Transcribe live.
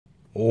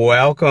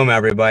Welcome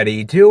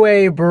everybody to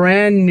a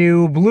brand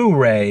new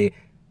Blu-ray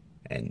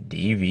and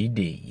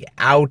DVD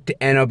out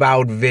and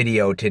about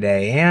video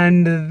today,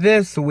 and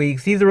this week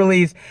sees the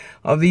release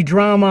of the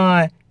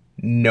drama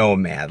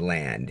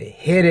Nomadland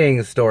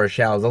hitting store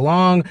shelves,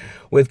 along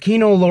with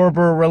Kino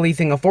Lorber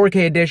releasing a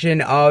 4K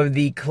edition of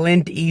the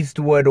Clint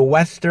Eastwood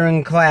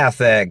Western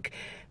classic,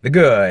 The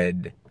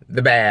Good,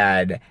 the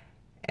Bad,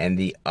 and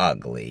the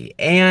Ugly.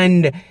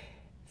 And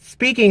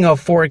speaking of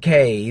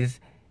 4Ks,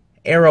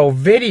 Arrow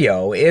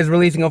Video is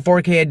releasing a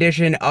 4K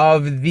edition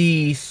of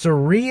the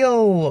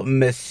surreal,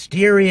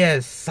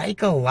 mysterious,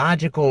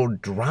 psychological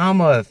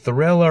drama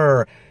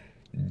thriller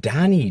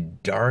Donnie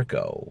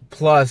Darko,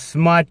 plus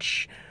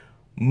much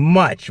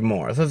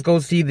more. So let's go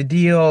see the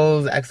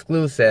deals,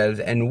 exclusives,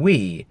 and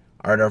we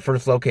are at our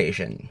first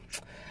location,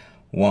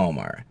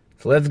 Walmart.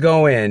 So let's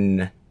go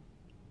in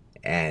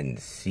and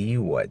see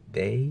what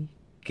they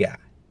got.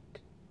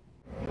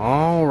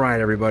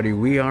 Alright everybody,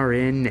 we are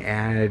in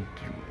at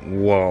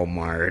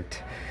Walmart.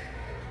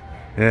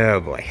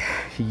 Oh boy.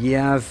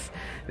 Yes,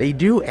 they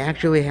do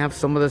actually have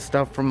some of the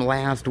stuff from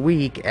last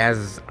week,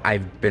 as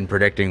I've been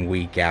predicting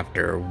week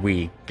after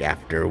week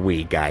after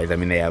week, guys. I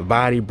mean, they have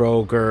Body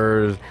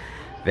Brokers,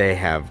 they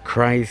have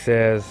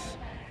Crisis,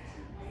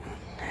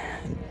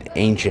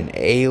 Ancient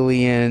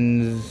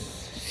Aliens,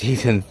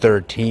 Season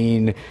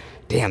 13.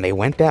 Damn, they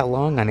went that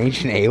long on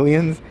Ancient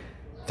Aliens?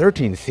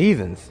 13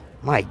 seasons.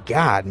 My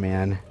God,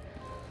 man.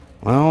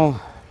 Well,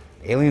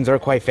 aliens are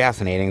quite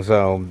fascinating,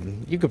 so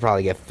you could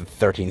probably get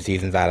 13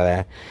 seasons out of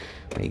that.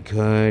 They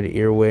could.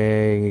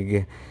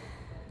 Earwig.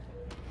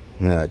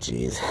 Oh,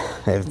 jeez.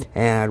 I've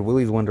had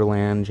Willy's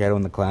Wonderland, Shadow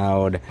in the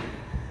Cloud.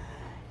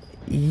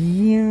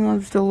 Yeah,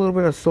 still a little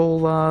bit of Soul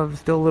love,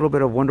 still a little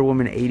bit of Wonder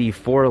Woman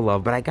 84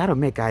 love, but I gotta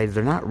admit, guys,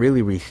 they're not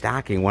really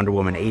restocking Wonder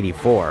Woman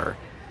 84.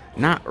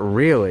 Not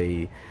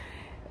really.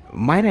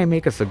 Might I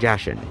make a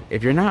suggestion?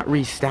 If you're not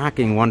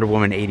restocking Wonder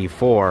Woman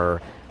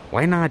 84,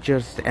 why not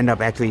just end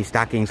up actually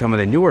stocking some of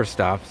the newer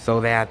stuff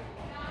so that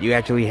you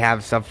actually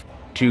have stuff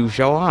to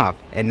show off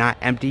and not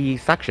empty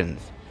sections?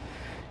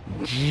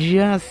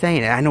 Just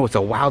saying. I know it's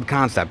a wild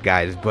concept,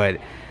 guys, but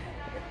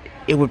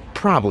it would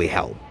probably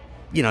help.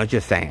 You know,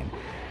 just saying.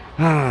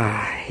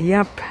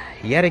 Yep.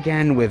 Yet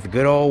again with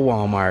good old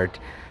Walmart.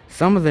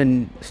 Some of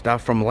the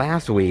stuff from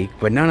last week,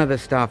 but none of the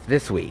stuff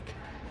this week.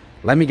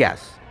 Let me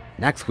guess.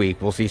 Next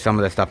week, we'll see some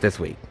of the stuff this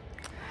week.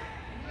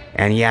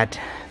 And yet,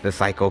 the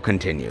cycle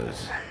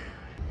continues.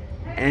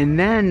 And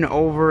then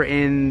over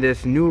in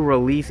this new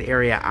release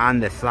area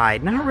on the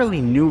side, not really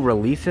new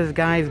releases,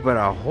 guys, but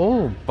a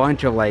whole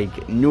bunch of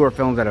like newer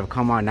films that have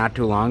come out not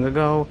too long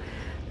ago.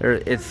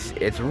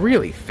 It's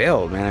really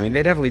filled, man. I mean,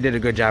 they definitely did a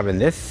good job in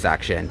this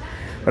section.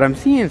 But I'm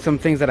seeing some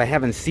things that I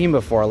haven't seen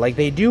before. Like,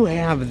 they do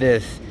have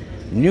this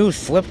new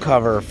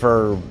slipcover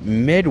for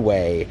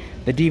Midway.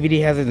 The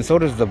DVD has it, and so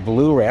does the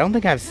Blu-ray. I don't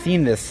think I've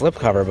seen this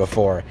slipcover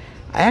before.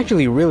 I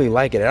actually really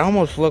like it. It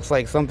almost looks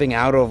like something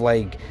out of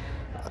like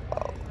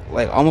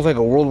almost like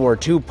a World War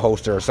II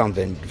poster or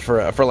something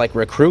for like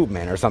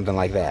recruitment or something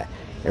like that.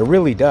 It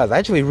really does. I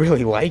actually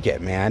really like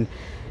it, man.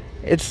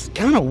 It's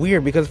kind of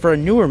weird because for a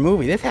newer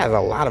movie, this has a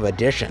lot of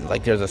editions.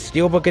 Like, there's a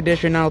Steelbook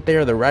edition out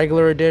there, the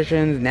regular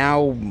editions,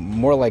 now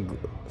more like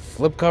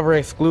slipcover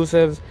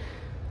exclusives.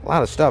 A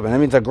lot of stuff. And I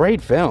mean, it's a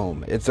great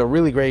film. It's a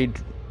really great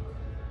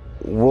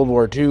World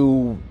War II,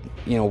 you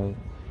know,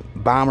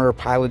 bomber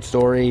pilot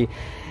story.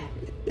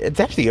 It's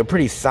actually a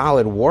pretty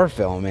solid war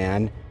film,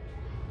 man.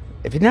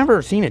 If you've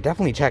never seen it,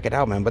 definitely check it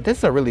out, man. But this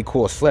is a really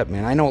cool slip,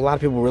 man. I know a lot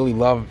of people really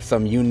love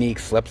some unique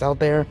slips out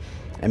there.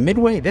 And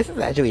Midway, this is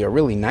actually a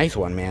really nice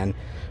one, man.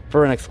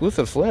 For an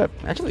exclusive slip.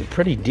 Actually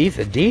pretty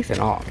decent.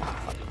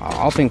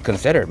 All things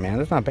considered, man.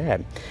 That's not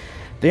bad.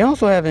 They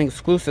also have an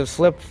exclusive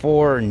slip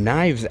for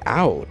Knives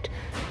Out.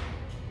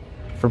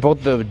 For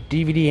both the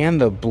DVD and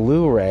the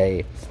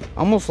Blu-ray.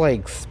 Almost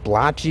like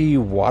splotchy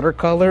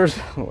watercolors,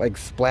 like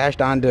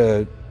splashed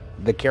onto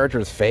the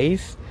character's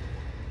face.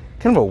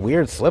 Kind of a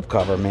weird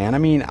slipcover, man. I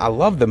mean, I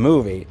love the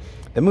movie.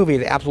 The movie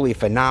is absolutely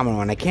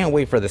phenomenal, and I can't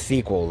wait for the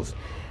sequels.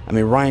 I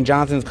mean, Rian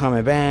Johnson's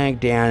coming back,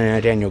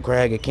 Daniel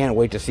Craig. I can't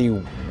wait to see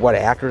what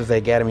actors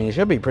they get. I mean, it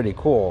should be pretty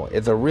cool.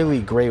 It's a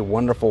really great,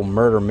 wonderful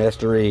murder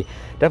mystery.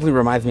 Definitely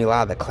reminds me a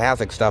lot of the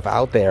classic stuff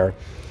out there.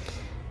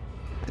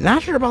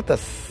 Not sure about the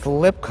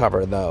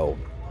slipcover, though.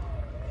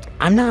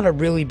 I'm not a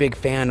really big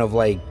fan of,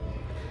 like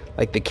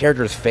the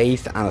character's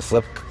face on a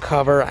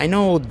slipcover. I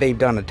know they've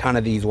done a ton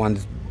of these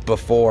ones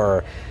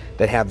before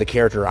that have the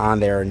character on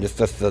there and just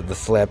the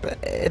slip.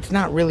 It's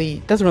not really,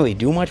 doesn't really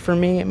do much for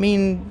me. I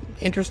mean,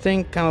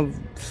 interesting, kind of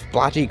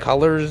splotchy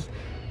colors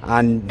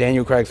on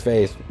Daniel Craig's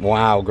face.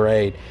 Wow,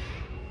 great.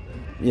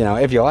 You know,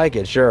 if you like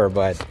it, sure,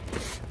 but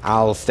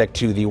I'll stick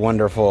to the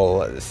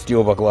wonderful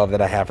Steelbook love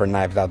that I have for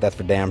Knives Out. That's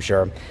for damn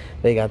sure.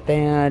 They got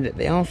that.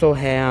 They also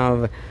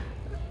have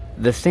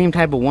the same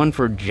type of one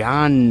for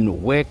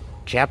John Wick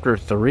Chapter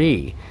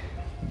 3.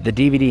 The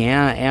DVD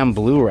and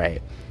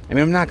Blu-ray. I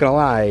mean, I'm not gonna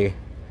lie,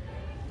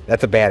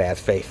 that's a badass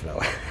face,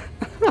 though.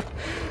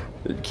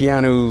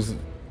 Keanu's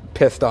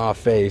pissed off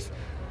face.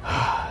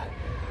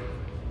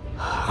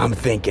 I'm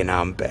thinking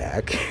I'm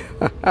back.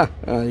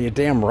 You're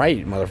damn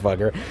right,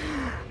 motherfucker.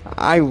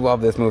 I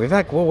love this movie. In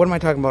fact, well, what am I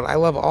talking about? I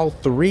love all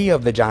 3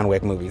 of the John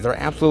Wick movies. They're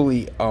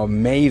absolutely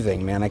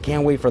amazing, man. I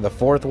can't wait for the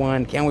 4th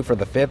one. Can't wait for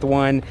the 5th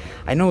one.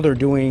 I know they're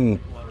doing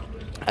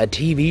a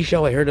TV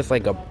show. I heard it's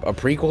like a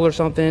prequel or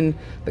something.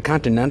 The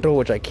Continental,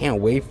 which I can't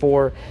wait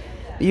for.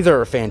 These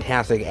are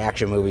fantastic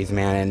action movies,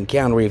 man. And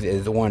Keanu Reeves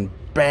is one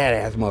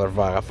badass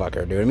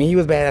motherfucker, dude. I mean, he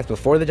was badass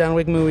before the John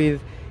Wick movies.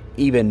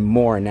 Even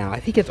more now.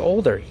 I think it's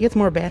older. He gets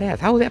more badass.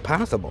 How is that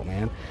possible,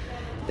 man?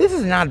 This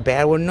is not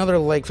bad. With another,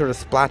 like, sort of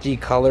splotchy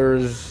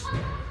colors,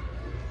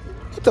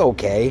 it's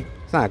okay.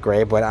 It's not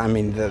great, but, I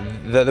mean,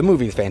 the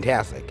movie's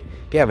fantastic.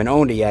 If you haven't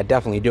owned it yet,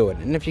 definitely do it.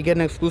 And if you get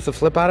an exclusive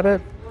flip out of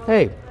it,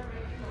 hey,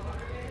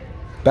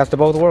 best of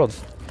both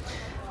worlds.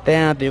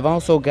 That they've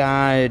also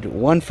got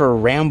one for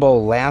Rambo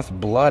Last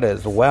Blood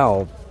as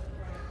well.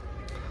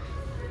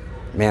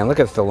 Man, look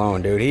at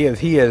Stallone, dude.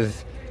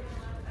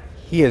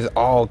 He is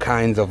all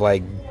kinds of,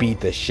 like,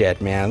 beat the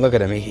shit, man. Look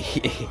at him.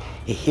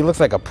 He looks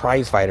like a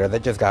prize fighter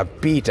that just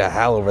got beat to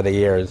hell over the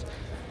years.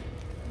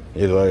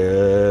 He's like,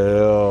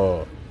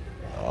 yeah,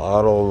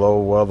 I don't know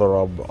whether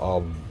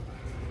I'm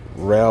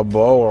Rambo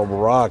or I'm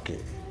Rocky.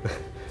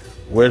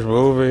 Which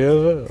movie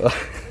is it?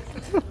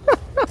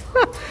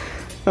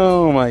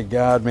 Oh, my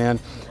God, man.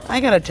 I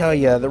gotta tell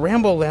you, the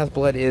Rambo Last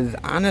Blood is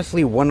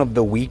honestly one of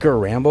the weaker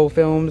Rambo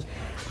films.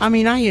 I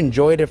mean, I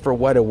enjoyed it for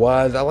what it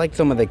was. I like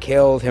some of the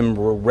kills. Him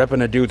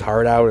ripping a dude's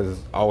heart out is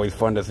always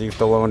fun to see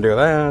Stallone do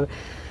that.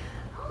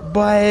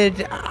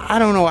 But, I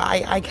don't know.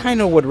 I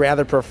kind of would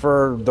rather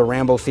prefer the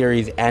Rambo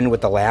series end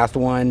with the last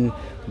one.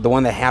 The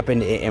one that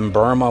happened in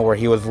Burma, where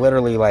he was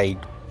literally, like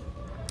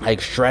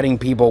shredding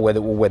people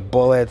with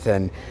bullets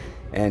and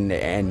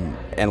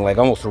like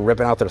almost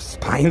ripping out their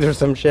spines or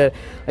some shit.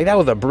 Like, that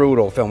was a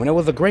brutal film. And it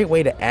was a great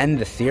way to end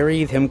the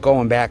series, him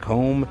going back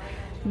home.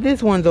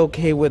 This one's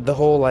okay with the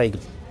whole, like,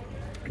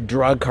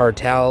 drug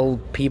cartel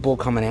people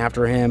coming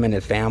after him and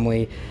his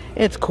family.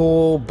 It's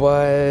cool,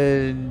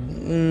 but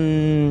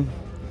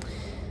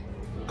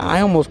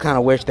I almost kind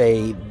of wish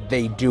they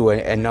do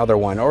another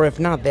one. Or if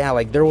not that,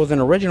 like, there was an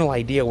original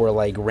idea where,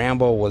 like,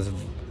 Rambo was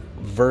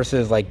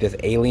versus, like, this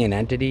alien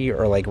entity,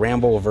 or, like,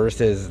 Rambo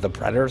versus the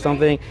Predator or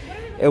something.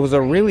 It was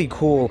a really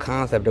cool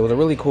concept. It was a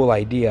really cool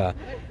idea.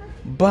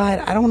 But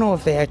I don't know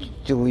if they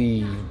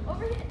actually...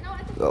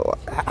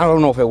 I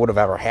don't know if it would have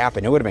ever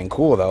happened. It would have been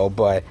cool, though,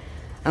 but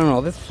I don't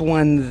know. This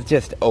one's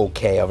just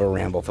okay of a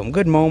Rambo film.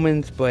 Good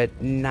moments,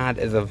 but not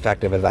as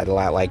effective as I'd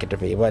like it to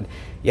be. But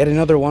yet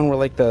another one where,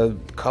 like, the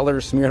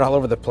colors smeared all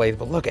over the place.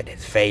 But look at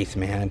his face,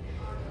 man.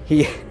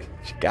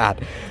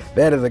 God,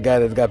 that is a guy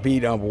that's got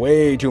beat up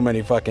way too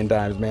many fucking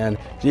times, man.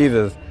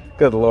 Jesus,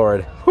 good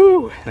Lord.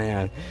 Whew,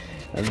 man.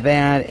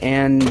 That,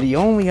 and the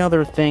only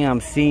other thing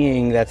I'm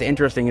seeing that's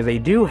interesting is they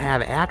do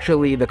have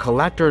actually the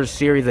collector's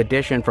series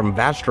edition from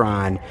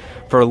Vestron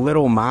for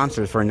Little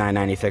Monsters for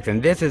 $9.96,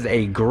 and this is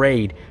a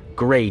great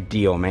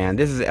deal, man.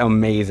 This is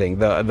amazing.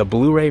 The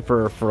Blu-ray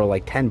for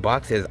like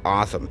 $10 is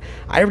awesome.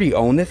 I already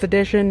own this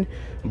edition,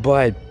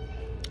 but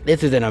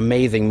this is an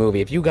amazing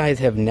movie. If you guys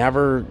have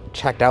never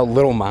checked out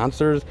Little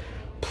Monsters,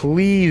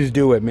 please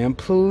do it, man.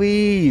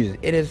 Please.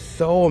 It is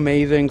so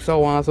amazing,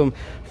 so awesome.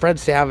 Fred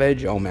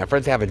Savage, oh man,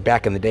 Fred Savage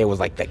back in the day was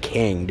like the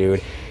king,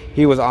 dude.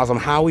 He was awesome.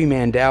 Howie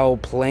Mandel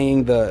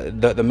playing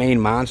the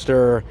main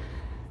monster,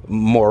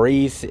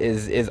 Maurice,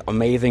 is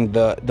amazing.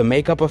 The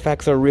makeup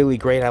effects are really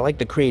great. I like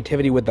the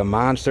creativity with the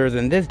monsters,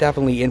 and this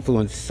definitely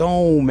influenced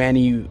so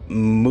many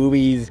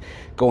movies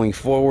going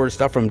forward,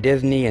 stuff from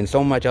Disney and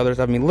so much other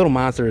stuff. I mean, Little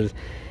Monsters,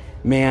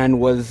 man,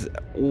 was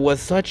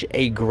such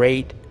a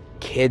great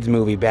kids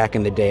movie back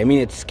in the day. I mean,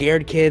 it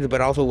scared kids,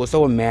 but also was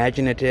so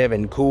imaginative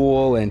and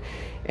cool, and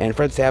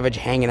Fred Savage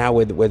hanging out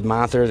with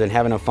monsters and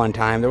having a fun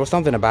time. There was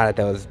something about it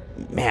that was,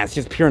 man, it's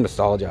just pure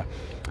nostalgia.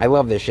 I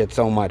love this shit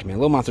so much, man.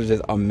 Little Monsters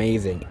is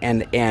amazing,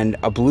 and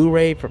a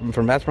Blu-ray from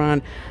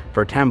Vestron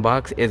for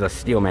 $10 is a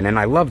steal, man. And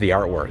I love the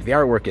artwork. The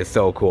artwork is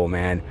so cool,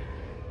 man.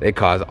 They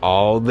cause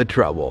all the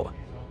trouble,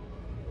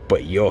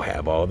 but you'll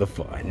have all the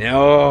fun.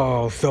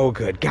 Oh, so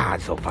good.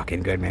 God, so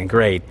fucking good, man.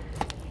 Great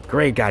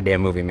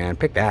goddamn movie, man.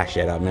 Pick that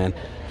shit up, man.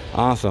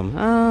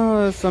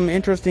 Awesome. Some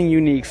interesting,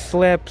 unique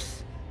slips.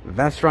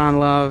 Vestron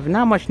love.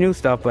 Not much new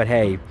stuff, but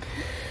hey,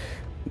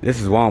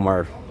 this is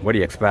Walmart. What do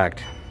you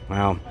expect?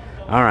 Well,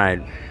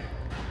 alright.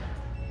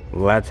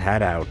 Let's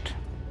head out.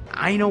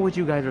 I know what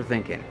you guys are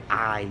thinking.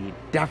 I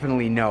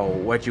definitely know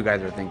what you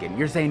guys are thinking.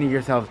 You're saying to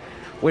yourselves,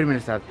 wait a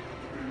minute, Seth.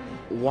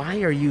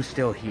 Why are you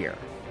still here?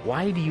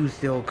 Why do you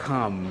still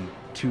come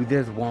to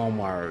this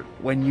Walmart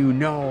when you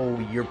know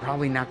you're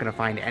probably not going to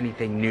find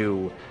anything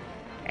new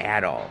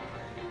at all?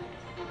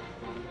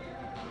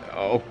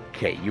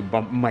 Okay, you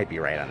might be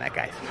right on that,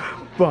 guys.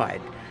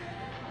 But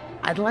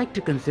I'd like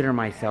to consider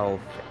myself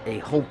a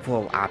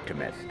hopeful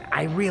optimist.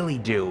 I really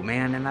do,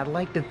 man. And I'd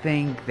like to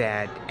think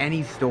that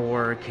any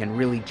store can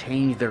really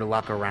change their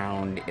luck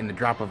around in the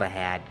drop of a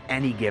hat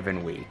any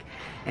given week.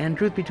 And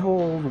truth be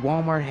told,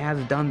 Walmart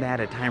has done that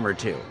a time or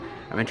two.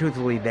 I mean,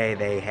 truthfully,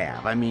 they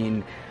have. I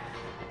mean,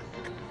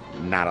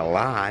 Not a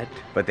lot,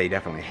 but they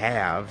definitely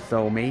have.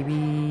 So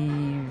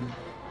maybe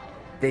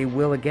they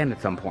will again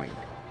at some point.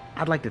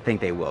 I'd like to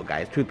think they will,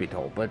 guys, truth be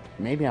told, but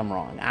maybe I'm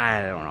wrong.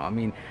 I don't know. I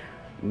mean,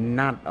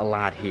 not a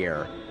lot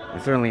here,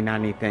 and certainly not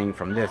anything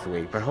from this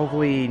week, but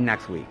hopefully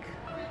next week.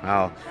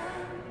 Well,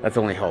 let's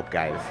only hope,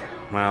 guys.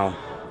 Well,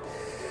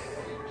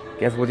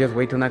 guess we'll just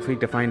wait till next week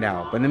to find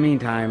out. But in the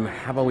meantime,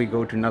 how about we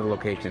go to another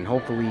location,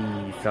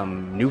 hopefully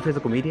some new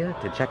physical media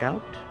to check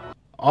out?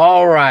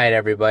 All right,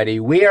 everybody,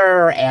 we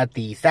are at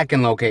the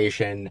second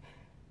location,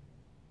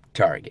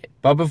 Target.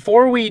 But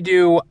before we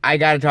do, I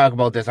got to talk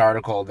about this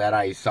article that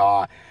I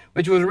saw,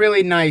 which was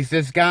really nice.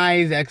 This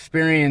guy's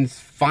experience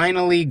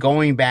finally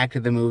going back to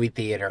the movie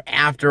theater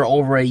after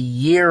over a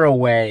year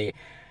away.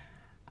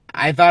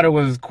 I thought it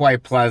was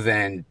quite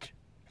pleasant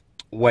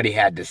what he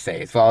had to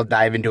say, so I'll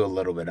dive into a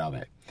little bit of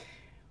it.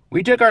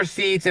 We took our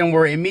seats and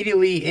were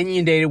immediately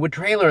inundated with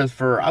trailers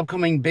for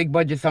upcoming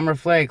big-budget summer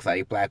flicks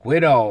like Black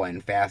Widow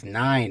and Fast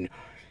 9.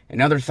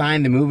 Another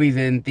sign the movies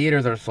in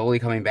theaters are slowly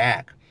coming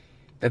back.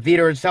 The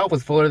theater itself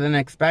was fuller than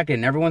expected,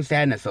 and everyone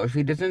sat in a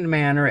socially distant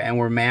manner and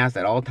were masked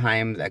at all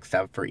times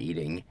except for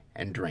eating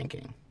and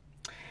drinking.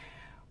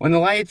 When the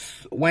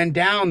lights went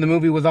down, the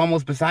movie was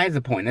almost besides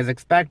the point, as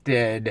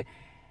expected,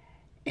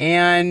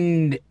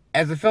 and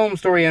as the film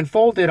story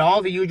unfolded,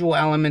 all the usual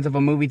elements of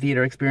a movie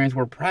theater experience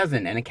were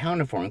present and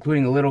accounted for,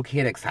 including a little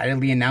kid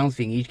excitedly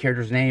announcing each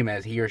character's name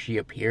as he or she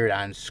appeared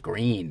on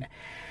screen.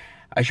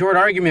 A short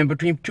argument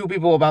between two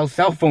people about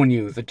cell phone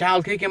use, a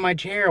child kicking my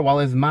chair while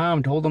his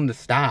mom told him to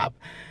stop.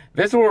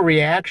 Visceral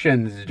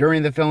reactions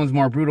during the film's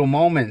more brutal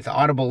moments,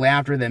 audible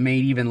laughter that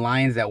made even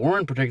lines that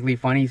weren't particularly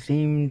funny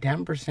seem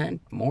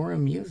 10% more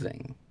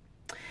amusing.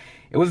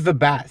 It was the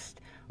best.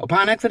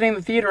 Upon exiting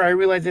the theater, I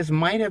realized this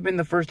might have been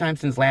the first time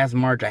since last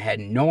March I had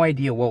no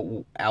idea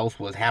what else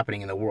was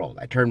happening in the world.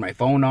 I turned my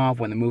phone off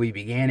when the movie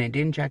began and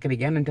didn't check it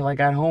again until I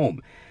got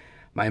home.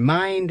 My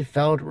mind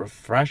felt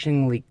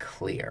refreshingly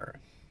clear.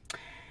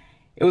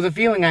 It was a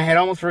feeling I had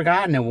almost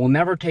forgotten and will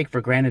never take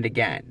for granted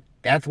again.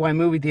 That's why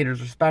movie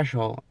theaters are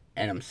special,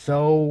 and I'm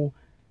so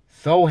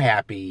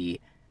happy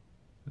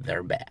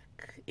they're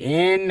back.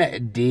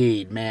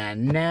 Indeed,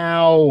 man.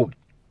 Now,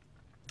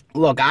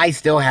 look, I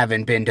still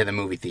haven't been to the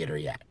movie theater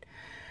yet.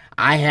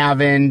 I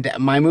haven't.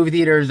 My movie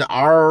theaters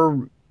are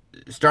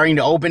starting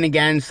to open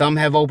again. Some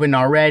have opened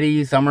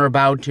already. Some are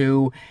about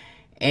to.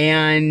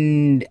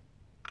 And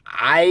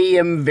I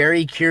am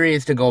very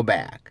curious to go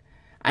back.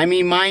 I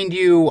mean, mind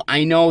you,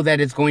 I know that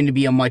it's going to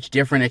be a much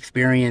different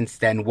experience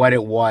than what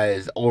it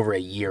was over a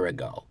year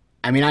ago.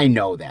 I mean, I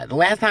know that. The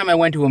last time I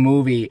went to a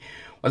movie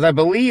was, I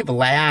believe,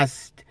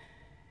 last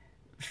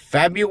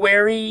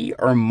February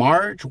or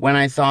March when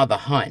I saw The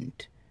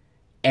Hunt.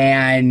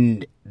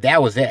 And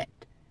that was it.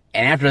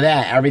 And after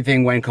that,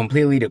 everything went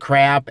completely to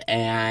crap,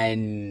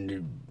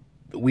 and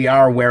we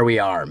are where we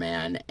are,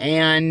 man.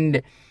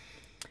 And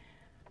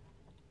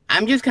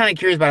I'm just kind of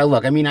curious about it.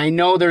 Look, I mean, I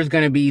know there's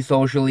going to be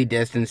socially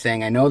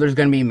distancing. I know there's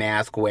going to be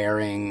mask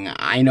wearing.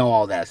 I know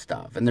all that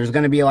stuff. And there's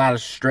going to be a lot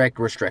of strict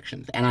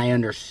restrictions. And I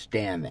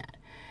understand that.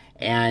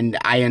 And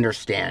I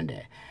understand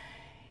it.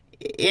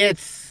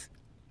 It's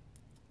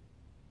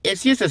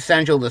just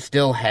essential to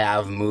still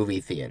have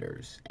movie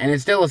theaters. And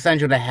it's still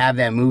essential to have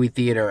that movie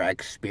theater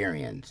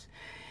experience.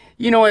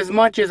 You know, as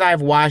much as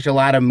I've watched a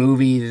lot of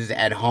movies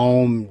at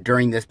home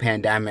during this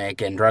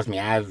pandemic, and trust me,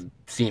 I've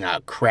seen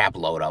a crap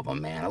load of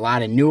them, man. A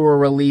lot of newer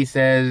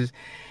releases,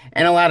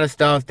 and a lot of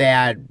stuff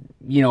that,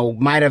 you know,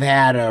 might have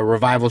had a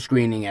revival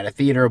screening at a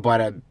theater,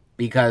 but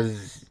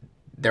because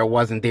there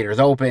wasn't theaters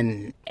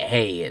open,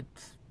 hey,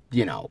 it's,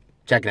 you know,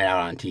 checking it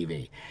out on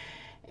TV.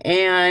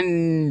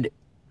 And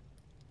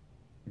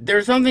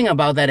there's something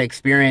about that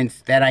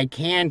experience that I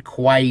can't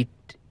quite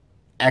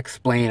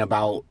explain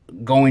about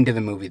going to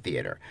the movie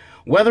theater.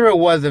 Whether it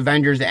was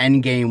Avengers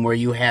Endgame, where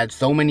you had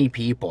so many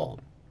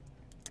people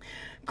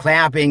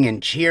clapping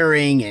and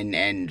cheering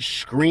and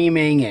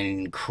screaming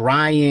and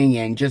crying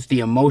and just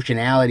the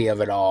emotionality of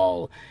it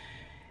all,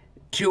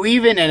 to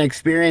even an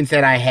experience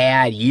that I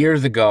had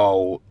years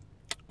ago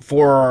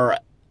for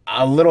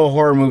a little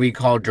horror movie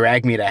called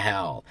Drag Me to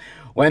Hell,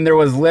 when there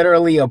was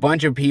literally a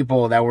bunch of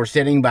people that were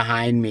sitting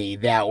behind me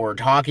that were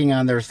talking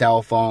on their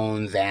cell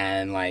phones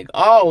and like,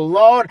 oh,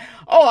 Lord,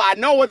 oh, I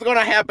know what's going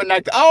to happen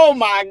next. Oh,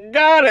 my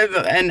God.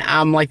 And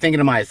I'm like thinking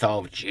to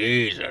myself,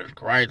 Jesus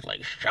Christ,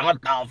 like,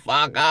 shut the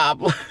fuck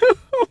up.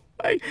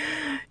 Like,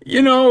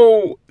 you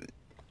know,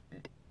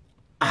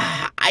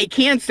 I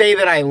can't say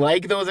that I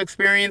like those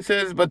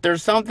experiences, but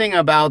there's something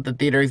about the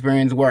theater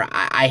experience where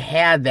I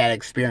had that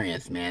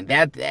experience, man.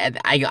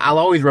 I'll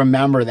always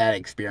remember that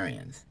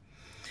experience.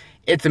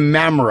 It's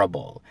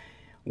memorable.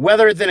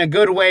 Whether it's in a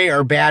good way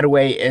or bad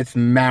way, it's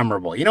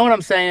memorable. You know what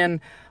I'm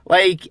saying?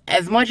 Like,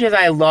 as much as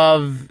I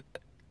love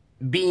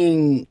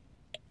being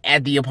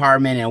at the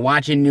apartment and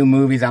watching new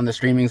movies on the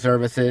streaming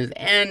services,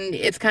 and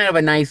it's kind of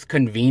a nice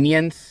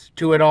convenience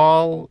to it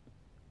all,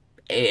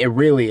 it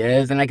really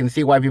is, and I can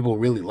see why people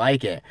really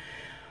like it.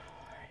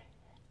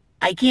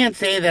 I can't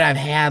say that I've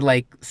had,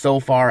 like,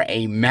 so far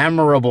a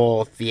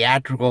memorable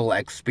theatrical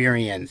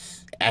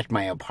experience at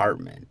my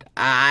apartment.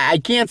 I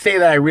can't say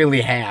that I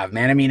really have,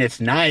 man. I mean, it's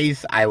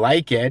nice. I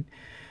like it.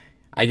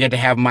 I get to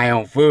have my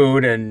own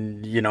food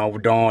and, you know,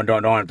 don't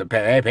have to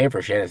pay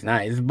for shit. It's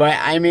nice. But,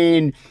 I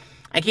mean,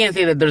 I can't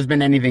say that there's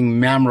been anything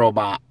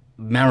memorable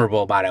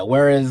about it.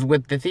 Whereas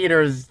with the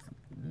theaters,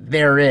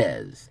 there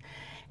is.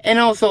 And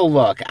also,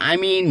 look, I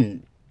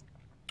mean,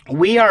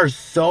 we are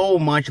so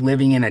much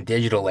living in a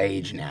digital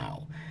age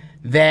now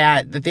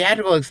that the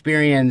theatrical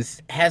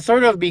experience has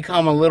sort of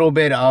become a little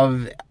bit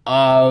of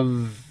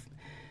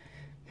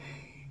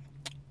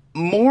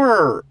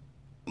more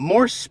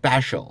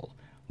special,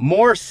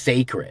 more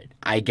sacred,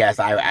 I guess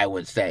I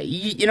would say.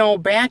 You know,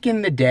 back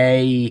in the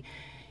day,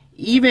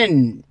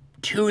 even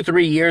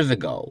 2-3 years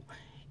ago,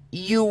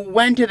 you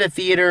went to the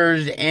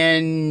theaters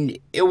and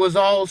it was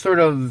all sort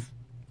of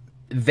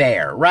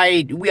there,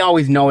 right? We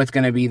always know it's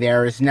going to be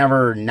there. It's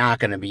never not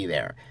going to be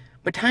there.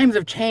 But times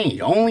have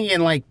changed, only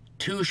in like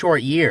 2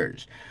 short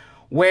years,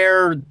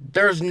 where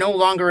there's no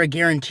longer a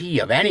guarantee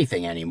of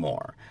anything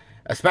anymore,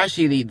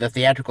 especially the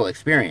theatrical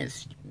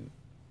experience.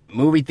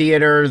 Movie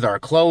theaters are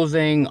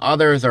closing,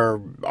 others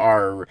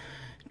are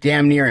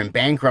damn near in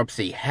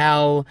bankruptcy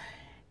hell,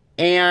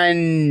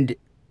 and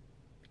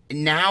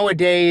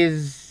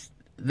nowadays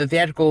the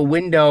theatrical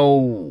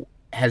window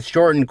has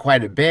shortened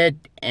quite a bit,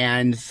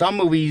 and some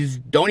movies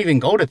don't even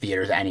go to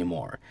theaters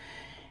anymore.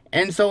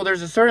 And so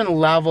there's a certain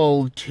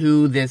level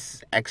to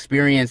this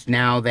experience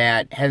now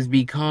that has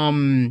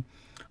become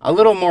a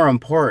little more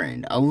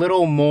important, a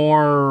little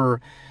more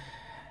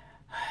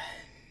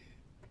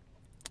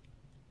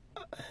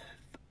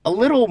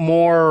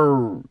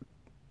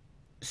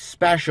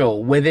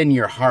special within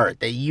your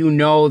heart, that you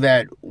know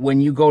that when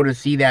you go to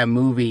see that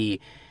movie,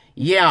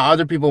 yeah,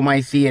 other people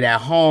might see it at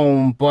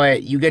home,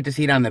 but you get to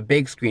see it on the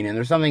big screen, and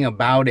there's something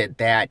about it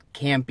that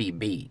can't be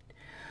beat.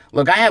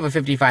 Look, I have a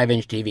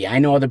 55-inch TV. I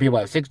know other people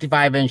have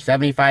 65-inch,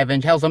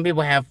 75-inch. Hell, some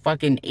people have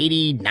fucking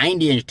 80,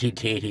 90-inch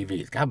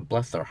TVs. God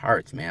bless their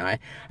hearts, man. I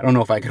don't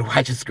know if I could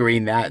watch a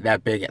screen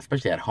that big,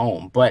 especially at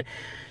home. But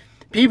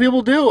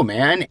people do,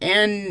 man.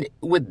 And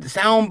with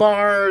sound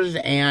bars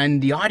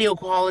and the audio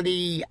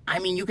quality, I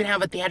mean, you can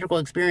have a theatrical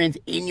experience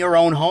in your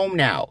own home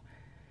now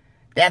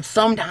that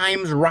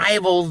sometimes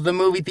rivals the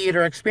movie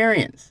theater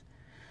experience.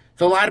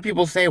 So a lot of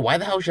people say, why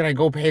the hell should I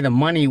go pay the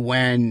money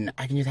when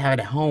I can just have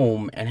it at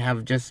home and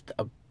have just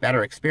a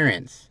better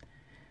experience?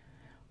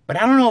 But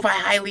I don't know if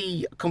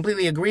I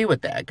completely agree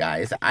with that,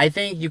 guys. I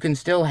think you can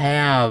still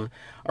have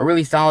a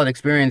really solid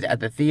experience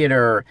at the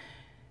theater,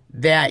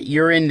 that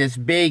you're in this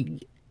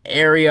big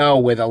area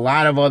with a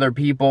lot of other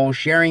people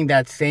sharing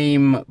that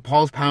same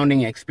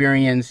pulse-pounding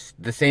experience,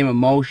 the same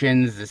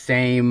emotions, the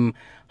same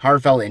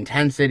heartfelt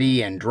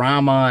intensity and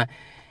drama.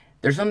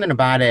 There's something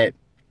about it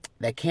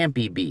that can't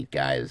be beat,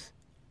 guys.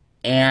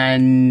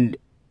 And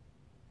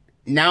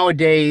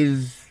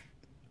nowadays,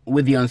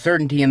 with the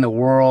uncertainty in the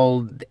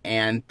world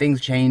and things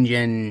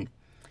changing,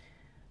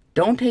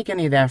 don't take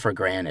any of that for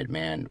granted,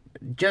 man.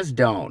 Just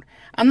don't.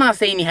 I'm not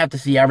saying you have to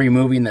see every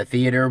movie in the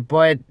theater,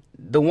 but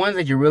the ones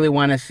that you really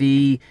want to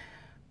see,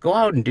 go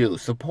out and do.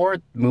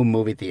 Support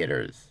movie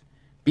theaters.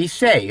 Be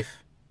safe,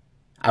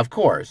 of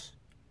course,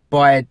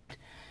 but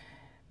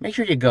make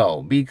sure you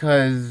go,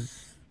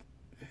 because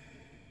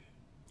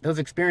those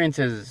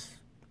experiences,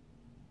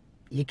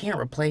 you can't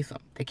replace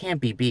them. They can't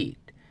be beat.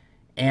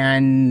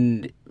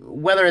 And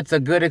whether it's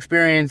a good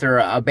experience or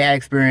a bad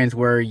experience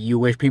where you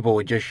wish people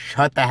would just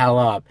shut the hell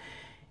up,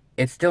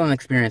 it's still an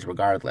experience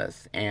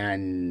regardless.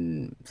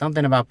 And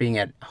something about being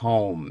at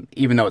home,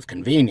 even though it's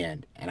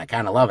convenient, and I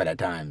kind of love it at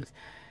times,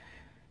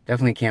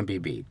 definitely can't be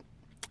beat.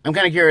 I'm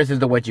kind of curious as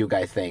to what you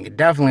guys think.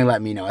 Definitely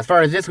let me know. As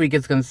far as this week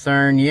is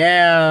concerned,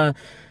 yeah,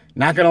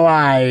 not gonna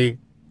lie,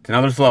 it's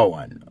another slow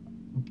one.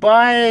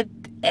 But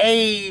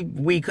hey,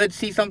 we could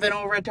see something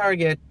over at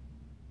Target.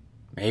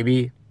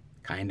 Maybe.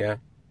 Kinda.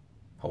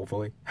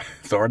 Hopefully.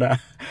 Sorta.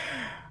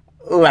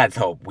 Let's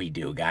hope we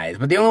do, guys.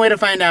 But the only way to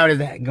find out is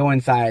to go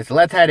inside. So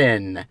let's head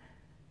in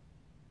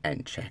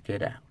and check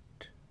it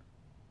out.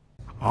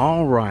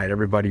 Alright,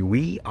 everybody.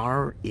 We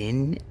are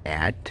in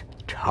at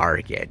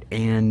Target.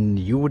 And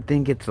you would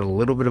think it's a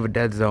little bit of a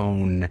dead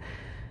zone,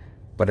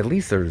 but at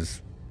least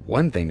there's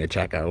one thing to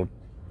check out.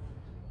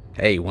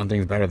 Hey, one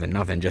thing's better than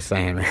nothing, just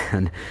saying,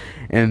 man.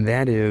 And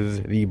that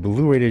is the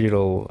Blu-ray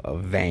digital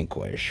of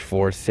Vanquish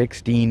for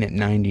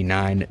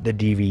 $16.99. The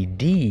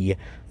DVD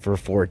for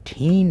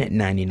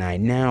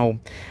 $14.99. Now,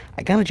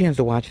 I got a chance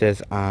to watch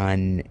this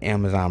on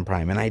Amazon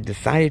Prime, and I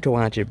decided to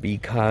watch it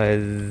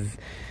because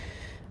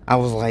I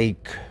was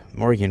like,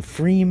 Morgan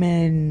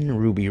Freeman,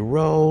 Ruby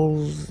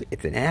Rose,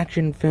 it's an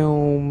action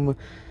film.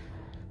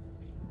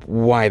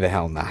 Why the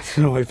hell not?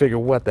 So I figured,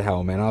 what the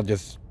hell, man, I'll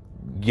just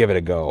give it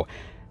a go.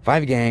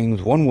 5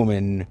 gangs, 1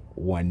 woman,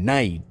 1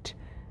 night,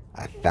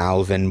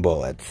 1,000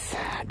 bullets.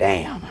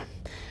 Damn.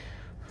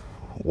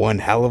 One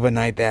hell of a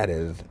night that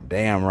is.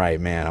 Damn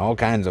right, man. All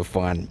kinds of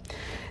fun.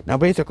 Now,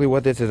 basically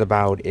what this is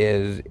about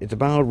is, it's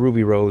about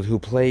Ruby Rose, who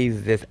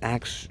plays this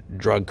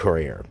ex-drug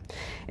courier.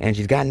 And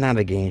she's gotten out of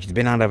the game. She's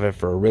been out of it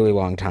for a really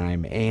long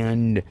time.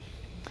 And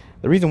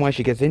the reason why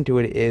she gets into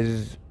it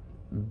is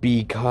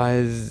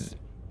because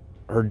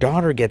her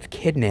daughter gets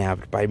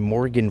kidnapped by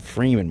Morgan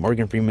Freeman.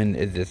 Morgan Freeman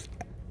is this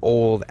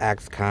old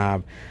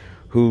ex-cop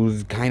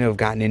who's kind of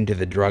gotten into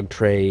the drug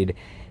trade,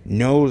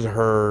 knows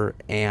her,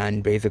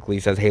 and basically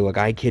says, hey, look,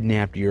 I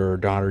kidnapped your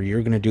daughter.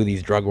 You're going to do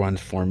these drug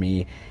runs for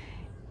me.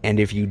 And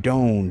if you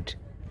don't,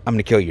 I'm going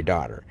to kill your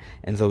daughter.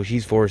 And so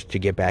she's forced to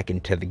get back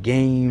into the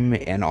game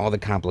and all the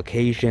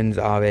complications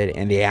of it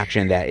and the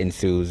action that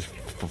ensues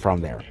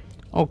from there.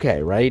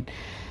 Okay, right?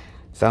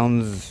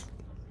 Sounds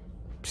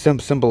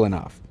simple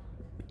enough.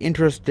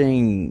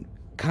 Interesting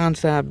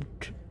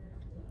concept.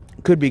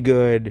 Could be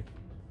good.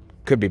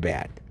 Could be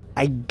bad.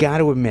 I got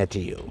to admit to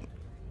you,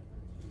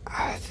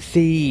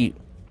 see,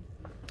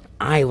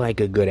 I like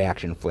a good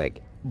action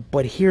flick.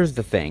 But here's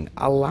the thing.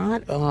 A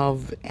lot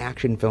of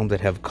action films that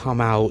have come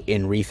out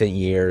in recent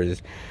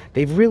years,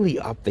 they've really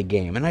upped the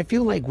game. And I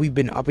feel like we've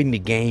been upping the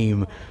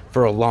game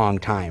for a long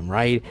time,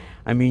 right?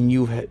 I mean,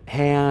 you've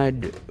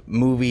had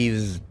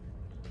movies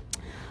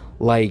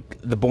like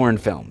the Bourne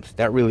films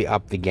that really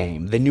upped the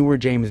game. The newer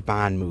James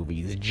Bond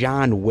movies,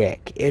 John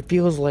Wick. It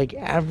feels like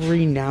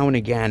every now and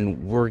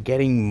again we're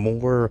getting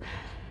more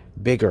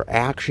bigger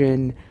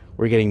action.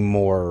 We're getting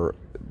more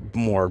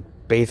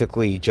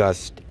basically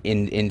just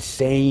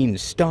insane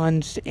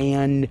stunts,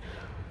 and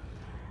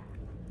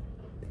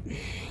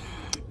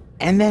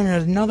then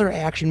another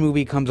action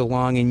movie comes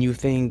along and you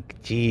think,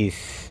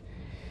 geez,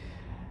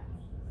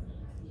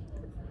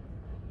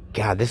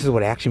 God, this is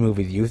what action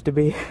movies used to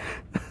be.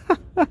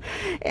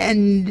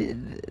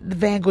 And The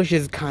Vanquish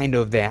is kind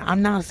of that.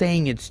 I'm not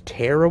saying it's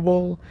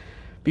terrible,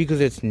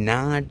 because it's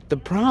not. The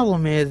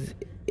problem is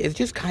it's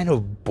just kind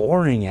of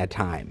boring at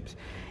times.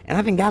 And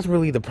I think that's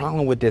really the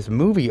problem with this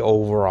movie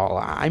overall.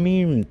 I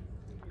mean,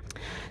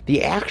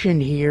 the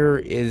action here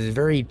is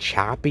very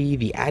choppy.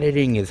 The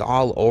editing is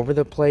all over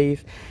the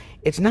place.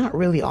 It's not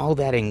really all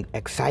that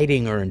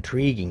exciting or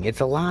intriguing. It's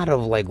a lot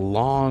of like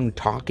long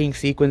talking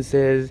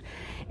sequences,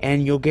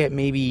 and you'll get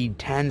maybe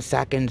 10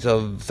 seconds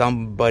of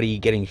somebody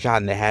getting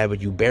shot in the head, but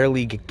you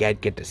barely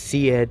get to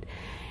see it,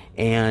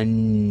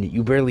 and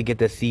you barely get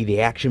to see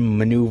the action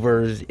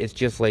maneuvers. It's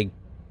just like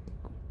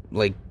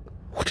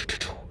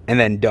and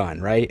then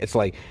done, right? It's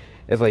like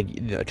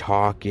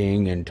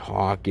talking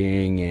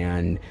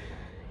and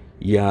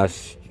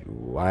yes,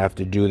 I have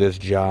to do this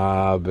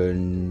job,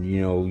 and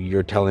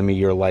you're telling me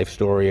your life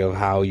story of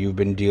how you've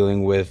been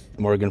dealing with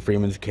Morgan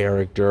Freeman's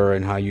character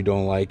and how you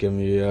don't like him,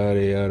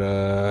 yada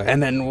yada,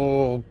 and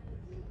then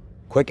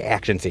quick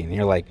action scene. And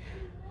you're like,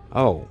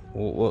 oh,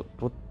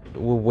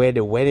 wait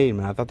a minute,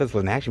 I thought this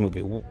was an action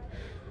movie.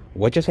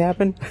 What just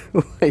happened?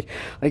 like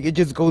it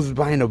just goes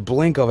by in a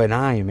blink of an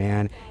eye,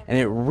 man. And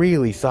it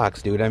really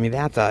sucks, dude. I mean,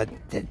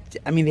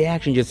 the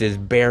action just is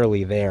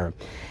barely there.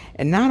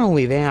 And not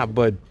only that,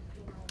 but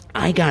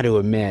I got to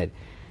admit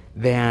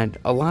that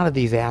a lot of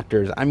these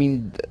actors, I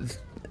mean,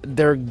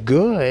 they're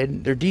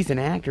good, they're decent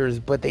actors,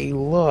 but they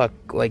look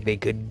like they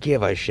could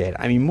give a shit.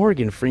 I mean,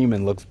 Morgan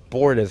Freeman looks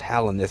bored as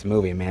hell in this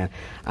movie, man.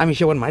 I mean,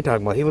 shit, what am I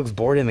talking about? He looks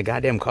bored in the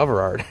goddamn cover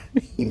art.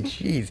 I mean,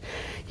 jeez.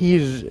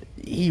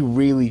 He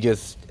really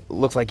just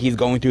looks like he's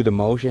going through the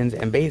motions,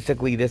 and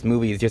basically this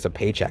movie is just a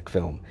paycheck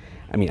film.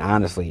 I mean,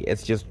 honestly,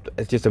 it's just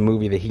a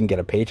movie that he can get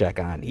a paycheck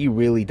on. He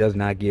really does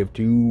not give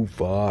two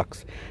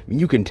fucks. I mean,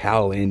 you can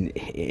tell in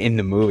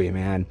the movie,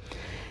 man.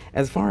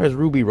 As far as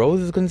Ruby Rose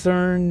is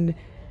concerned,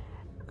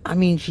 I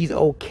mean, she's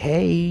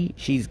okay.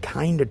 She's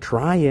kind of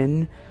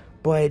trying,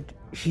 but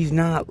she's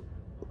not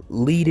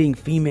leading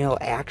female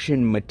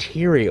action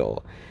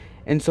material.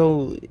 And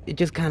so it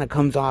just kind of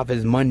comes off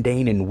as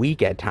mundane and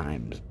weak at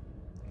times.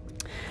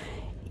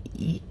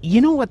 You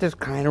know what this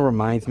kind of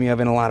reminds me of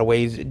in a lot of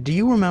ways? Do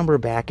you remember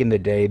back in the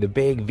day, the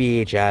big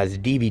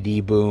VHS,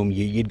 DVD boom?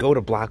 You'd go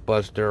to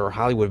Blockbuster or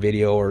Hollywood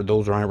Video or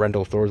those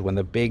rental stores when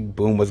the big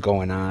boom was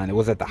going on. It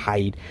was at the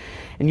height.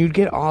 And you'd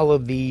get all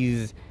of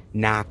these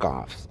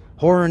knockoffs.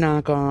 Horror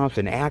knockoffs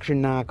and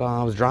action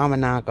knockoffs, drama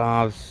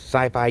knockoffs,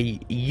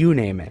 sci-fi, you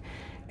name it.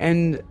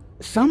 And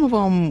some of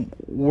them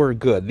were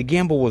good. The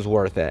gamble was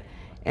worth it.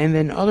 And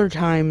then other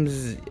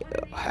times,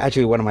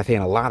 actually, what am I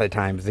saying? A lot of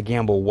times, the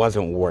gamble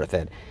wasn't worth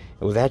it.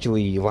 It was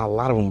actually, a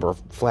lot of them were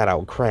flat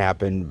out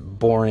crap and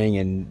boring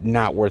and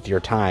not worth your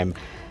time.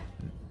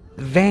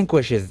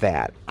 Vanquish is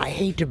that. I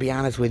hate to be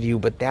honest with you,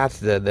 but that's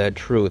the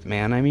truth,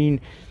 man. I mean,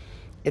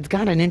 it's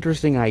got an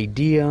interesting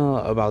idea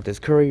about this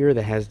courier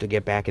that has to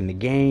get back in the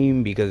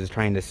game because it's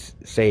trying to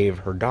save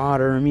her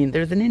daughter. I mean,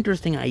 there's an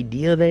interesting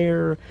idea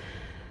there,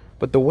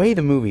 but the way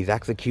the movie's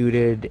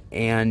executed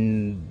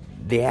and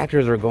the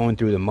actors are going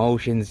through the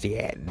motions,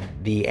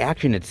 the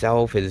action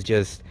itself is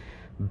just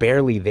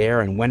barely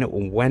there, and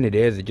when it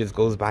is, it just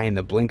goes by in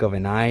the blink of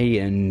an eye,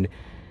 and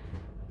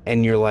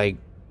you're like,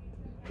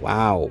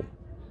 wow,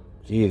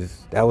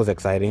 geez, that was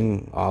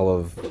exciting, all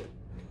of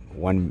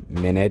 1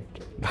 minute.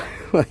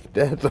 Like,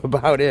 that's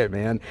about it,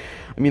 man.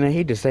 I mean, I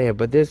hate to say it,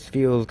 but this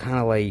feels kind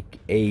of like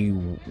a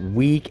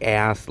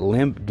weak-ass,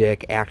 limp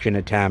dick action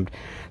attempt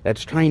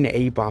that's trying to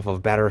ape off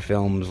of better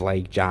films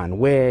like John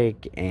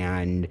Wick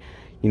and,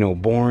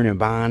 Bourne and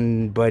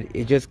Bond, but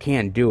it just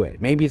can't do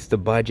it. Maybe it's the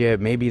budget,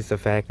 maybe it's the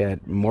fact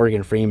that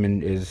Morgan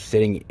Freeman is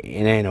sitting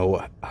in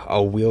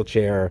a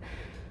wheelchair,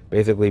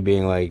 basically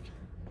being like,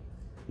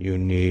 you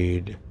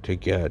need to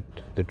get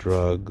the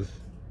drugs.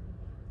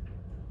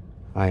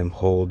 I am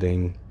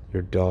holding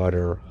your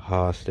daughter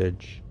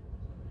hostage.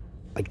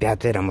 Like,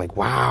 that's it. I'm like,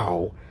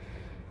 wow.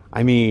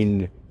 I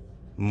mean,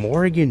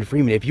 Morgan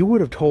Freeman, if you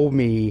would have told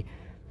me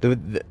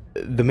the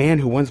man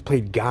who once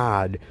played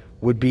God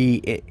would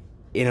be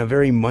in a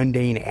very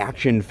mundane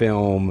action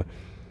film,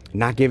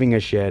 not giving a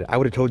shit, I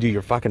would have told you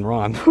you're fucking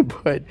wrong.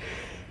 But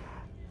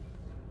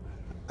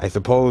I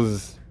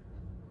suppose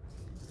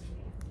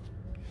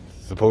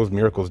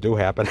miracles do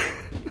happen.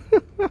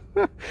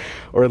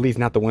 Or at least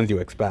not the ones you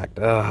expect.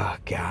 Oh,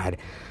 God.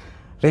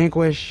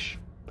 Vanquish,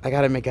 I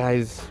gotta admit,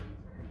 guys,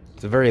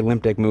 it's a very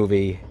limp dick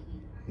movie.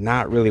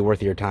 Not really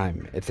worth your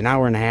time. It's an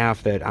hour and a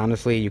half that,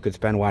 honestly, you could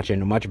spend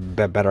watching a much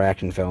better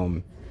action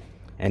film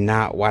and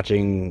not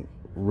watching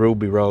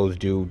Ruby Rose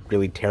do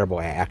really terrible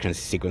action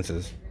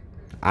sequences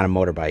on a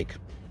motorbike.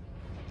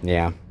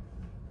 Yeah.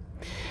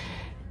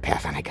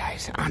 Pass on it,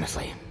 guys.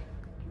 Honestly.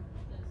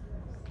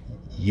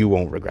 You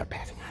won't regret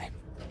passing on it.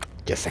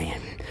 Just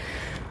saying.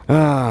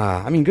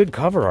 I mean, good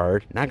cover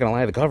art. Not gonna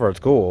lie, the cover art's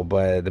cool,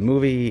 but the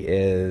movie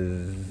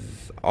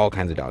is all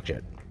kinds of dog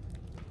shit.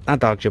 Not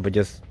dog shit, but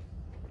just,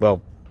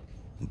 well,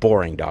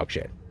 boring dog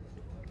shit.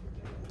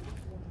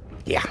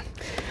 Yeah.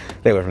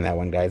 Stay away from that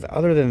one, guys.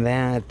 Other than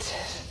that,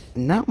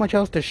 not much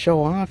else to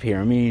show off here.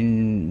 I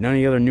mean, none of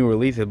the other new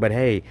releases, but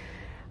hey,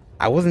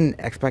 I wasn't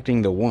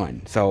expecting the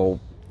one, so,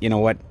 you know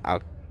what?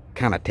 I'll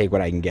kind of take what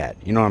I can get.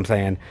 You know what I'm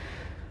saying?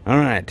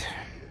 Alright.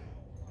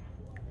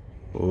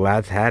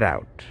 Let's head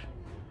out.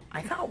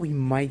 I thought we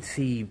might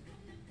see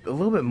a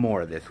little bit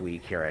more this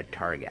week here at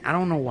Target. I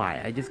don't know why.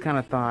 I just kind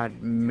of thought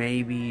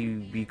maybe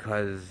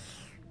because,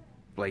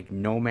 like,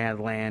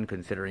 Nomadland,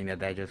 considering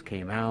that just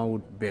came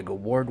out, big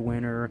award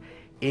winner,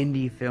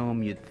 indie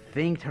film, you'd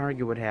think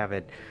Target would have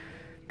it.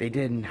 They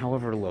didn't.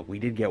 However, look, we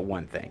did get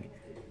one thing.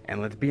 And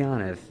let's be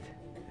honest,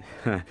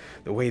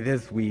 the way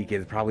this week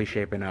is probably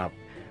shaping up,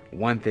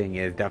 one thing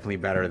is definitely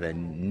better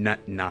than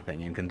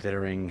nothing. And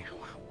considering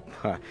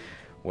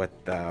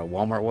what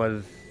Walmart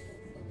was,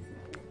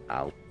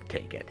 I'll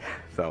take it.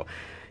 So,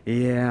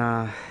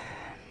 yeah,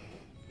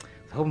 I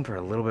was hoping for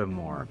a little bit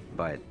more,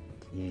 but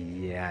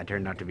yeah, it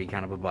turned out to be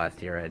kind of a bust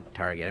here at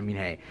Target. I mean,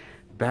 hey,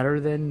 better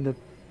than the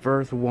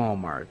first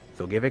Walmart,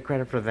 so give it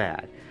credit for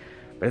that.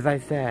 But as I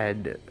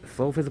said,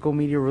 slow physical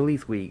media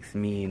release weeks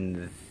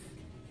means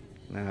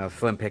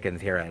slim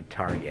pickings here at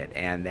Target,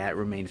 and that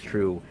remains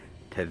true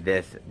to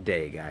this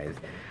day, guys.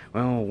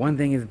 Well, one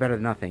thing is better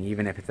than nothing,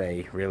 even if it's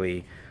a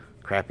really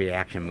crappy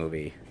action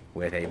movie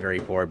with a very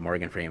bored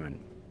Morgan Freeman.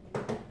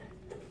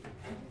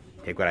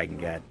 Take what I can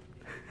get.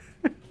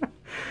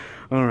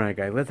 Alright,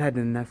 guys, let's head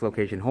to the next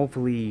location.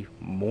 Hopefully,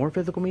 more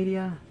physical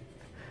media?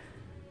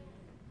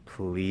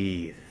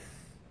 Please.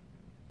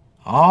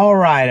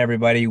 Alright,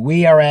 everybody,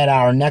 we are at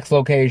our next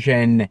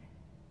location,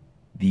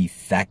 the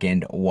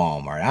second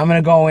Walmart. I'm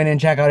going to go in and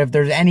check out if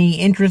there's any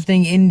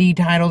interesting indie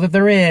titles. If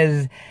there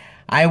is,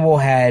 I will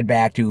head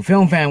back to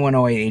FilmFan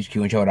 108 HQ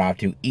and show it off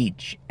to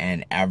each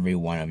and every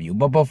one of you.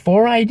 But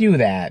before I do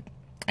that,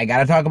 I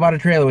gotta talk about a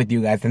trailer with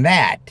you guys, and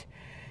that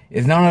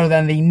is none other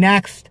than the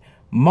next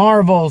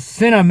Marvel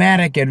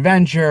Cinematic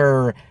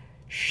Adventure,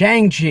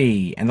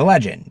 Shang-Chi and the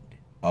Legend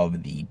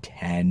of the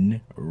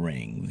Ten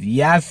Rings.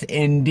 Yes,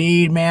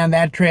 indeed, man,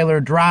 that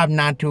trailer dropped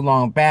not too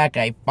long back.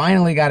 I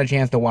finally got a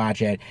chance to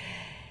watch it,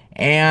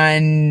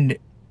 and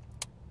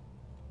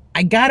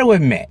I gotta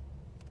admit,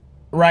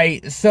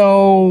 right,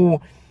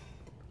 so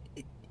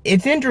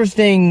it's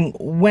interesting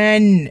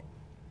when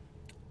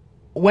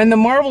the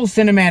Marvel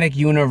Cinematic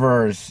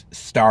Universe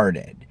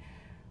started,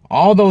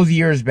 all those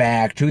years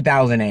back,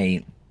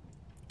 2008,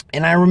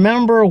 and I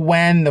remember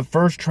when the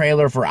first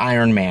trailer for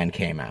Iron Man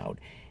came out,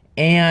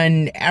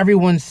 and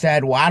everyone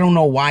said, well, I don't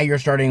know why you're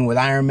starting with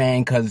Iron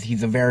Man, because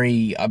he's a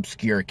very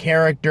obscure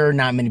character,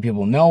 not many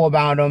people know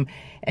about him,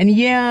 and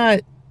yeah,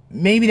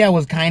 maybe that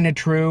was kind of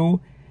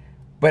true,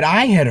 but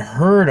I had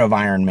heard of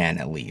Iron Man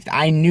at least.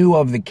 I knew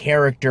of the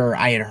character,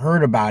 I had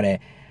heard about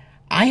it.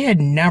 I had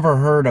never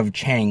heard of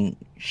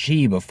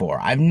Shang-Chi before.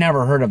 I've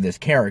never heard of this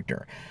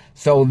character.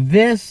 So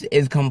this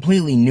is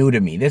completely new to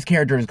me. This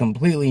character is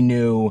completely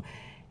new.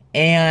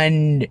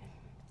 And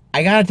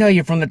I gotta tell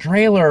you, from the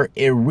trailer,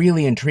 it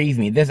really intrigues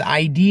me. This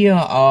idea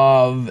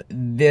of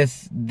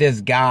this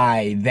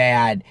guy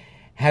that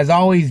has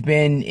always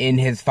been in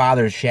his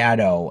father's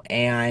shadow,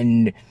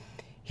 and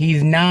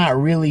he's not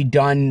really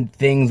done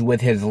things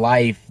with his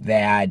life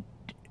that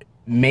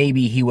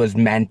maybe he was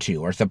meant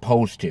to or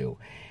supposed to.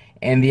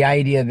 And the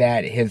idea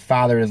that his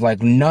father is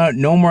like,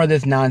 no more of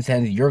this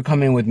nonsense. You're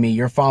coming with me.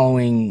 You're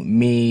following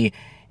me.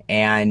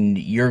 And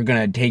you're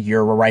going to take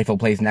your rightful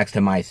place next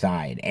to my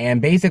side.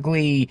 And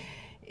basically,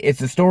 it's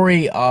the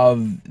story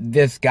of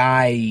this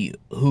guy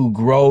who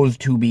grows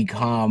to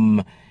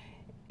become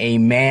a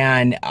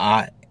man,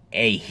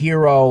 a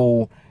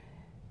hero,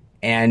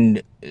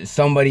 and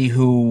somebody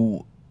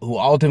who who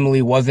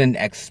ultimately wasn't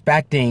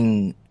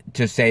expecting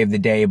to save the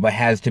day, but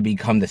has to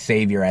become the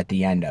savior at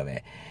the end of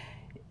it.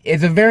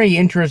 It's a very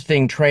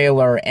interesting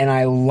trailer, and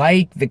I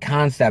like the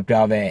concept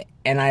of it,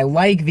 and I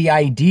like the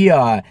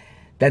idea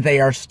that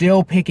they are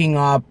still picking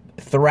up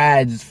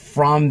threads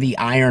from the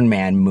Iron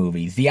Man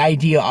movies, the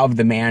idea of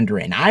the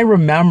Mandarin. I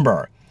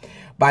remember,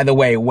 by the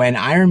way, when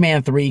Iron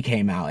Man 3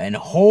 came out, and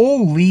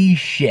holy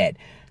shit,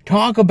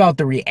 talk about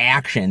the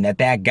reaction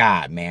that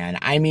got, man.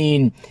 I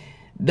mean,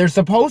 there's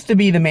supposed to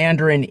be the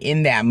Mandarin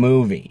in that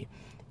movie,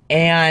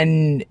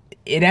 and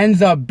it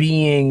ends up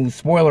being,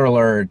 spoiler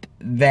alert,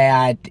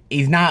 that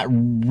he's not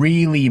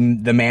really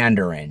the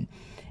Mandarin,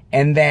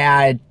 and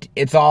that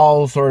it's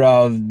all sort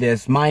of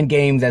this mind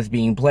games that's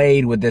being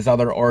played with this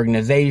other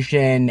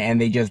organization, and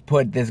they just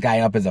put this guy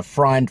up as a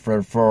front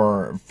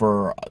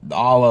for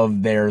all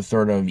of their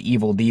sort of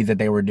evil deeds that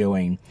they were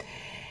doing.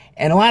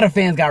 And a lot of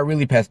fans got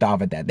really pissed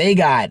off at that. They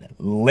got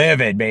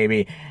livid,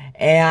 baby.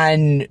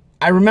 And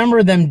I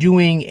remember them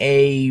doing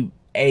a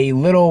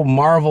little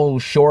Marvel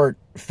short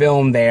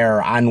film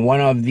there on one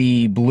of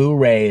the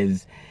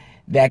Blu-rays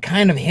that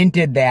kind of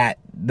hinted that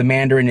the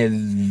Mandarin is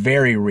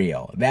very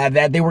real.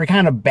 That they were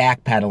kind of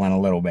backpedaling a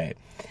little bit.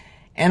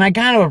 And I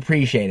kind of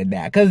appreciated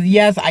that. Because,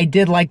 yes, I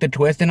did like the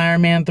twist in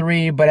Iron Man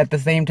 3, but at the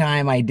same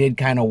time, I did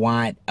kind of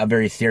want a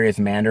very serious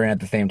Mandarin at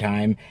the same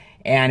time.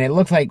 And it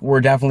looks like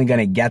we're definitely going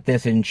to get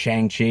this in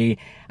Shang-Chi.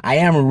 I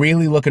am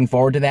really looking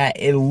forward to that.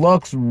 It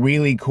looks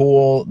really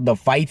cool. The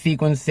fight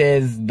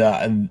sequences,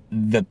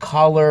 the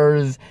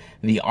colors,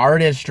 the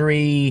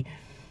artistry,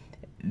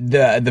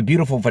 the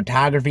beautiful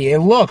photography. It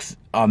looks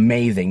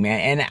amazing, man.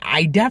 And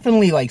I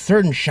definitely, like,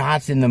 certain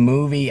shots in the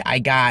movie, I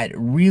got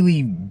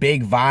really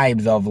big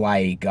vibes of,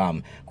 like,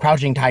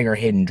 Crouching Tiger,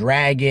 Hidden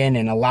Dragon,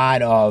 and a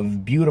lot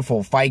of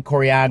beautiful fight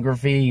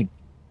choreography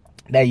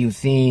that you've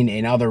seen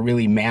in other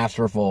really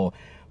masterful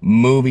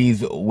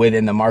movies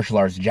within the martial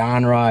arts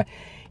genre.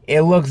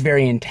 It looks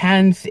very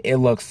intense. It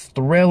looks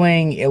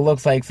thrilling. It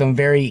looks like some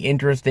very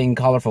interesting,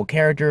 colorful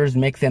characters.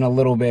 Mix in a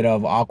little bit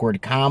of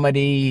awkward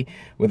comedy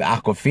with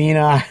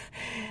Awkwafina.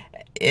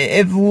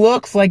 It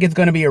looks like it's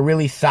going to be a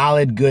really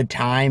solid, good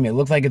time. It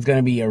looks like it's going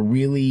to be a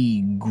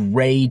really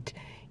great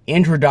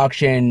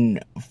introduction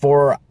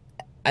for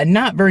a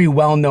not very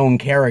well-known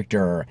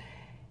character.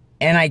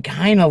 And I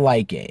kind of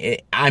like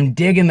it. I'm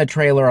digging the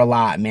trailer a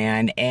lot,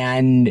 man.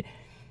 And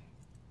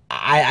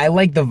I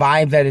like the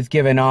vibes that it's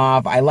given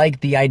off. I like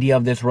the idea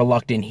of this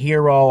reluctant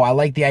hero. I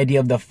like the idea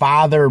of the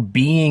father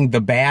being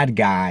the bad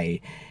guy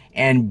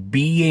and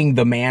being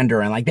the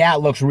Mandarin. Like,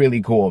 that looks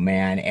really cool,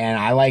 man. And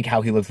I like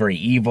how he looks very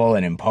evil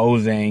and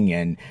imposing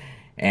and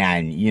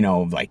you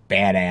know, like,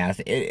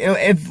 badass.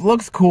 It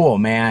looks cool,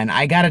 man.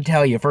 I gotta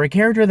tell you, for a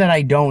character that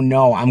I don't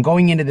know, I'm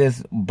going into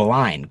this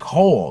blind,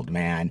 cold,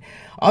 man.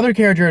 Other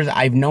characters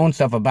I've known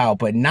stuff about,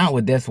 but not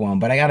with this one.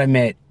 But I gotta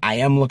admit, I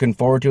am looking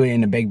forward to it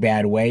in a big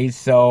bad way.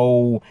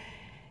 So,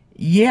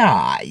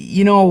 yeah,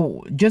 you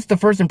know, just the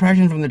first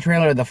impressions from the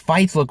trailer, the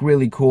fights look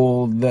really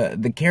cool.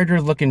 The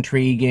characters look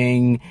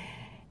intriguing.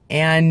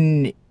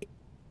 And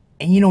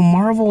you know,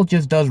 Marvel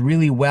just does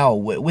really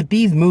well with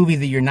these movies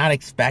that you're not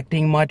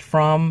expecting much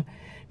from,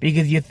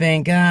 because you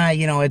think,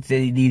 you know, it's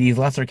these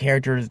lesser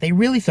characters. They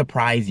really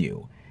surprise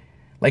you.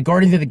 Like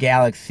Guardians of the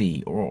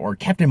Galaxy or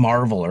Captain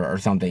Marvel or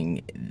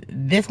something.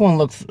 This one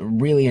looks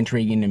really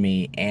intriguing to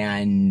me,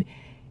 and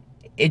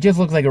it just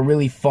looks like a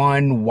really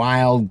fun,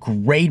 wild,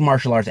 great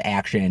martial arts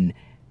action.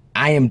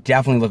 I am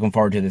definitely looking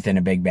forward to this in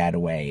a big bad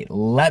way.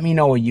 Let me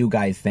know what you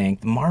guys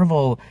think.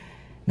 Marvel,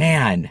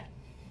 man.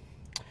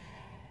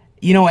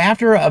 You know,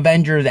 after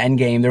Avengers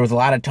Endgame, there was a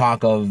lot of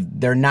talk of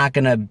they're not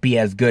going to be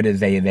as good as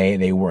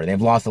they were.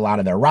 They've lost a lot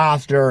of their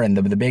roster and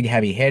the big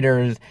heavy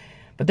hitters.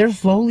 But they're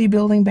slowly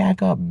building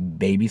back up,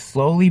 baby.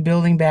 Slowly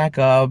building back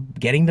up,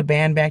 getting the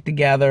band back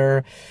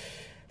together.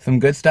 Some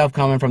good stuff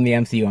coming from the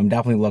MCU. I'm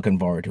definitely looking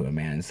forward to it,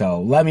 man.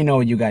 So let me know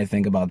what you guys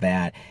think about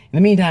that. In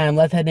the meantime,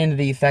 let's head into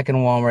the second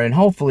Walmart and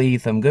hopefully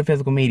some good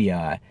physical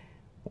media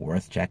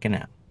worth checking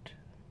out.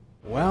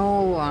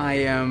 Well, I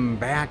am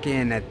back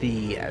in at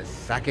the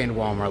second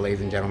Walmart,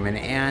 ladies and gentlemen,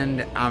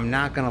 and I'm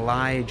not gonna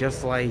lie,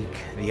 just like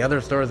the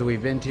other stores that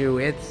we've been to,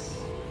 it's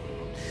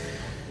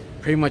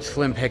pretty much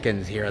slim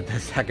pickings here at the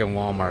second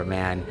Walmart,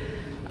 man.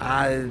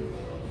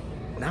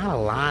 Not a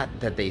lot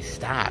that they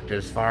stocked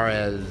as far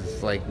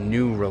as like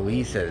new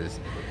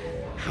releases.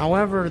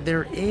 However,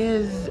 there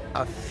is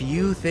a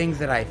few things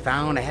that I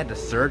found. I had to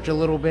search a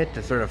little bit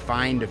to sort of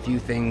find a few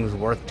things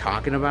worth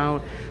talking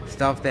about.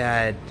 Stuff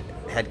that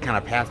had kind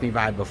of passed me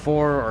by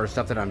before or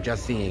stuff that I'm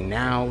just seeing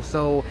now.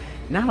 So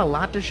not a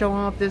lot to show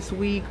off this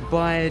week,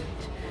 but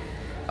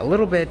a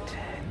little bit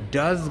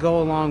does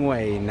go a long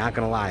way, not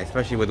gonna lie,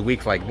 especially with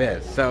weeks like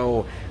this.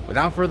 So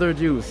without further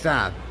ado,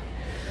 Seth,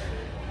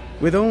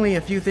 with only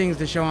a few things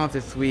to show off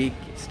this week,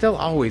 it's still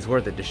always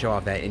worth it to show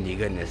off that indie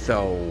goodness.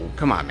 So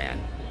come on,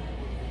 man,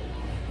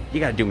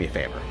 you gotta do me a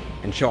favor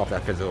and show off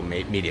that physical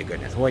media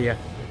goodness, will ya?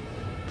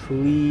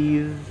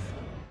 Please.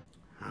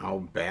 How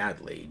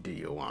badly do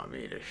you want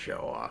me to show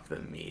off the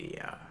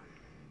media?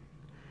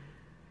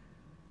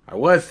 I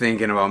was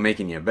thinking about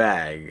making you a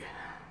bag,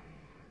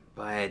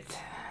 but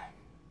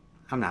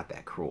I'm not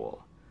that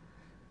cruel.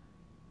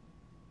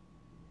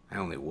 I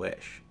only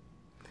wish.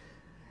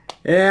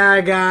 Yeah,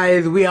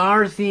 guys, we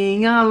are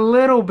seeing a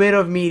little bit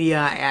of media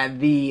at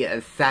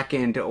the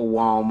second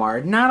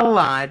Walmart. Not a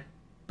lot,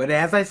 but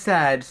as I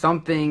said,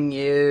 something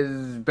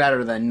is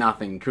better than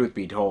nothing, truth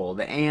be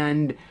told.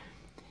 And,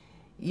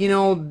 you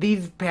know,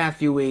 these past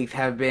few weeks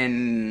have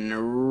been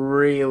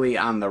really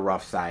on the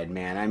rough side,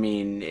 man. I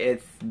mean,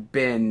 it's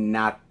been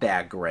not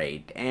that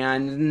great.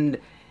 And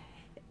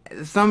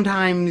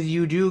sometimes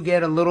you do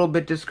get a little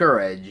bit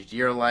discouraged.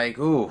 You're like,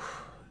 ooh,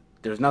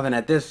 there's nothing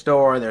at this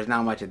store, there's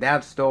not much at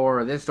that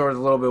store, this store's a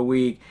little bit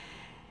weak.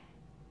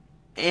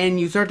 And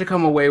you start to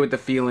come away with the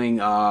feeling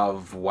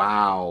of,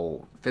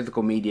 wow,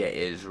 physical media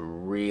is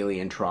really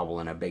in trouble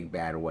in a big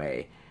bad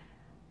way.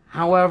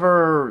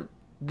 However,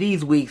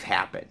 these weeks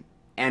happen.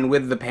 And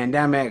with the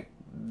pandemic,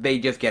 they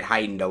just get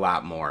heightened a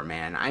lot more,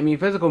 man. I mean,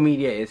 physical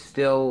media is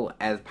still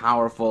as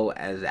powerful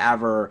as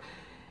ever.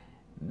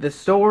 The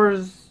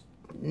stores,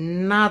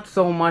 not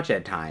so much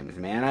at times,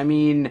 man. I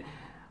mean,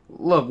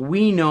 look,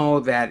 we know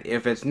that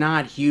if it's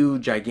not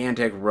huge,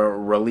 gigantic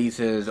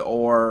releases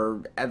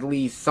or at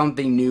least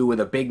something new with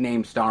a big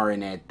name star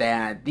in it,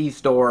 that these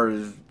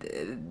stores,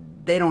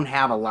 they don't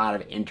have a lot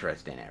of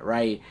interest in it,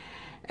 right?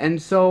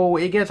 And so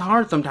it gets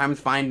hard sometimes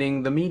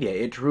finding the media.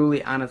 It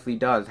truly, honestly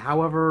does.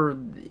 However,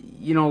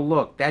 you know,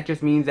 look, that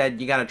just means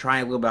that you got to try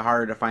a little bit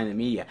harder to find the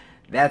media.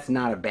 That's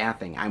not a bad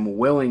thing. I'm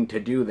willing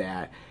to do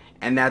that.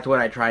 And that's what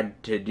I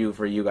tried to do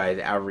for you guys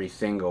every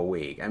single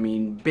week. I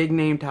mean, big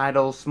name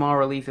titles, small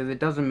releases, it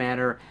doesn't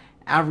matter.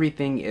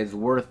 Everything is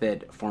worth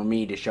it for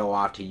me to show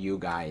off to you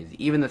guys.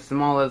 Even the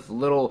smallest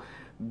little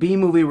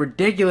B-movie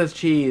ridiculous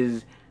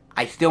cheese,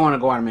 I still want to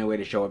go out of my way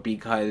to show it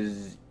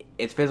because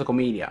it's physical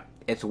media.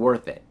 It's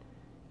worth it.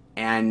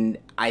 And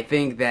I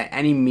think that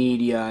any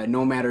media,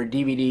 no matter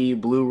DVD,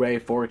 Blu-ray,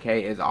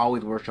 4K, is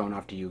always worth showing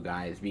off to you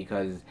guys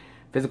because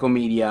physical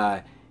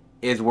media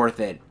is worth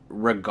it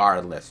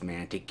regardless,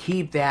 man. To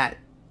keep that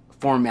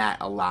format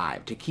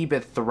alive, to keep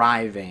it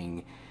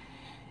thriving,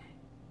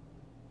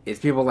 it's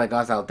people like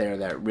us out there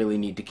that really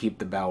need to keep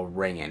the bell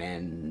ringing,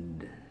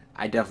 and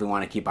I definitely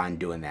want to keep on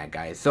doing that,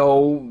 guys.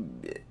 So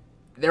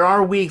there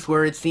are weeks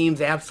where it seems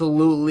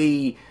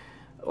absolutely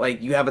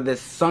like you have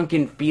this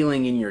sunken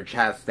feeling in your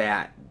chest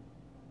that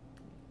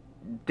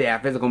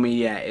physical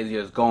media is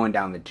just going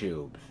down the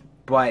tubes.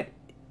 But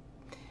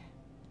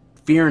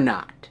fear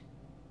not,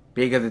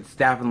 because it's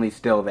definitely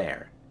still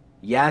there.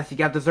 Yes, you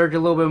got to search a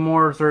little bit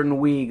more certain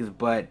weeks,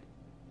 but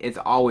it's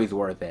always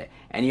worth it.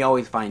 And you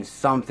always find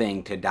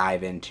something to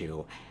dive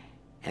into.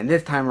 And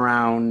this time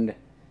around,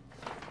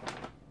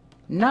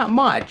 not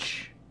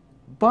much,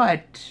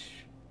 but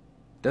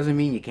doesn't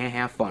mean you can't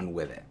have fun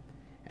with it.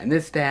 And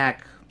this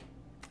stack,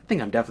 I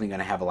think I'm definitely going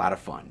to have a lot of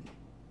fun.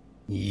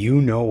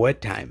 You know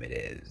what time it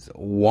is.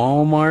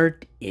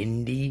 Walmart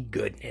Indie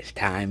Goodness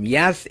time.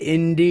 Yes,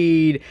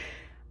 indeed.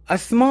 A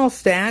small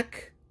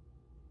stack,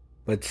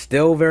 but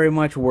still very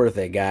much worth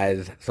it,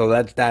 guys. So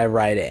let's dive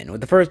right in.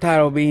 With the first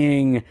title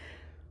being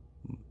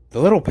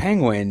The Little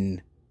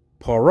Penguin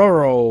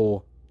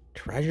Pororo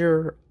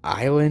Treasure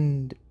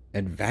Island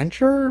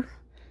Adventure?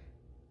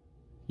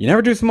 You're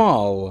never too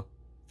small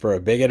for a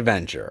big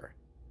adventure.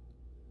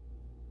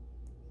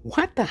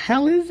 What the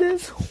hell is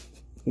this?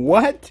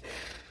 What?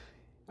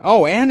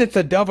 Oh, and it's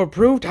a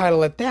Dove-approved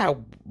title at that.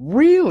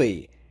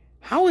 Really?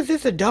 How is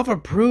this a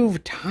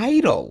Dove-approved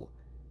title?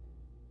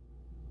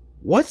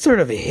 What sort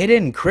of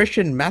hidden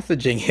Christian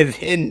messaging is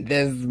in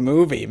this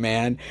movie,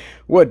 man?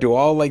 What, do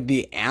all, like,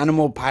 the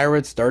animal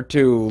pirates start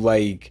to,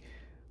 like,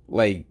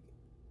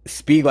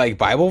 speak, like,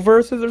 Bible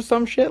verses or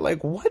some shit?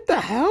 Like, what the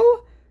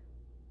hell?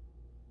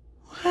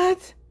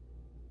 What?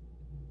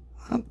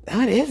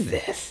 What is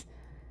this?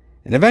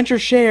 An adventure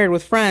shared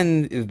with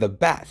friends is the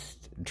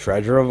best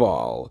treasure of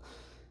all.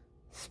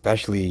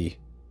 Especially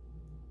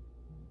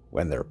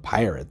when they're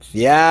pirates.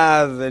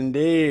 Yes,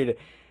 indeed.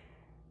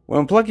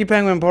 When Plucky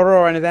Penguin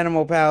Pororo and his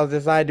animal pals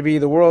decide to be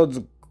the world's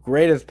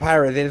greatest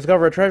pirates, they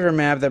discover a treasure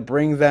map that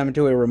brings them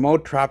to a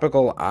remote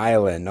tropical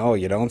island. Oh,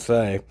 you don't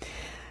say.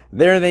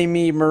 There they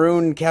meet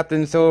maroon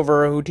Captain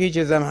Silver, who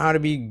teaches them how to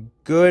be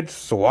good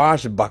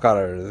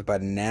swashbucklers.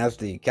 But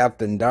nasty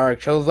Captain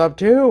Dark shows up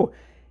too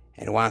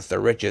and wants the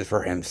riches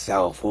for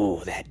himself.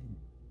 Ooh, that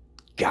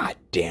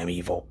goddamn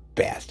evil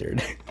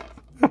bastard.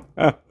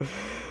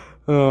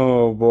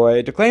 Oh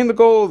boy. To claim the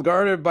gold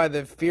guarded by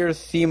the fierce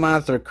sea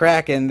monster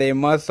Kraken, they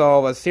must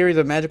solve a series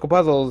of magical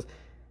puzzles.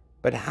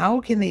 But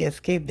how can they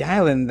escape the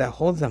island that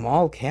holds them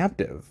all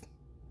captive?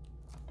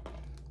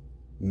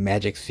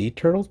 Magic sea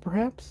turtles,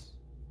 perhaps?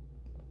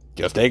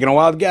 Just taking a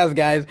wild guess,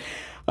 guys.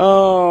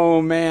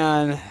 Oh,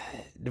 man.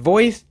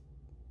 Voiced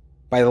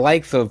by the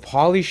likes of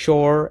Pauly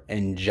Shore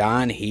and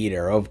John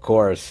Heder, of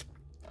course.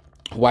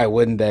 Why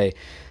wouldn't they?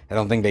 I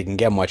don't think they can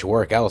get much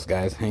work else,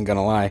 guys. Ain't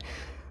gonna lie.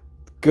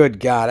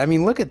 Good God. I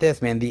mean, look at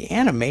this, man. The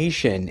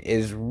animation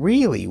is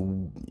really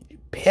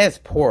piss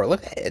poor.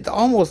 Look, it's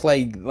almost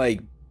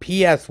like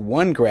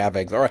PS1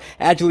 graphics, or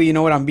actually, you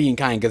know what? I'm being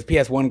kind because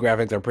PS1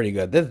 graphics are pretty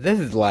good. This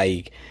is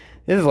like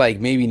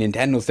maybe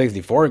Nintendo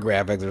 64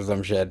 graphics or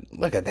some shit.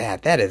 Look at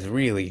that. That is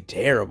really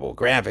terrible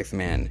graphics,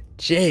 man.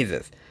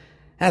 Jesus,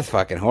 that's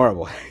fucking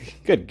horrible.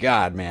 Good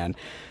God, man.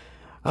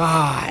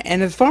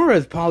 And as far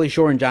as Pauly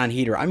Shore and John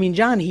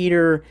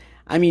Heder,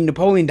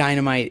 Napoleon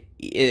Dynamite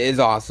is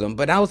awesome,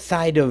 but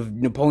outside of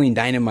Napoleon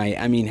Dynamite,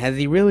 has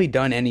he really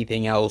done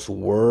anything else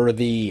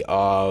worthy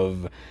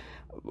of,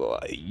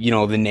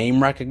 the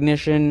name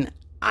recognition?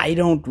 I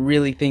don't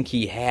really think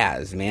he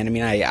has, man.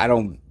 I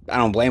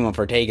don't blame him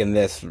for taking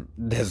this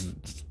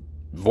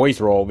voice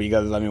role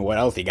because, what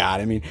else he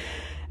got?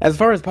 As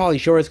far as Pauly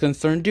Shore is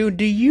concerned, dude,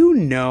 do you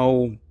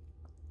know,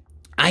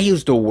 I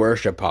used to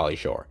worship Pauly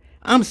Shore.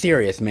 I'm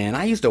serious, man.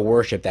 I used to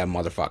worship that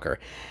motherfucker.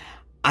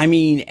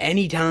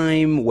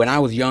 Anytime when I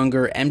was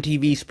younger,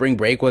 MTV Spring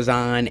Break was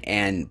on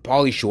and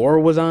Pauly Shore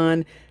was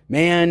on,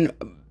 man,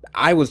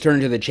 I was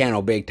turning to the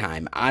channel big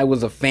time. I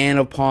was a fan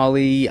of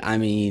Pauly.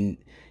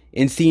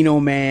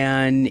 Encino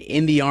Man,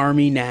 In the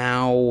Army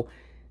Now.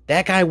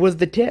 That guy was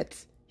the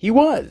tits. He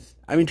was.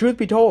 Truth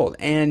be told.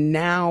 And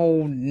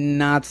now,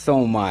 not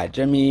so much.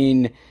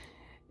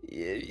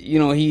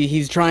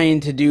 He's trying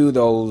to do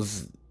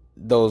those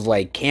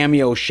like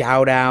cameo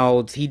shout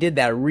outs. He did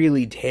that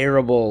really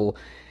terrible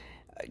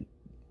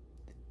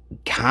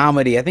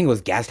comedy. I think it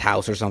was Guest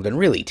House or something.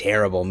 Really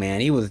terrible,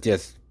 man. He was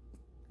just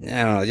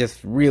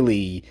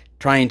really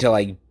trying to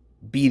like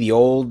be the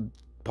old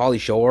Pauly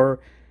Shore,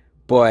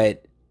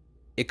 but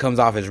it comes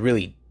off as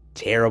really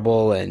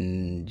terrible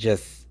and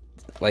just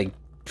like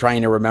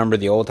trying to remember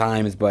the old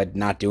times, but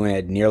not doing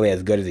it nearly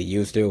as good as he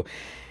used to.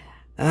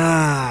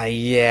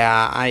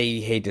 Yeah, I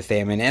hate to say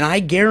it, man. And I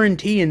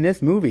guarantee in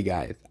this movie,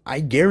 guys, I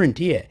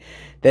guarantee it,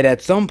 that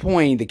at some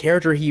point the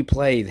character he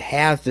plays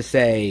has to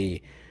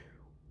say,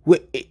 "We're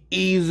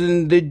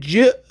easing the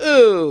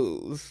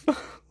Jews."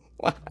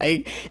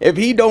 Like, if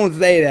he don't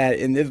say that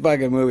in this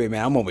fucking movie,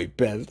 man, I'm gonna be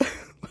pissed.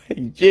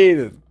 Like,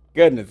 Jesus,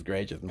 goodness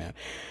gracious, man.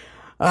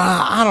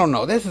 I don't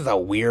know. This is a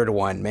weird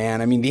one,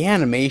 man. The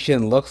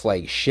animation looks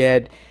like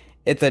shit.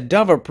 It's a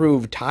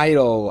Dove-approved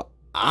title.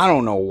 I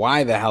don't know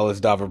why the hell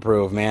it's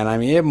Dove-approved,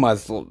 man. It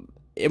must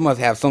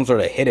have some sort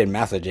of hidden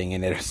messaging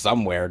in it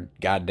somewhere.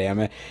 God damn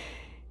it.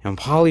 And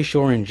Pauly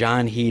Shore and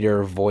John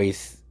Heder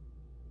voicing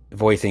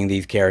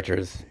these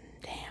characters.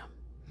 Damn.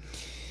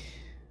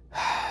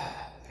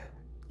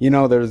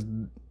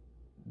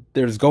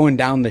 There's going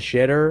down the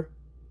shitter,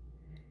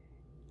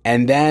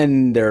 and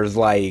then there's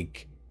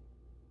like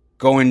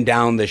going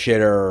down the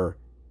shitter,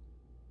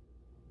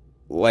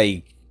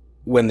 like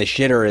when the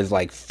shitter is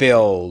like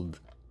filled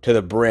to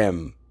the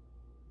brim.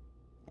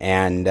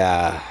 And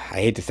I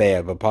hate to say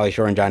it, but Pauly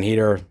Shore and John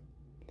Heder,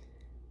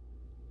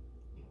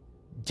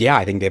 yeah,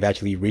 I think they've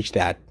actually reached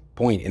that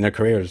point in their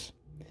careers.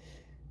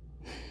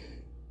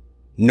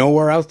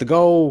 Nowhere else to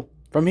go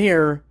from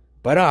here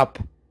but up.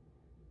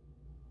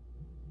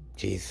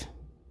 Jeez.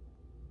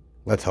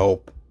 Let's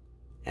hope.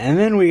 And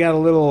then we got a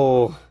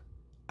little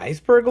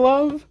iceberg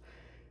love.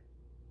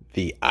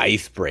 The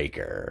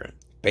Icebreaker.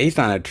 Based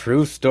on a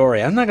true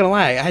story. I'm not gonna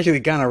lie, I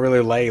actually kind of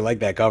really like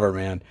that cover,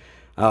 man.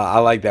 I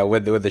like that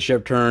with the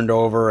ship turned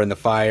over and the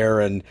fire,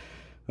 and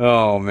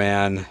oh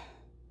man,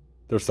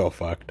 they're so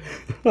fucked.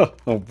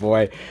 Oh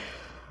boy,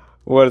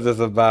 what is this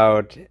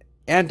about?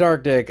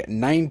 Antarctic,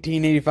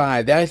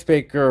 1985. The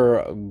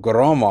icebreaker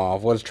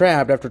Gromov was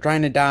trapped after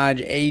trying to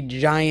dodge a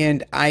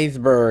giant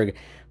iceberg.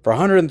 For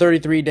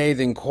 133 days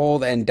in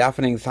cold and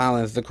deafening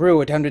silence, the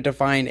crew attempted to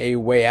find a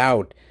way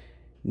out,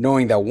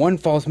 knowing that one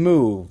false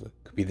move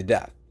could be the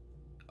death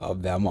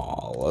of them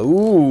all.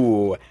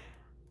 Ooh,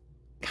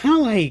 kind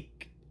of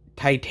like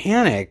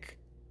Titanic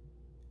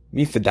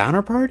meets the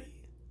Donner Party?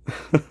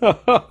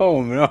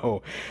 Oh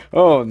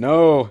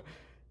no,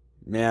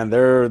 man,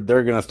 they're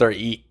gonna start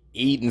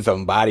eating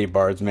some body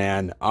parts,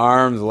 man.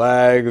 Arms,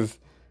 legs,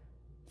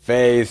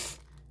 face,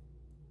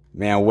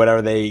 man,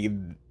 whatever they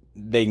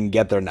can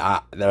get their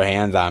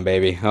hands on,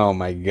 baby. Oh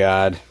my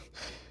god,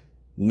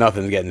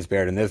 nothing's getting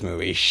spared in this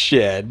movie.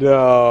 Shit.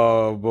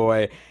 Oh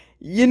boy.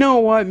 You know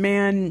what,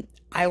 man?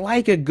 I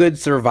like a good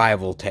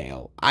survival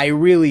tale. I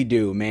really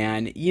do,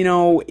 man.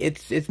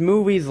 It's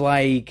movies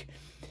like,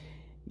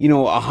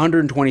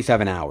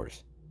 127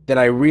 Hours that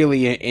I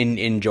really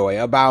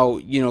enjoy,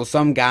 about,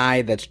 some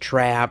guy that's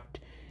trapped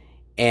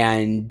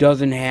and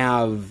doesn't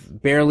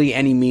have barely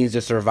any means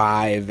to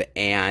survive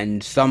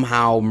and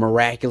somehow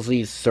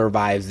miraculously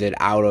survives it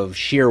out of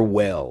sheer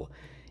will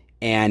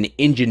and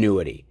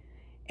ingenuity.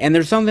 And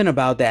there's something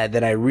about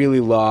that I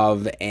really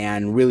love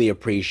and really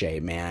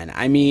appreciate, man.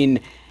 And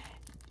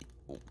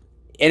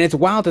it's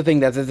wild to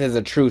think that this is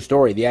a true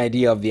story. The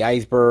idea of the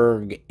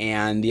iceberg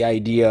and the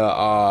idea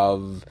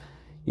of,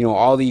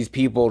 all these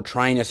people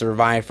trying to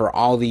survive for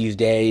all these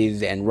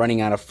days and running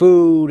out of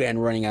food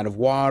and running out of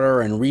water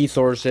and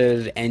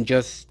resources and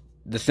just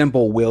the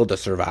simple will to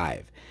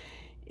survive.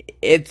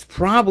 It's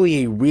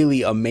probably a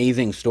really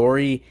amazing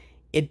story.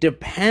 It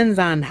depends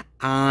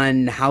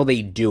on how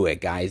they do it,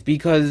 guys,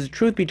 because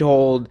truth be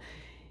told,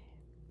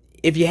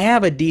 if you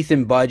have a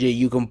decent budget,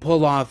 you can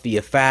pull off the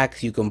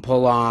effects, you can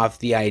pull off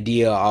the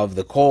idea of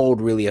the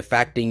cold really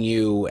affecting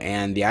you,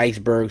 and the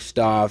iceberg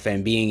stuff,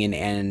 and being in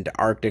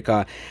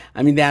Antarctica.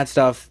 I mean, that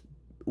stuff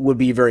would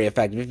be very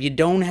effective. If you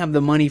don't have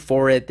the money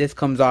for it, this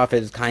comes off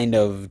as kind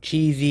of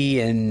cheesy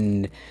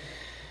and,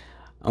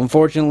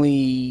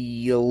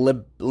 unfortunately,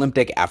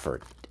 Olympic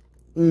effort.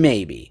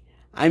 Maybe.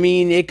 I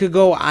mean, it could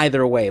go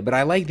either way, but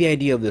I like the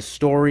idea of the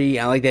story.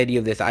 I like the idea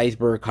of this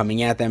iceberg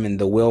coming at them and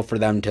the will for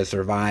them to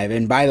survive.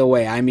 And by the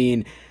way, I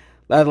mean,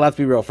 let's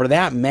be real. For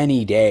that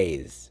many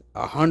days,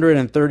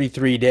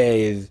 133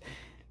 days,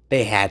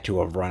 they had to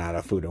have run out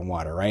of food and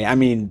water, right? I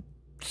mean,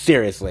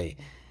 seriously.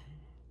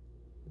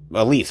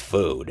 At least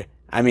food.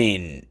 I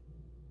mean,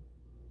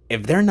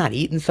 if they're not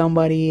eating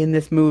somebody in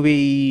this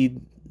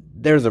movie,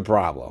 there's a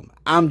problem.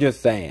 I'm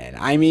just saying.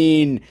 I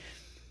mean,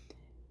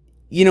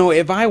 you know,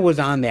 if I was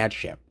on that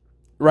ship,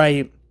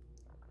 right,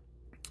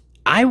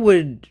 I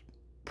would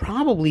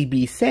probably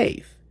be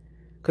safe.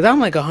 Because I'm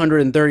like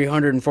 130,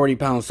 140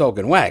 pounds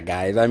soaking wet,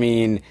 guys. I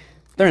mean,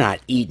 they're not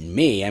eating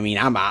me. I mean,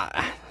 I'm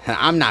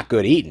not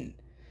good eating.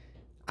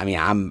 I mean,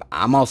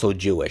 I'm also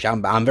Jewish.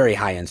 I'm very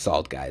high in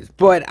salt, guys.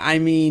 But, I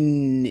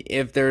mean,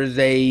 if there's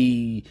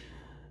a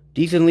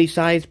decently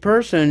sized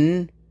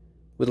person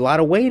with a lot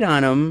of weight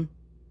on him,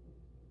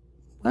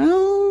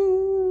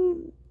 well,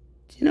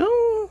 you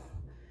know,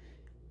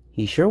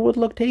 he sure would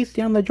look tasty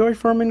on the George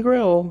Foreman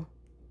grill.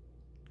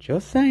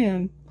 Just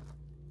saying.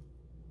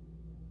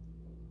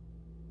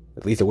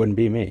 At least it wouldn't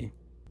be me.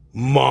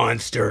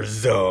 Monster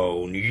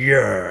Zone,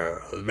 yeah,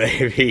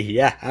 baby,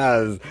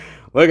 yes.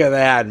 Look at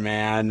that,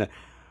 man.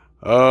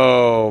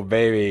 Oh,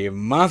 baby.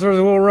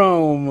 Monsters will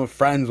roam,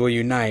 friends will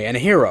unite, and a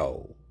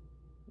hero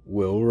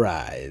will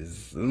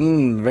rise.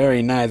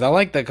 Very nice. I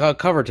like the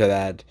cover to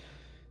that.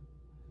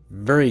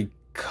 Very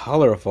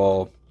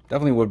colorful.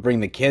 Definitely would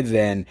bring the kids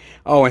in.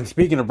 Oh, and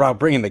speaking about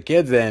bringing the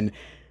kids in,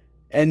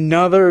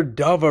 another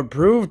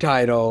Dove-approved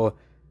title.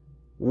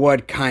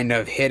 What kind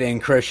of hidden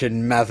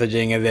Christian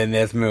messaging is in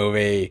this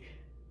movie?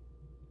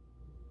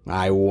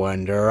 I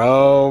wonder.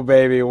 Oh,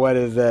 baby, what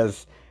is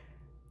this?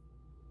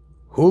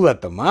 Who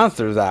let the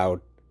monsters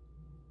out?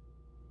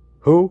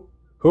 Who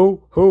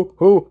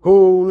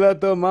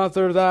let the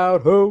monsters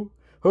out? Who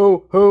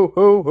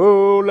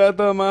let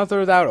the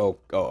monsters out? Oh,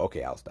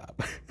 okay, I'll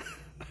stop.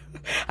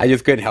 I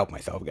just couldn't help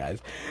myself, guys.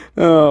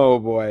 Oh,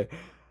 boy.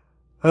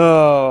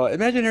 Oh,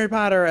 imagine Harry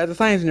Potter as a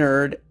science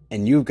nerd,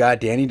 and you've got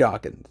Danny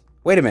Dawkins.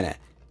 Wait a minute.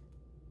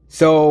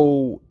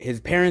 So, his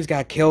parents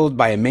got killed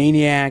by a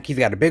maniac. He's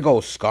got a big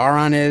old scar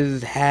on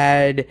his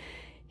head.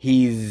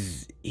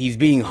 He's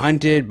being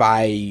hunted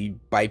by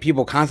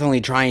people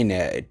constantly trying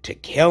to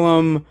kill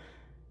him.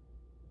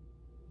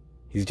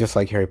 He's just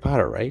like Harry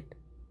Potter, right?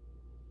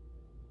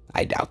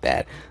 I doubt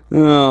that.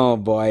 Oh,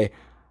 boy.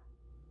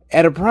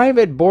 At a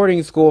private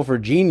boarding school for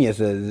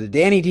geniuses,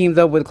 Danny teams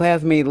up with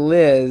classmate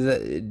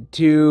Liz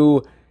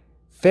to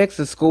fix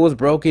the school's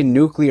broken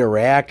nuclear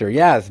reactor.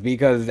 Yes,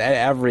 because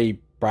every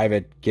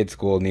private kid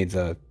school needs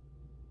a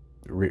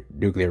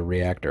nuclear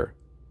reactor.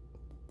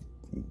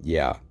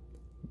 Yeah.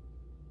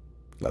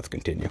 Let's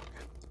continue.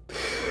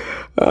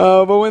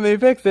 But when they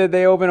fix it,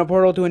 they open a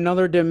portal to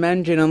another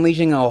dimension,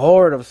 unleashing a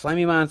horde of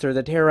slimy monsters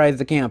that terrorize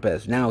the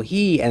campus. Now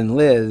he and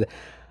Liz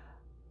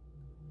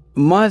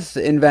must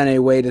invent a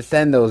way to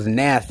send those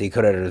nasty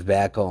critters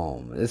back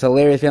home. This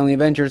hilarious family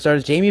adventure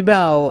stars Jamie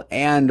Bell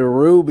and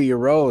Ruby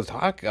Rose.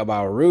 Talk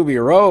about Ruby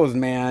Rose,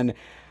 man.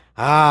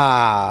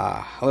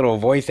 A little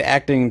voice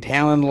acting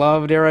talent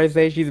love, dare I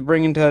say, she's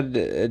bringing to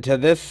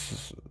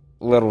this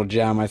little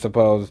gem, I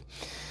suppose.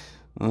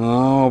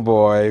 Oh,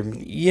 boy.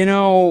 You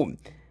know,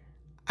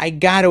 I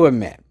gotta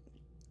admit,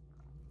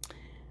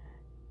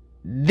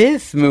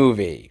 this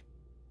movie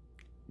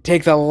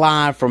takes a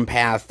lot from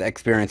past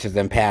experiences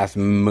and past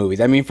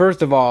movies. I mean,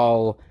 first of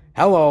all,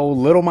 hello,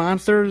 Little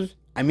Monsters?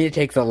 I mean, it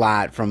takes a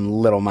lot from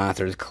Little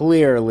Monsters.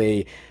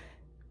 Clearly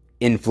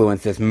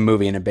influenced this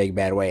movie in a big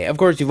bad way. Of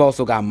course, you've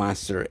also got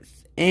Monsters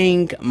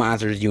Inc.,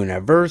 Monsters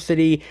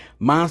University,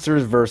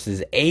 Monsters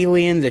vs.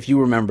 Aliens, if you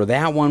remember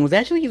that one, was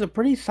actually a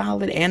pretty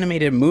solid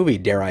animated movie,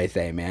 dare I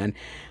say, man.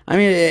 I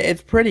mean,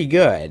 it's pretty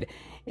good.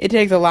 It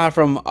takes a lot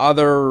from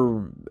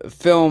other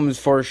films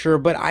for sure,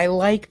 but I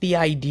like the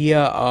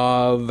idea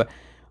of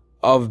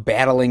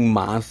battling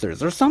monsters.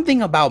 There's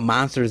something about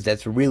monsters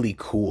that's really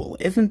cool,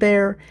 isn't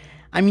there?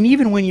 I mean,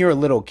 even when you're a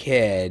little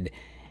kid,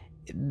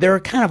 they're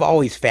kind of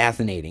always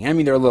fascinating. I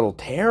mean, they're a little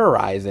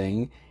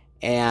terrorizing,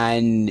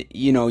 and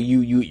you know,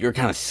 you're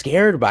kind of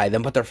scared by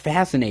them, but they're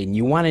fascinating.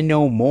 You want to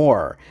know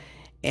more.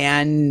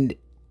 And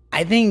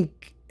I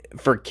think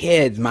for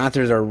kids,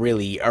 monsters are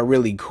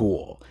really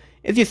cool.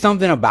 It's just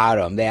something about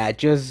them that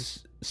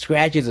just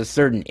scratches a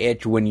certain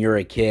itch when you're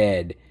a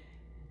kid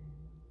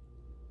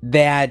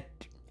that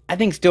I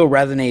think still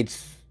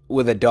resonates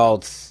with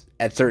adults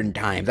at certain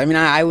times. I mean,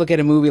 I look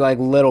at a movie like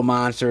Little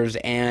Monsters,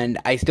 and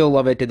I still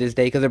love it to this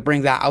day because it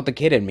brings out the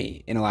kid in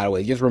me in a lot of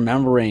ways. Just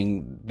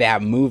remembering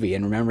that movie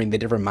and remembering the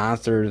different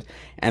monsters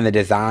and the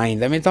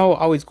designs. I mean, it's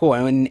always cool.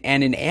 And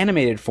in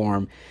animated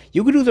form,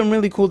 you could do some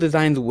really cool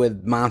designs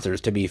with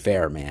monsters, to be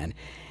fair, man.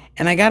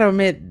 And I gotta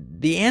admit,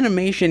 the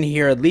animation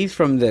here, at least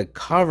from the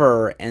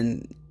cover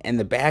and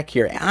the back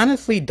here,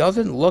 honestly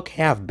doesn't look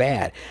half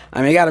bad.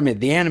 I mean, I gotta admit,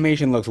 the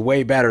animation looks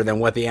way better than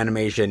what the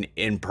animation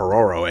in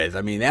Pororo is.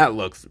 I mean, that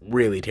looks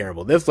really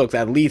terrible. This looks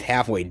at least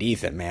halfway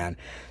decent, man.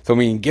 So, I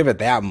mean, give it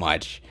that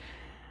much.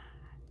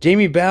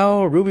 Jamie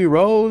Bell, Ruby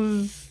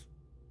Rose.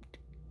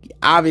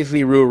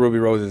 Obviously, Ruby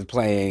Rose is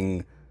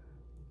playing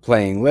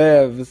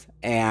Liv.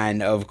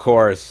 And, of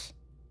course,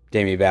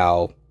 Jamie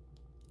Bell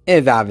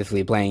is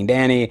obviously playing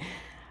Danny.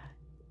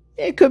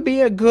 It could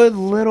be a good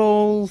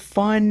little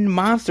fun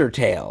monster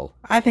tale.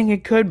 I think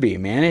it could be,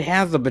 man. It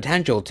has the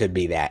potential to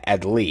be that,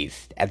 at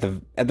least. At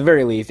the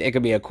very least, it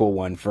could be a cool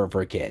one for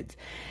kids.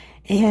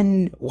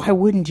 And why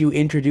wouldn't you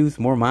introduce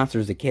more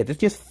monsters to kids? It's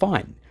just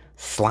fun.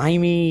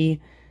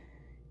 Slimy,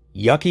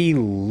 yucky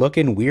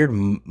looking weird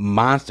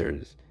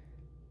monsters.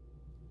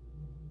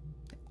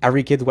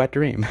 Every kid's wet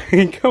dream.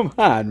 Come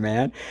on,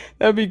 man.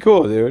 That'd be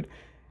cool, dude.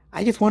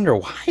 I just wonder,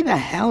 why the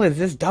hell is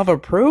this stuff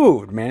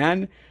approved,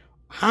 man?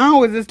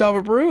 How is this stuff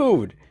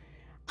approved?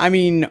 I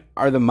mean,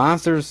 are the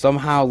monsters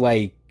somehow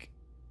like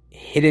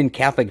hidden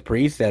Catholic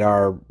priests that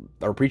are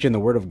preaching the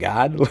word of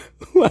God?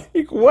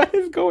 Like, what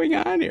is going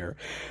on here?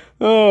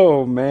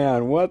 Oh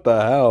man, what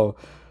the hell?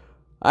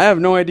 I have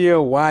no idea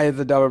why it's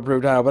a double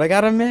approved title, but I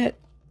gotta admit,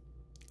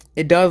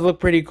 it does look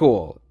pretty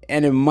cool.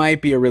 And it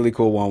might be a really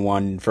cool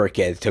one for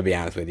kids, to be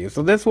honest with you.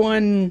 So this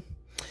one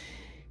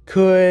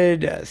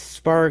could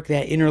spark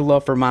that inner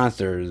love for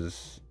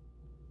monsters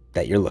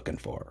that you're looking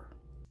for.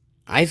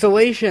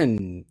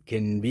 Isolation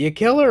can be a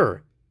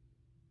killer.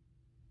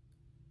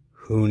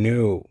 Who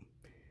knew?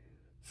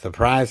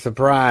 Surprise,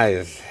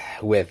 surprise,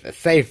 with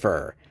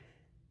Safer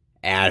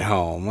at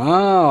Home.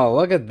 Oh,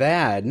 look at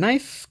that.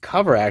 Nice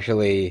cover,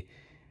 actually.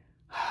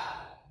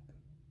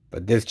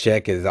 But this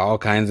chick is all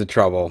kinds of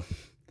trouble.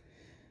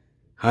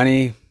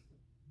 Honey,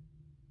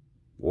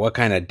 what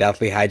kind of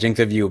deathly hijinks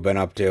have you been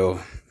up to?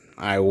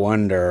 I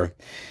wonder.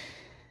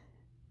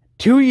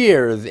 2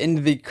 years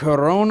into the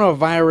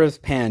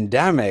coronavirus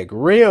pandemic.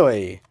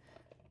 Really?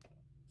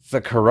 It's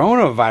a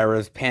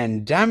coronavirus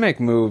pandemic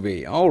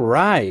movie. All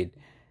right.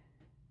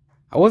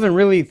 I wasn't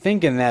really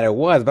thinking that it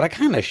was, but I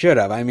kind of should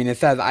have. I mean, it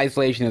says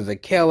isolation is a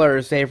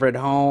killer, safer at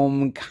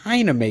home.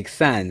 Kind of makes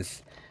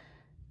sense.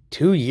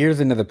 2 years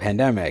into the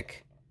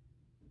pandemic.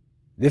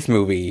 This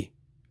movie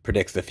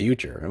predicts the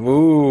future.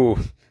 Ooh.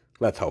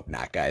 Let's hope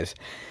not, guys.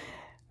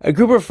 A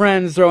group of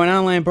friends throw an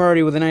online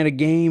party with a night of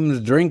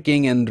games,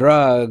 drinking, and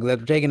drugs.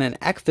 After taking an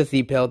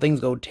ecstasy pill, things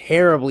go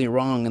terribly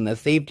wrong, and the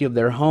safety of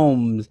their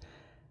homes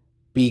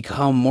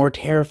become more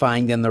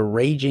terrifying than the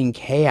raging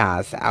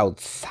chaos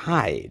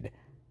outside.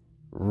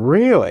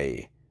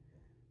 Really?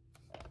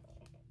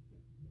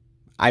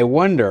 I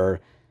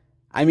wonder.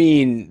 I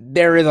mean,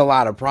 there is a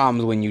lot of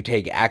problems when you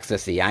take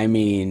ecstasy. I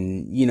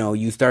mean, you know,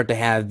 you start to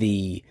have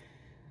the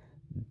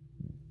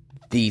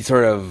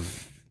sort of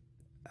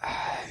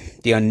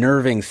the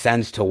unnerving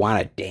sense to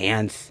want to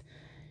dance,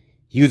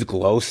 use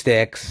glow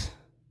sticks,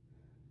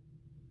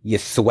 you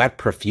sweat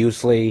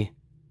profusely.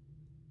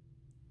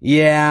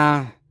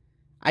 Yeah,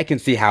 I can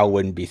see how it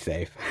wouldn't be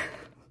safe.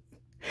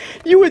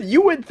 You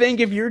would think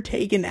if you're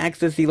taking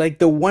ecstasy, like,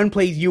 the one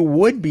place you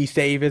would be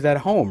safe is at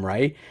home,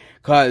 right?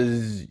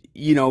 Because,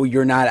 you know,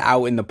 you're not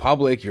out in the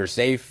public, you're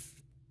safe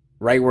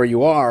right where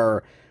you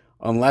are,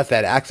 unless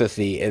that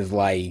ecstasy is,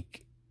 like,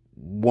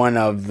 one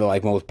of the,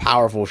 like, most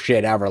powerful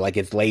shit ever, like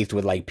it's laced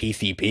with, like,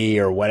 PCP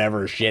or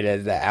whatever shit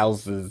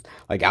else is,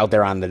 like, out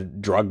there on the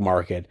drug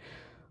market.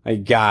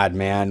 Like, God,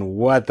 man,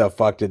 what the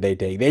fuck did they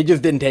take? They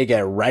just didn't take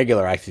a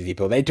regular ecstasy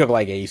pill. They took,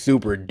 like, a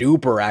super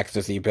duper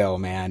ecstasy pill,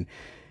 man.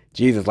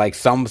 Jesus, like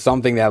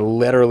something that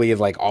literally is,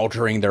 like,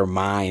 altering their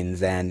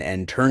minds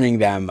and turning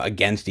them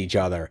against each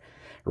other,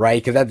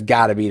 right? Because that's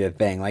gotta be the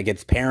thing. Like,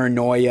 it's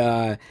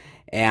paranoia,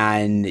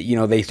 and, you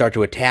know, they start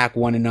to attack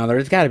one another.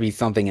 It's gotta be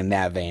something in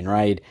that vein,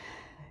 right?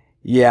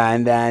 Yeah,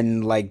 and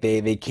then, like,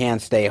 they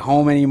can't stay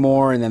home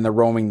anymore, and then they're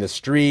roaming the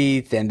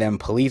streets, and then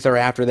police are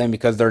after them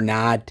because they're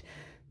not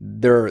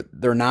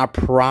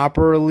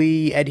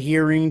properly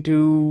adhering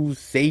to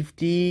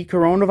safety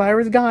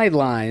coronavirus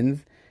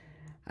guidelines.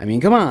 I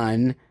mean, come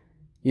on.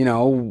 You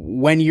know,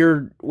 when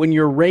you're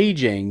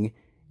raging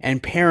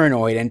and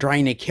paranoid and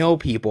trying to kill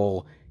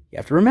people, you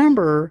have to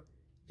remember,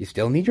 you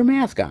still need your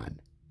mask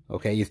on.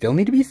 Okay, you still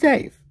need to be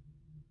safe.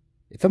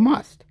 It's a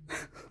must.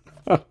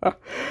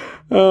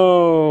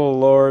 Oh,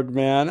 Lord,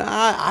 man.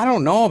 I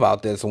don't know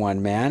about this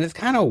one, man. It's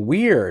kind of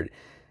weird.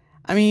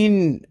 I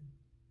mean,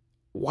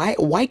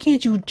 why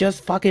can't you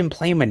just fucking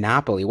play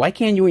Monopoly? Why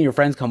can't you and your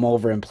friends come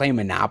over and play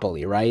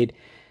Monopoly, right?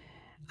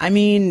 I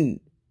mean,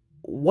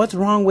 what's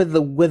wrong with a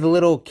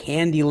little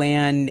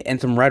Candyland and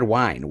some red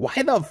wine? Why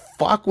the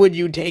fuck would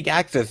you take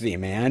ecstasy,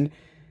 man?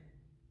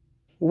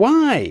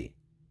 Why?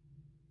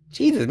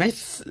 Jesus, man,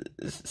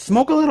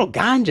 smoke a little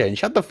ganja and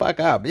shut the fuck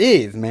up.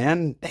 Jeez,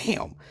 man,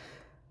 damn.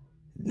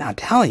 Not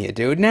telling you,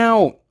 dude.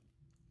 Now,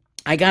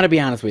 I gotta be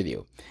honest with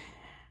you.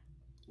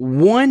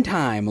 One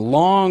time,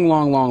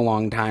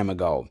 long time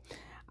ago,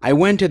 I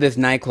went to this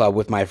nightclub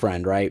with my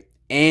friend, right?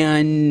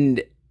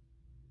 And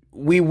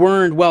we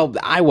weren't, well,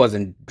 I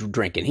wasn't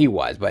drinking, he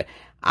was, but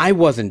I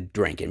wasn't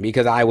drinking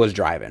because I was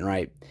driving,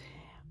 right?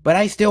 But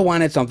I still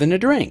wanted something to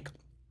drink.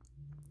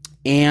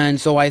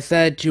 And so I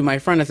said to my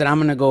friend, I said, I'm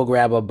going to go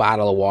grab a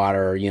bottle of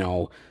water,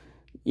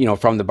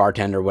 from the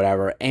bartender or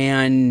whatever.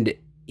 And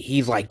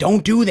he's like,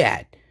 don't do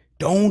that.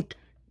 Don't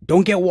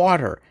get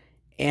water.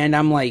 And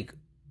I'm like,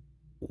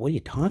 what are you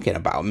talking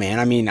about, man?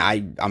 I mean,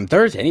 I'm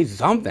thirsty. I need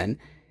something.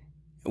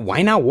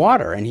 Why not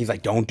water? And he's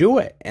like, don't do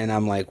it. And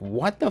I'm like,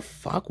 what the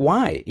fuck?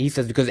 Why? He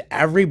says, because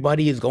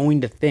everybody is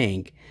going to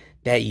think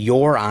that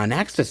you're on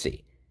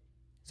ecstasy.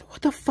 So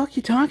what the fuck are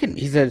you talking?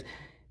 He says,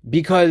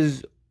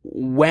 because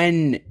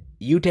when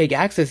you take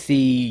ecstasy,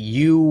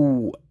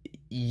 you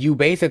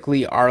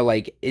basically are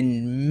like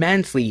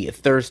immensely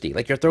thirsty.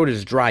 Like your throat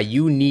is dry.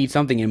 You need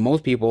something, and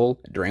most people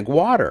drink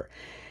water.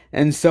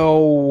 And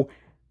so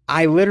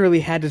I literally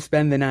had to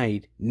spend the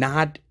night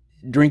not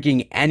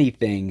drinking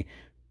anything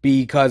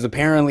because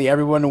apparently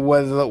everyone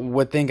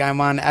would think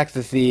I'm on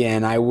ecstasy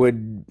and I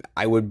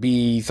would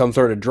be some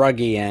sort of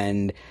druggie.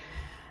 And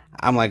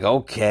I'm like,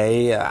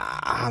 okay.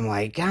 I'm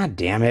like, God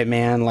damn it,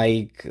 man.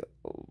 Like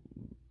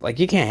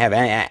you can't have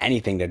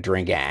anything to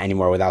drink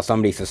anymore without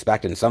somebody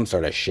suspecting some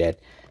sort of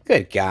shit.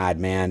 Good God,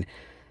 man.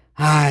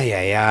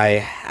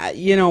 Ay.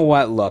 You know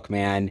what? Look,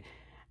 man.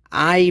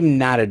 I'm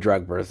not a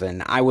drug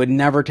person. I would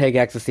never take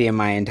ecstasy in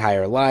my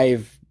entire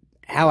life.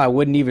 Hell, I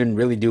wouldn't even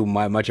really do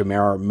much of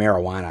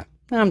marijuana.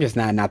 I'm just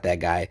not that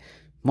guy.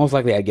 Most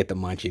likely I'd get the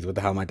munchies. What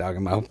the hell am I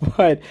talking about?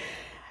 But,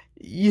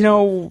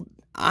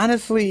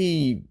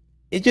 honestly,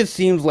 it just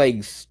seems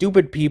like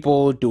stupid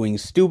people doing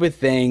stupid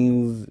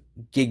things,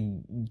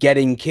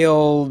 getting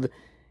killed,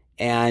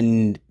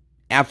 and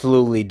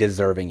absolutely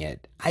deserving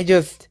it. A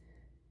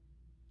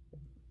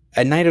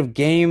night of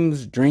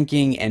games,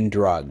 drinking, and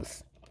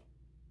drugs.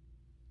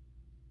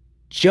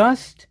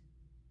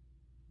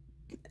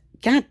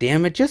 God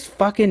damn it, just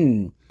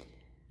fucking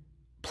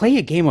play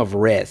a game of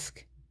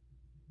Risk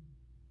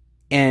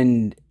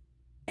and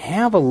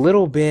have a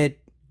little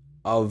bit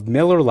of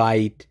Miller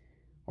Lite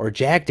or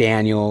Jack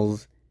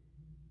Daniels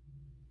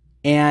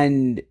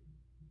and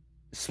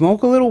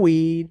smoke a little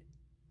weed,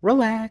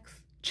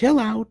 relax, chill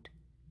out,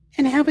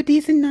 and have a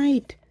decent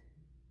night.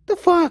 The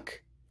fuck?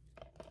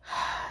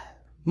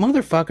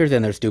 Motherfuckers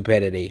and their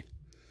stupidity.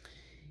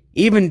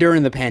 Even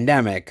during the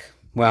pandemic,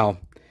 well,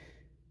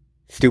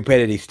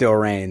 stupidity still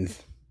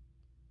reigns.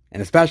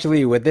 And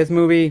especially with this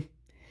movie,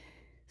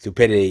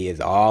 stupidity is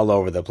all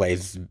over the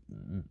place,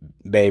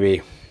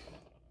 baby.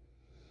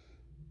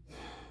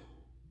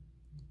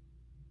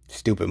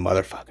 Stupid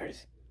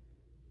motherfuckers.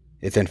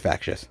 It's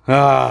infectious.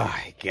 Oh,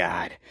 my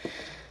God.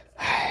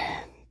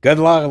 Good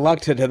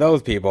luck to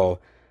those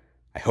people.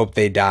 I hope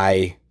they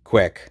die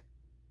quick.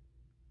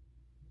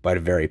 But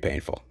very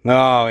painful.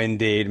 Oh,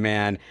 indeed,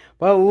 man.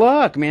 But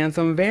look, man,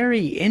 some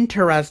very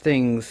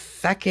interesting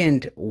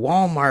second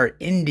Walmart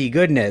indie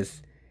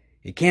goodness.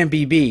 It can't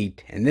be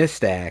beat, and this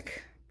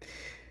stack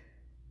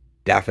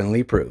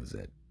definitely proves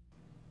it.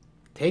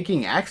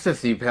 Taking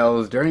ecstasy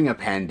pills during a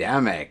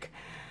pandemic.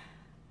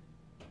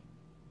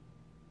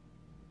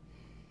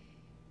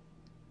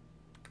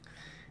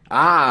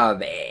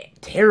 The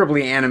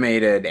terribly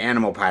animated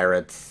Animal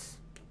Pirates.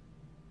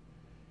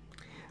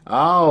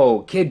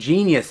 Oh, kid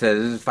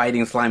geniuses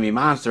fighting slimy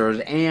monsters,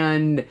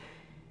 and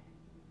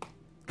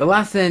the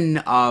lesson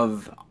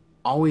of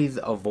always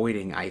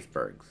avoiding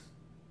icebergs.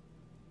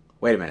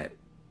 Wait a minute.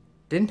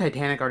 Didn't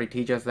Titanic already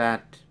teach us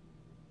that?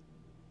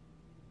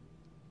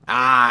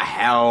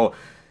 Hell.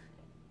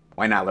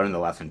 Why not learn the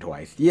lesson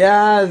twice?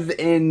 Yes,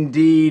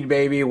 indeed,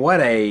 baby.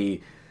 What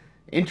a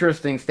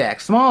interesting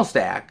stack. Small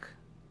stack,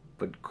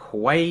 but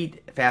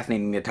quite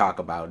fascinating to talk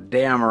about.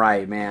 Damn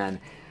right, man.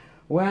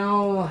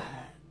 Well,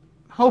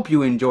 hope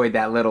you enjoyed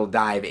that little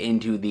dive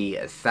into the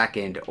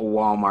second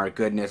Walmart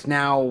goodness.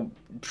 Now,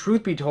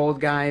 truth be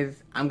told,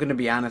 guys, I'm going to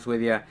be honest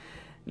with you,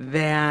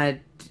 that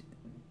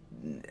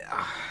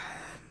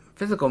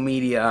physical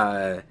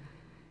media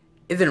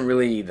isn't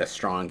really the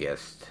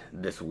strongest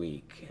this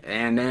week.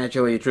 And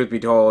actually, truth be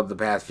told, the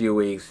past few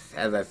weeks,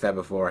 as I said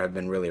before, have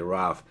been really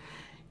rough.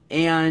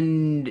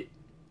 And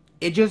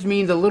it just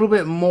means a little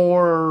bit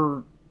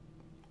more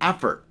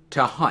effort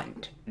to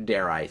hunt,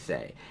 dare I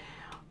say.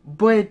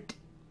 But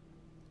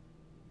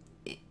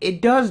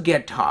it does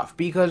get tough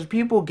because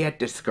people get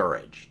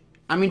discouraged.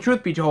 I mean,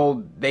 truth be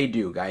told, they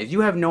do, guys.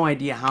 You have no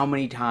idea how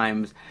many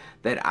times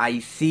that I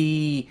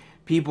see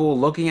people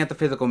looking at the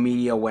physical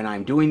media when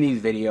I'm doing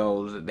these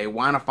videos. They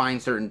want to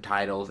find certain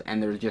titles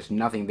and there's just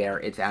nothing there.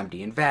 It's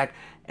empty. In fact,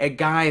 a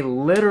guy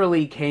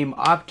literally came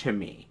up to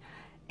me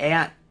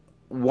at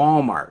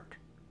Walmart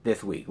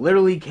this week.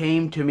 Literally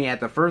came to me at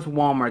the first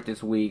Walmart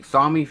this week,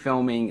 saw me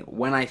filming.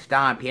 When I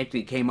stopped, he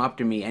actually came up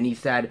to me and he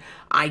said,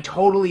 I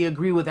totally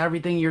agree with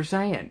everything you're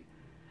saying.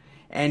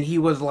 And he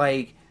was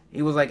like,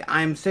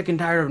 I'm sick and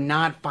tired of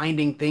not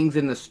finding things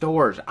in the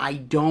stores. I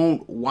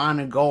don't want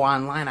to go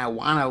online. I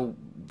want to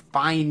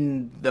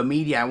find the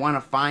media. I want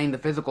to find the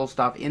physical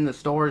stuff in the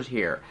stores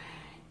here.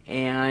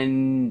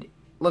 And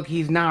look,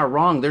 he's not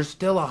wrong. There's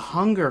still a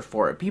hunger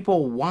for it.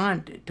 People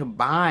want to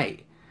buy.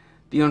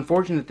 The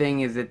unfortunate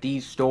thing is that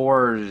these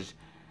stores,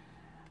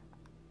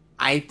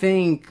 I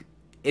think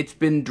it's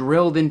been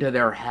drilled into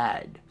their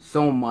head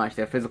so much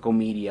that physical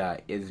media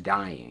is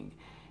dying.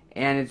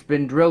 And it's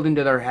been drilled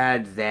into their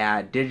heads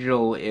that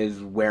digital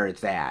is where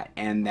it's at,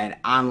 and that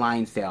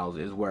online sales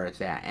is where it's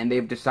at. And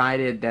they've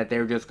decided that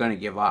they're just going to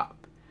give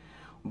up.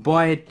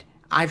 But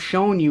I've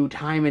shown you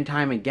time and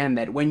time again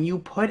that when you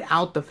put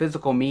out the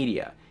physical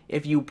media,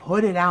 if you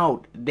put it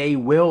out, they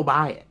will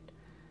buy it.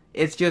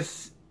 It's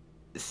just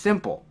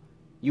simple.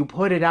 You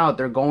put it out,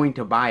 they're going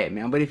to buy it,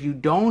 man. But if you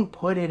don't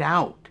put it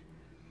out,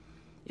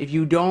 if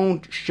you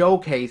don't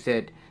showcase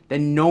it,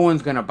 then no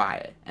one's going to buy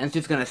it. And it's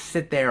just going to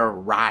sit there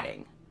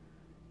rotting.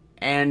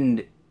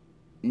 And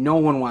no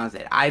one wants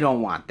it. I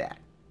don't want that.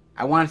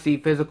 I want to see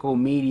physical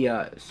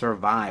media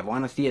survive. I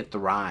want to see it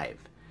thrive.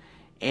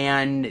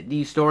 And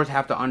these stores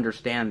have to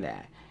understand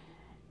that.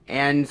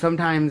 And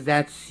sometimes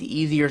that's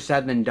easier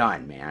said than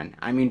done, man.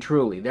 I mean,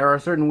 truly. There are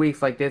certain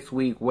weeks like this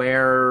week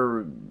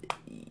where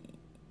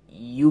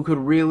you could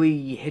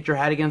really hit your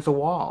head against a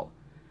wall.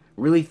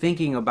 Really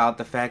thinking about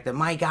the fact that,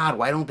 my God,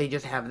 why don't they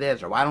just have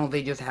this? Or why don't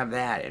they just have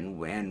that?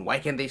 And why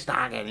can't they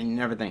stock it? And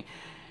everything.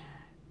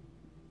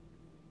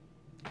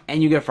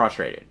 And you get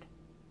frustrated.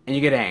 And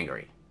you get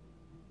angry.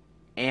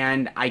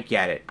 And I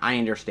get it. I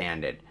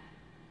understand it.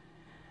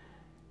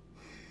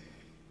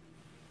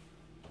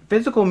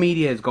 Physical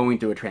media is going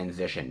through a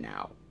transition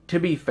now. To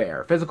be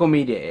fair, physical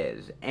media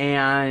is.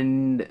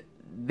 And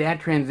that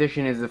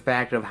transition is the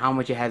fact of how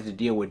much it has to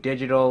deal with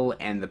digital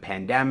and the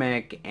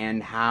pandemic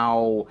and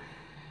how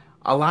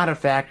a lot of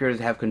factors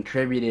have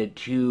contributed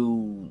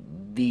to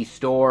these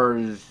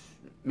stores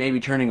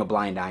maybe turning a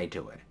blind eye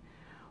to it.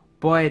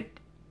 But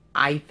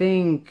I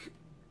think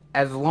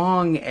as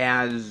long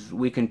as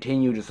we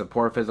continue to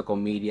support physical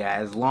media,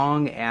 as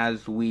long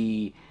as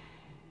we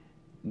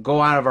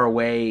go out of our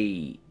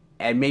way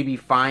and maybe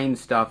find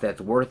stuff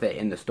that's worth it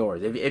in the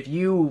stores. If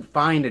you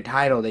find a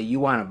title that you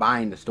want to buy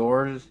in the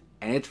stores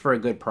and it's for a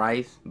good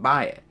price,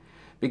 buy it.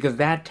 Because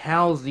that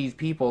tells these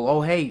people,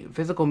 oh hey,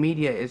 physical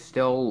media is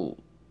still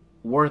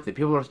worth it.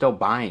 People are still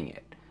buying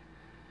it.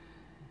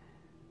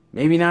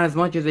 Maybe not as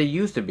much as they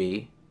used to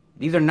be.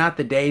 These are not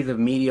the days of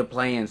media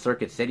play in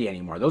Circuit City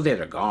anymore. Those days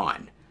are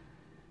gone.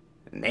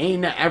 And they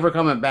ain't ever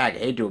coming back, I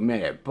hate to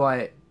admit it.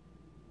 But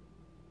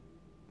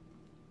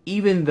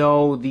even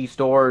though these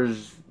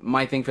stores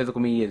might think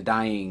physical media is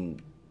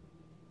dying,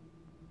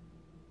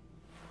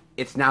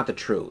 it's not the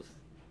truth.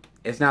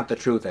 It's not the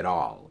truth at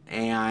all.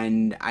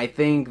 And I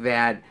think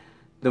that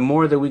the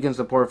more that we can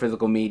support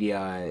physical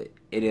media,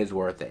 it is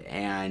worth it.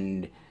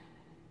 And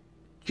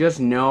just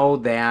know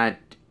that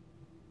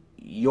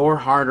your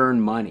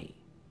hard-earned money,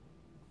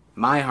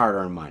 my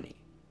hard-earned money,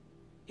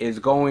 is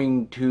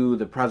going to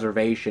the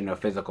preservation of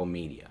physical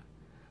media.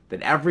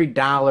 That every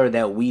dollar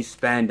that we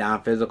spend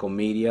on physical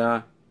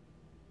media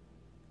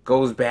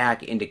goes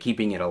back into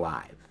keeping it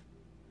alive.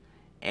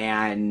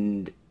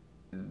 And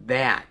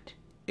that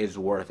is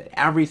worth it.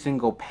 Every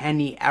single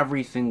penny,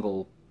 every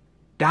single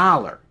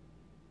dollar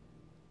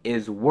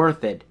is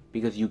worth it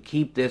because you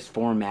keep this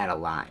format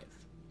alive.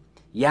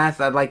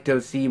 Yes, I'd like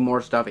to see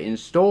more stuff in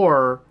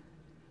store,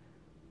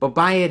 but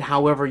buy it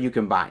however you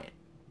can buy it.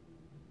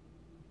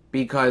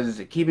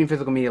 Because keeping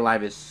physical media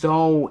alive is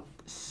so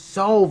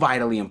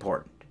vitally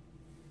important.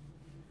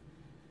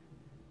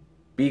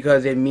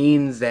 Because it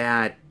means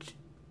that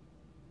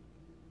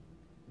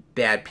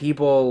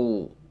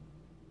people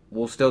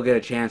will still get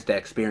a chance to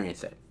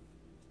experience it.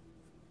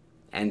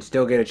 And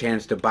still get a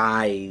chance to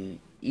buy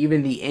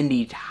even the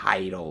indie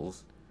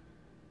titles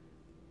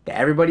that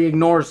everybody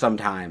ignores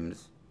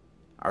sometimes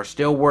are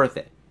still worth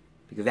it.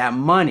 Because that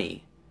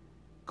money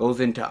goes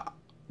into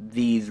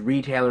these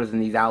retailers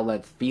and these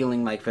outlets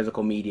feeling like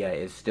physical media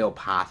is still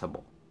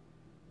possible.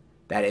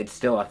 That it's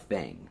still a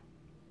thing.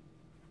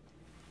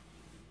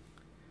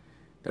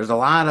 There's a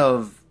lot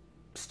of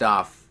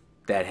stuff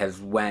that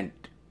has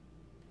went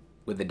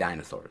with the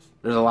dinosaurs.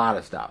 There's a lot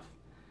of stuff.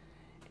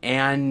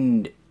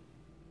 And,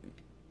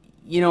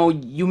 you know,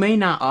 you may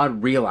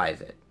not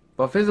realize it,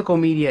 but physical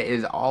media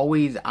is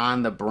always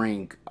on the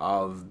brink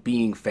of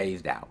being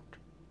phased out.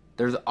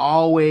 There's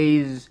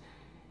always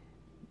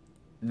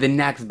the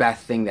next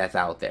best thing that's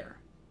out there.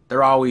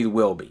 There always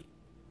will be.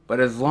 But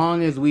as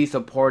long as we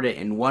support it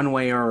in one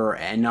way or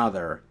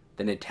another,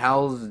 then it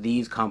tells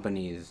these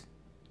companies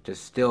to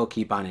still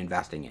keep on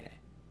investing in it.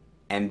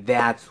 And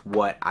that's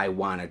what I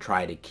want to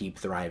try to keep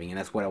thriving. And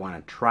that's what I want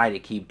to try to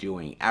keep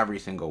doing every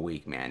single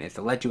week, man. Is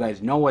to let you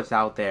guys know what's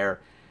out there.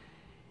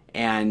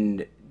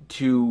 And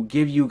to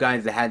give you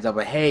guys the heads up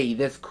of, hey,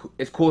 this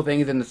is cool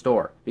things in the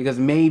store. Because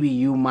maybe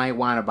you might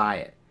want to buy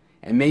it.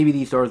 And maybe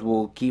these stores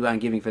will keep on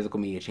giving physical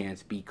media a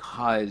chance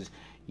because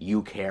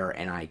you care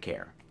and I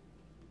care.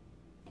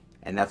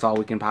 And that's all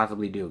we can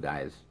possibly do,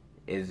 guys.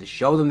 is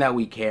show them that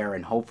we care,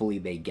 and hopefully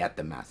they get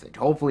the message.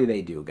 Hopefully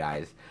they do,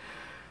 guys.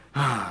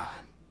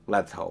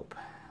 Let's hope.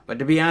 But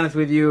to be honest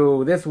with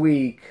you, this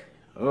week,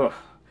 ugh,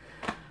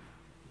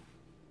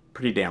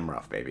 pretty damn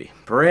rough, baby.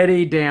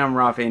 Pretty damn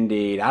rough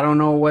indeed. I don't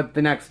know what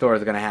the next store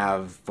is going to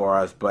have for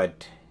us,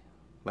 but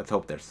let's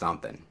hope there's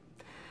something.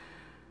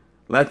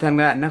 Let's have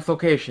that next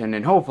location,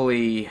 and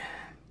hopefully,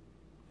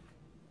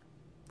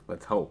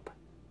 let's hope,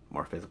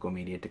 more physical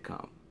media to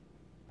come.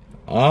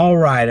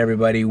 Alright,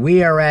 everybody,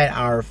 we are at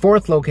our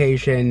 4th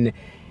location,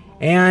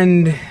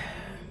 and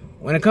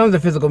when it comes to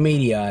physical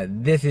media,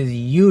 this is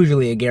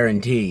usually a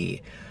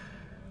guarantee.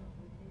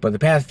 But the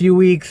past few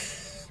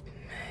weeks,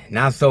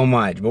 not so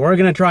much. But we're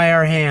going to try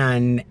our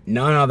hand,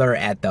 none other,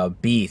 at the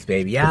Beast,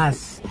 baby.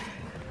 Yes,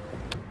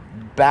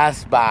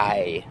 Best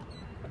Buy.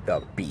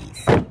 The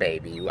Beast,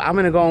 baby. I'm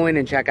going to go in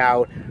and check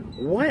out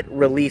what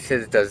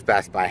releases does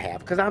Best Buy have.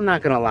 Because I'm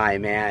not going to lie,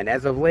 man.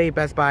 As of late,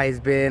 Best Buy has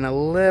been a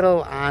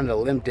little on the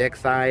limp dick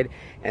side.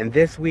 And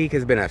this week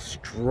has been a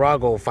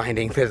struggle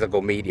finding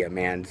physical media,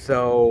 man.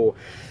 So,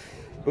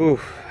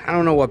 oof, I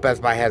don't know what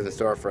Best Buy has in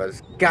store for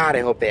us. God,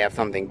 I hope they have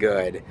something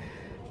good.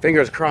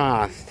 Fingers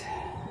crossed.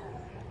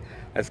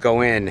 Let's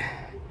go in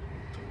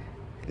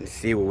and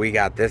see what we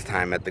got this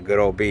time at the good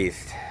old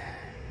Beast.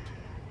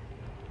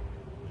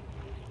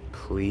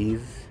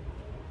 Please.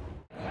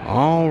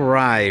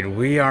 Alright,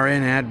 we are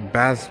in at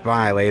Best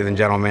Buy, ladies and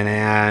gentlemen,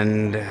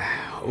 and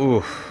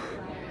oof.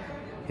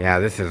 Yeah,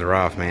 this is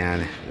rough,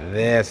 man.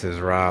 This is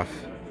rough.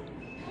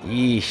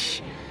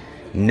 Yeesh.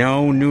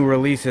 No new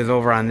releases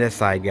over on this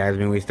side, guys. I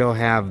mean, we still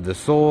have the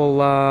Soul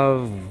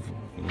Love.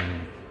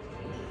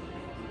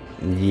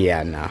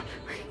 Yeah, no.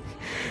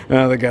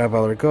 The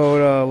Godfather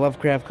Coda,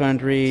 Lovecraft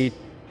Country,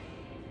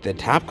 the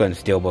Top Gun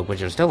Steelbook,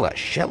 which is still a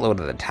shitload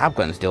of the Top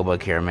Gun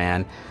Steelbook here,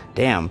 man.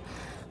 Damn.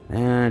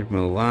 And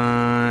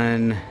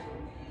Mulan,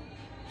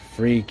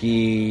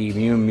 Freaky,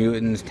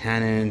 Mutants,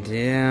 Tenant,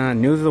 yeah,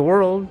 News of the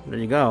World, there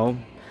you go.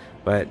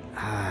 But,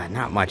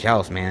 not much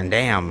else, man,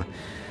 damn.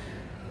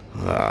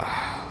 A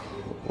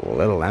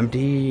little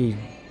empty,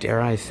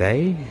 dare I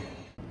say?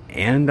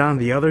 And on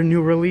the other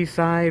new release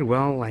side,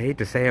 well, I hate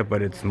to say it,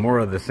 but it's more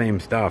of the same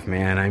stuff,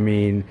 man. I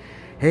mean,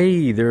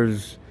 hey,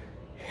 there's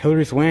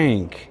Hilary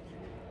Swank.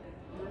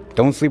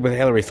 Don't sleep with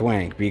Hilary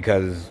Swank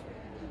because,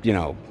 you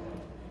know,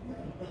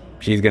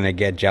 she's gonna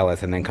get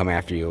jealous and then come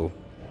after you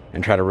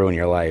and try to ruin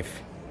your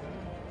life.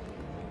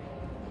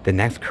 The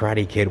next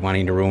Karate Kid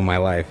wanting to ruin my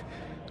life.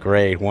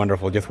 Great,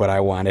 wonderful, just what I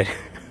wanted.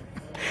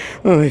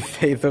 Well, they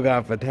still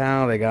got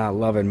Fatal, they got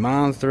Love and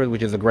Monsters,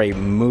 which is a great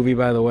movie,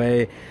 by the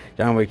way.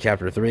 John Wick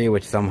Chapter 3,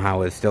 which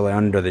somehow is still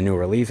under the new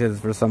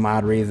releases for some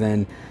odd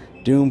reason.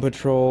 Doom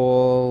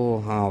Patrol,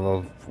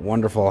 the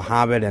wonderful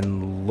Hobbit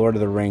and Lord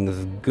of the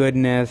Rings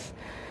goodness.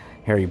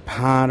 Harry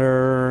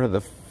Potter,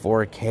 the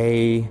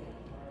 4K,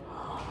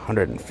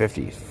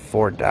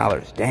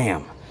 $154,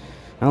 damn.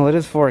 Well, it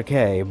is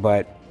 4K,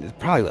 but it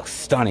probably looks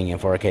stunning in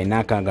 4K,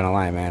 not gonna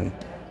lie, man.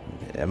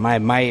 It might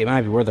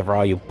be worth it for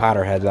all you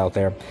Potterheads out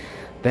there.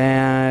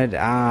 That,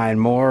 and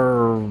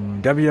more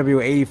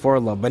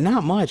WW84 love, but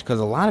not much, because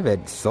a lot of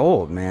it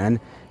sold, man,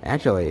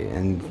 actually,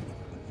 and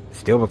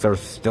Steelbooks are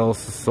still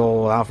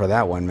sold out for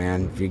that one,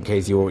 man, in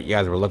case you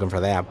guys were looking for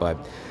that. But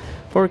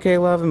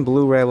 4K love and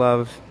Blu-ray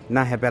love,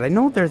 not that bad. I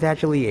know there's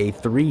actually a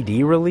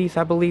 3D release,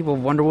 I believe,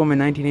 of Wonder Woman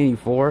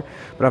 1984,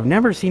 but I've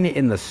never seen it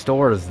in the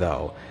stores,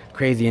 though,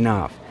 crazy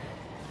enough.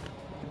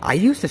 I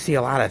used to see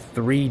a lot of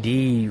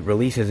 3D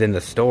releases in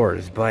the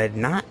stores, but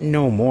not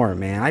no more,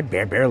 man. I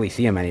barely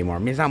see them anymore. I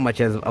mean, it's not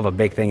much of a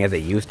big thing as it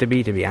used to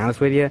be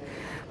honest with you.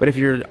 But if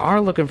you are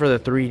looking for the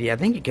 3D, I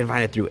think you can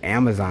find it through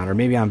Amazon or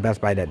maybe on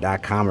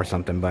BestBuy.com or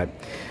something. But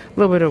a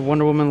little bit of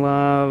Wonder Woman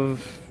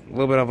love, a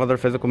little bit of other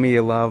physical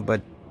media love.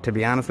 But to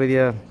be honest with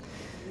you,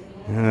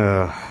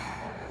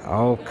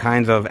 all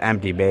kinds of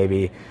empty,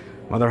 baby.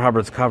 Mother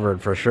Hubbard's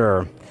covered for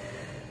sure.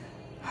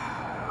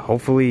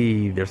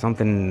 Hopefully there's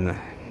something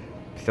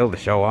still to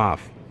show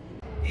off.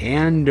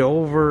 And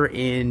over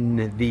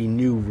in the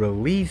new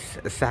release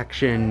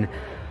section,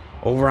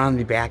 over on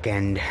the back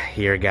end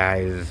here,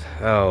 guys,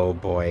 oh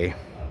boy,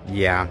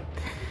 yeah,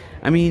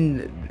 I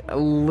mean, a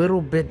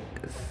little bit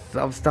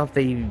of stuff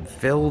they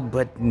filled,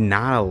 but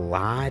not a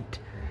lot.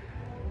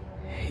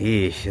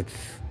 Eesh, it's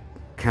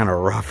kind of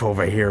rough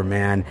over here,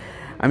 man.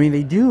 I mean,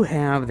 they do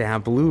have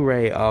that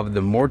Blu-ray of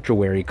the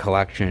Mortuary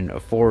Collection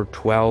for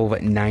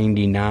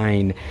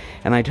 $12.99.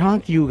 And I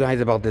talked to you guys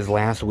about this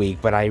last week,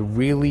 but I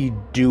really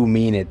do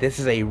mean it. This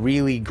is a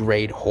really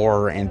great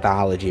horror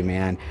anthology,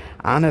 man.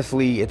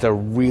 Honestly, it's a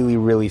really,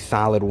 really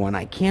solid one.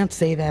 I can't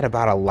say that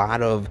about a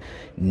lot of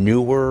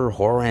newer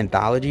horror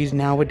anthologies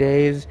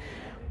nowadays,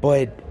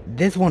 but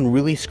this one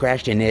really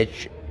scratched an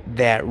itch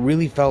that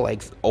really felt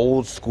like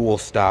old school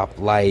stuff,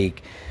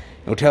 like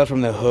Tales from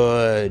the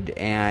Hood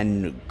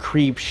and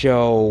Creep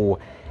Show,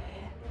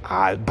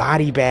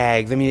 Body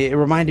Bags. I mean, it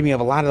reminded me of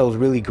a lot of those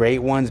really great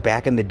ones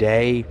back in the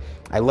day.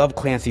 I love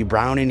Clancy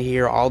Brown in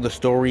here. All the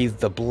stories,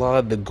 the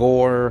blood, the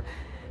gore,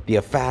 the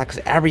effects,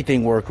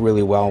 everything worked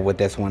really well with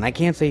this one. I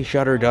can't say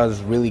Shudder does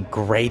really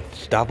great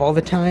stuff all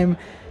the time,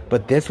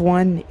 But this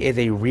one is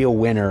a real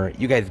winner.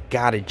 You guys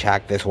gotta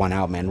check this one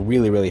out, man.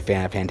 Really, really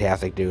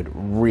fantastic, dude.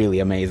 Really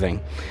amazing.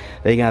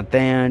 They got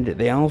that.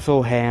 They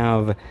also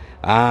have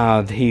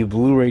the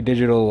Blu-ray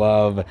digital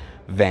of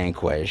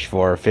Vanquish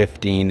for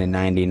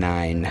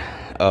 $15.99,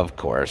 of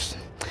course.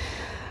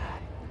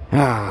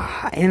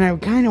 And I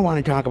kind of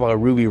want to talk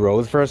about Ruby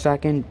Rose for a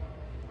second.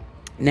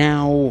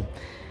 Now,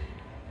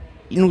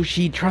 you know,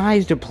 she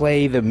tries to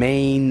play the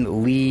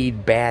main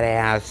lead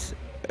badass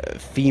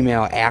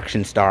female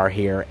action star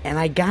here, and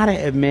I gotta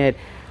admit,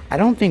 I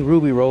don't think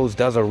Ruby Rose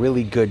does a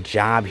really good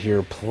job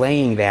here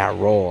playing that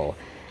role.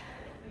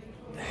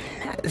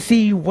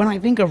 See, when I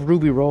think of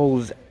Ruby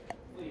Rose,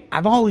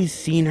 I've always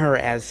seen her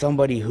as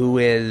somebody who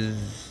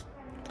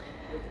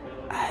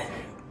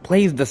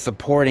plays the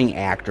supporting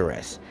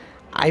actress.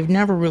 I've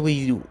never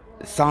really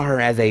saw her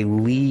as a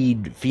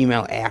lead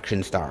female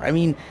action star. I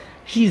mean,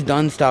 she's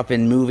done stuff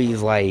in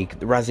movies like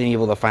Resident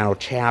Evil: The Final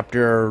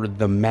Chapter,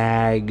 The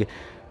Meg,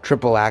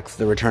 Triple X,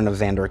 The Return of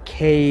Xander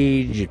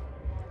Cage.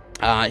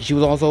 She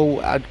was also,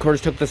 of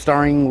course, took the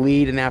starring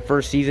lead in that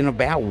first season of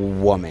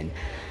Batwoman.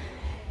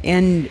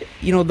 And,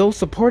 you know, those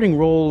supporting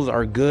roles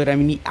are good. I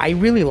mean, I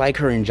really like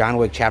her in John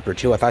Wick Chapter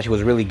 2. I thought she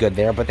was really good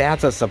there, but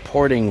that's a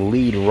supporting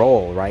lead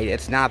role, right?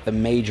 It's not the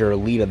major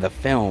lead of the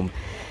film.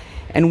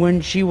 And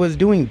when she was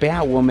doing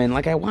Batwoman,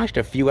 like, I watched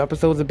a few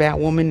episodes of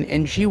Batwoman,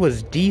 and she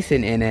was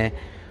decent in it,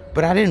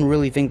 but I didn't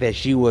really think that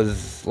she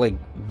was, like,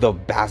 the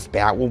best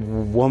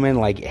Batwoman.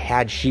 Like,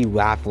 had she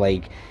left,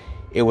 like,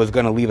 it was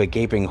going to leave a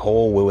gaping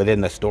hole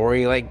within the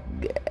story. Like,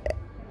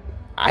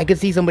 I could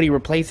see somebody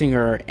replacing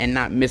her and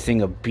not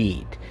missing a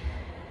beat.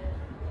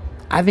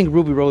 I think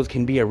Ruby Rose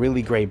can be a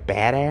really great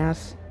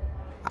badass.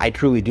 I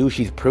truly do.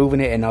 She's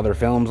proven it in other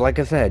films. Like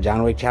I said,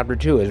 John Wick Chapter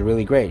 2 is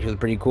really great. She was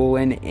pretty cool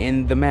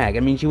in The Meg. I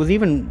mean, she was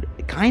even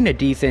kind of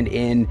decent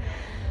in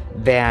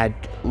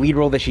that lead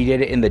role that she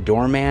did in The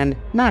Doorman.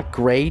 Not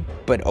great,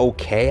 but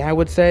okay, I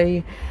would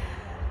say.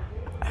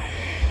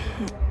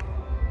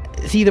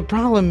 See, the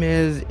problem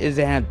is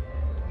that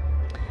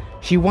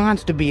she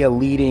wants to be a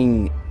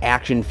leading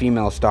action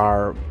female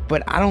star,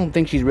 but I don't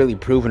think she's really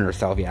proven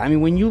herself yet. I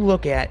mean, when you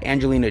look at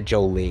Angelina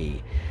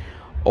Jolie,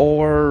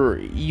 or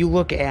you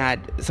look at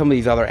some of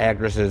these other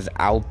actresses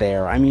out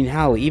there, I mean,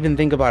 hell, even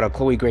think about a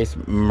Chloe Grace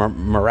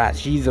Moretz.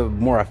 She's a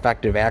more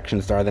effective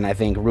action star than I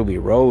think Ruby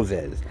Rose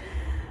is.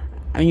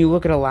 I mean, you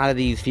look at a lot of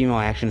these female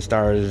action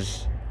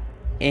stars,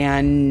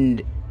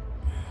 and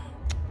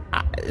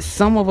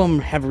some of them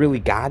have really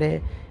got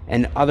it,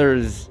 and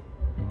others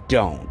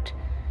don't.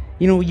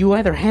 You know, you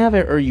either have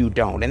it or you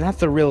don't, and that's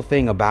the real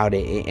thing about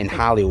it in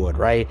Hollywood,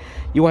 right?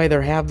 You either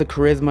have the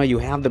charisma, you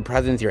have the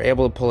presence, you're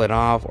able to pull it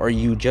off, or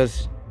you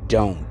just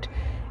don't.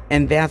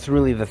 And that's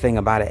really the thing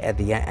about it at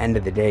the end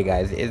of the day,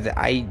 guys, is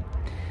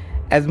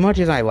as much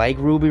as I like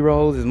Ruby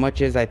Rose, as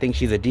much as I think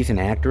she's a decent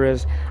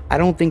actress, I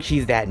don't think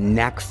she's that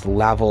next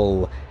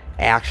level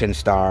action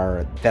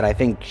star that I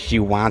think she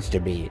wants to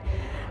be.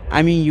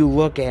 I mean, you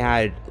look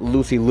at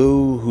Lucy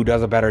Liu, who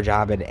does a better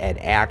job at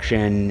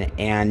action,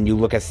 and you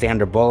look at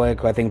Sandra Bullock,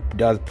 who I think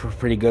does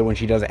pretty good when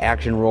she does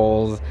action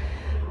roles.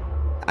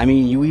 I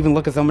mean, you even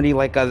look at somebody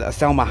like a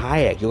Selma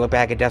Hayek. You look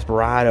back at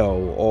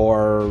Desperado,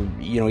 or,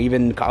 you know,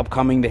 even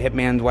upcoming The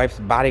Hitman's Wife's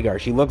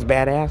Bodyguard. She looks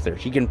badass there.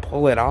 She can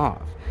pull it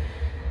off.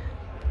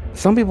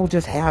 Some people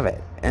just have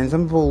it, and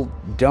some people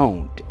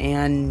don't.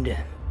 And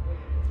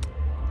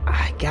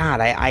God,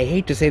 I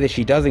hate to say that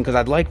she doesn't, because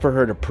I'd like for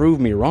her to prove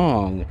me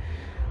wrong.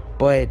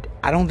 But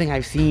I don't think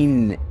I've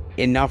seen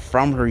enough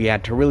from her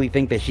yet to really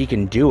think that she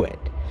can do it.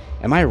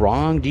 Am I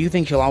wrong? Do you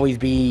think she'll always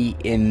be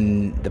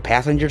in the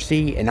passenger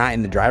seat and not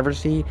in the driver's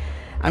seat?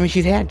 I mean,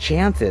 she's had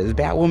chances.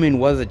 Batwoman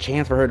was a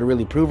chance for her to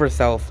really prove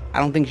herself. I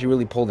don't think she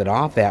really pulled it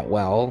off that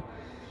well,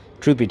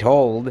 truth be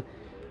told.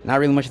 Not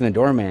really much in The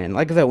Doorman.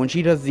 Like I said, when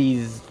she does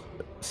these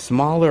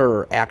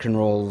smaller action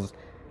roles,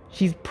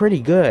 she's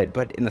pretty good.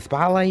 But in the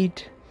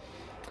spotlight,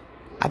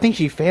 I think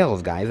she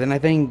fails, guys. And I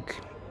think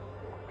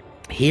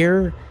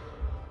here,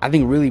 I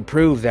think really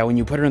proves that when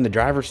you put her in the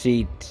driver's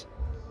seat,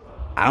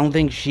 I don't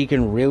think she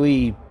can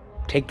really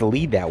take the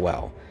lead that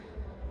well.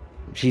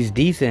 She's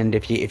decent.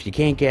 If you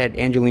can't get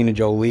Angelina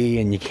Jolie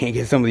and you can't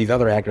get some of these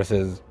other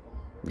actresses,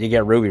 you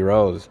get Ruby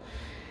Rose.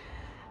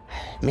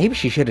 Maybe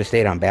she should have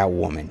stayed on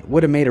Batwoman.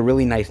 Would have made a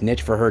really nice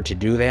niche for her to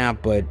do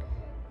that, but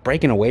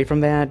breaking away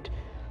from that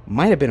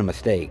might have been a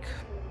mistake.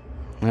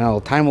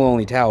 Well, time will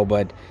only tell,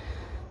 but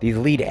these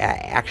lead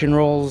action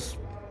roles,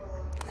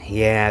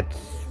 yeah, it's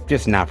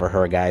just not for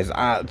her, guys.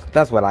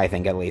 That's what I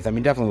think, at least. I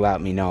mean, definitely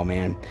let me know,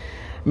 man.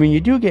 I mean,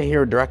 you do get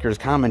here director's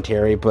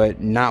commentary,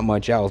 but not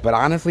much else. But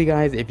honestly,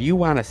 guys, if you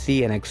want to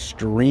see an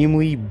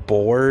extremely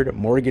bored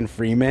Morgan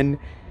Freeman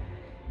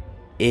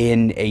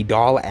in a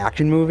doll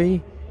action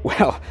movie,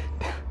 well,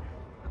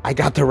 I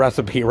got the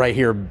recipe right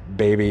here,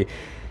 baby.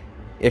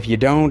 If you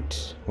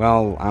don't,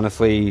 well,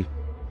 honestly,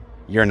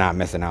 you're not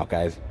missing out,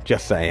 guys.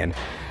 Just saying.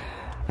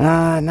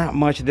 Not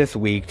much this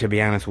week, to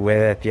be honest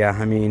with you.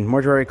 I mean,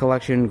 Mortuary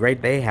Collection,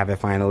 great, they have it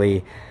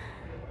finally.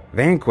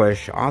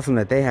 Vanquish, awesome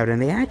that they have it.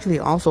 And they actually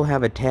also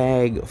have a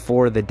tag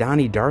for the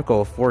Donnie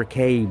Darko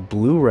 4K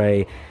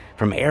Blu-ray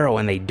from Arrow,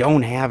 and they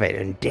don't have it.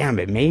 And damn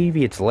it,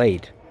 maybe it's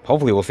late.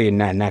 Hopefully we'll see it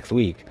next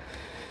week.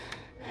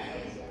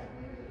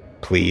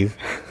 Please.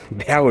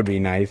 That would be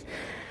nice.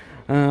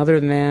 Other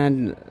than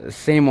that,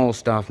 same old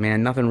stuff,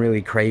 man. Nothing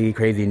really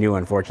crazy new,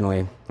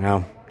 unfortunately.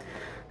 Well,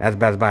 that's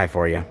Best Buy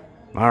for you.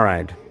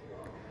 Alright.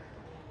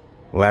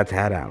 Let's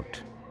head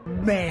out.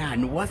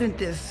 Man, wasn't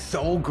this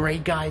so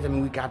great, guys? I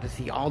mean, we got to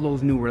see all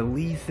those new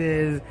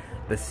releases,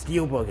 the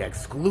Steelbook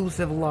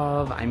exclusive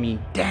love. I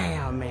mean,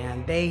 damn,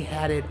 man, they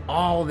had it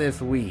all this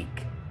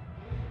week.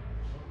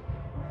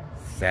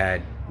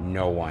 Said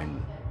no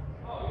one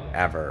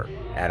ever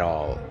at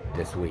all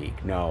this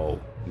week. No,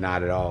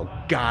 not at all.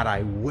 God,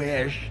 I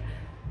wish.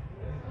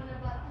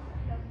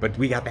 But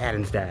we got that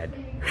instead.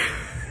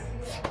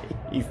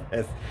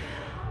 Jesus.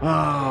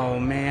 Oh,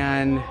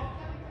 man.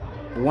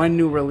 One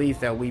new release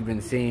that we've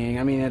been seeing,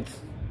 I mean, it's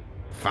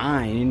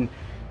fine.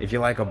 If you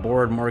like a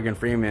bored Morgan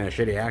Freeman, a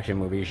shitty action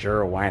movie,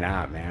 sure, why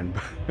not, man?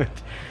 But,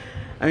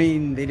 I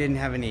mean, they didn't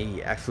have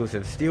any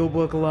exclusive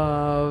Steelbook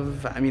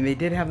love. I mean, they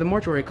did have the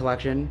Mortuary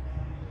Collection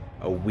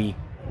a week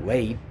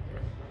late.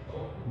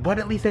 But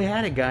at least they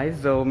had it,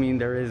 guys. So, I mean,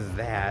 there is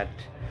that.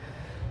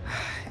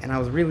 And I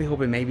was really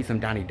hoping maybe some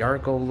Donnie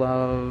Darko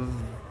love.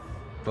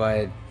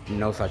 But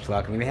no such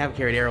luck. I mean, they have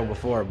carried Arrow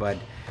before, but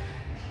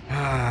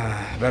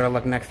better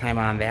luck next time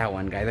on that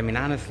one, guys. I mean,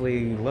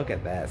 honestly, look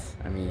at this.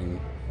 I mean,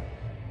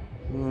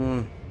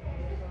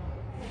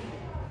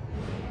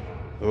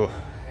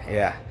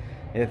 yeah,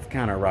 it's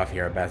kind of rough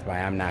here at Best Buy.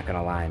 I'm not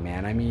gonna lie,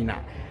 man. I mean,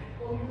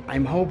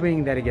 I'm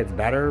hoping that it gets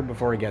better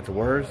before it gets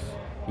worse.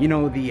 You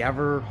know, the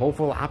ever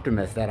hopeful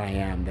optimist that I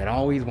am, that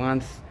always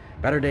wants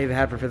better days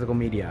ahead for physical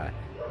media.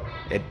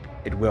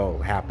 It will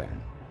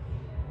happen,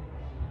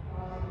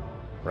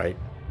 right?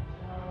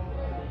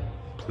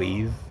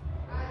 Please.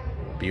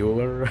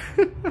 Bueller.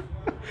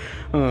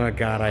 Oh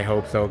God, I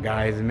hope so,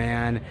 guys.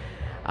 Man,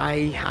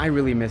 I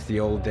really miss the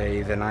old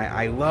days, and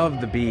I love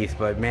the Beast,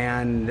 but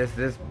man, this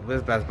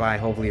Best Buy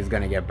hopefully is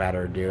gonna get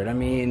better, dude. I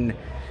mean,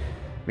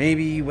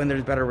 maybe when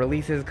there's better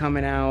releases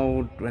coming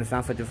out, when it's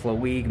not such a slow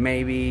week,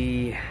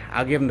 maybe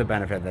I'll give them the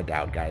benefit of the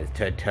doubt, guys,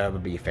 to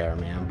be fair,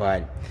 man.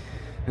 But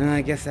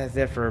I guess that's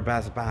it for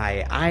Best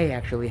Buy. I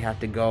actually have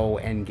to go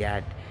and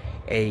get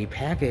a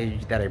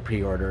package that I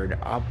pre-ordered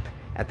up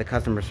at the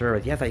customer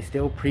service. Yes, I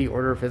still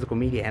pre-order physical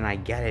media, and I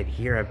get it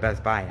here at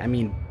Best Buy. I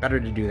mean, better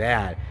to do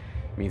that.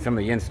 I mean, some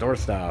of the in-store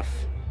stuff,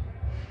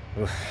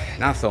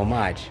 not so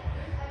much.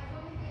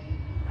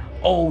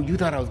 Oh, you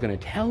thought I was going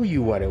to tell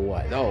you what it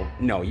was. Oh,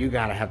 no, you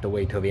gotta have to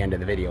wait till the end of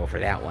the video for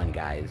that one,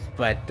 guys.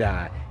 But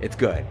it's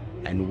good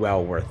and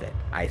well worth it,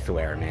 I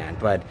swear, man.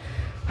 But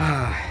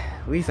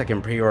at least I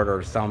can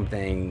pre-order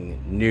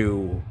something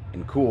new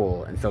and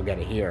cool and still get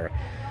it here.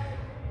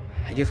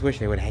 I just wish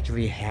they would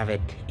actually have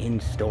it in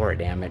store,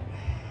 damn it.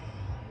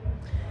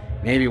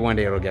 Maybe one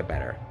day it'll get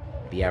better.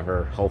 The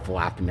ever hopeful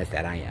optimist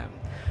that I am.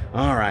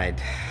 Alright.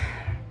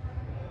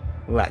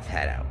 Let's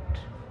head out.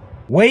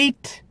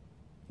 Wait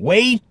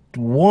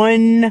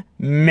 1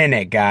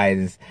 minute,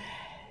 guys.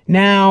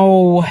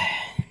 Now,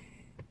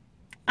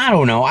 I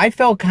don't know. I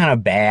felt kind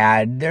of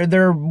bad.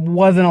 There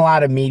wasn't a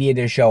lot of media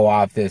to show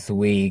off this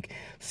week.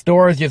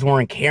 Stores just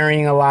weren't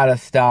carrying a lot of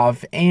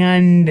stuff,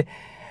 and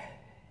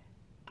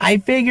I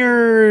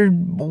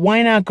figured,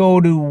 why not go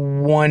to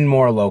one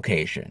more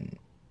location?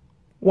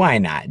 Why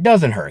not?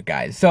 Doesn't hurt,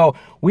 guys. So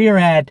we are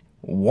at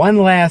one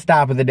last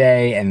stop of the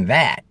day, and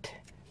that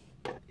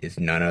is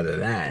none other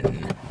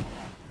than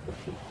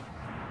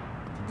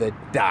the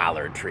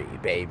Dollar Tree,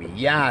 baby.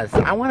 Yes,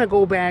 I want to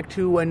go back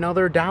to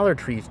another Dollar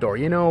Tree store.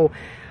 You know,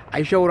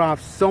 I showed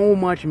off so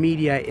much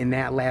media in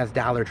that last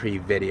Dollar Tree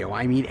video.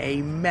 I mean,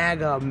 a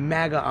mega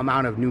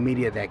amount of new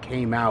media that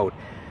came out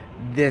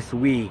this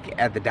week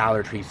at the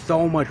Dollar Tree.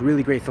 So much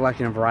really great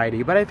selection and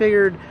variety. But I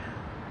figured,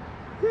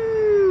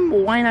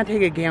 why not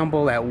take a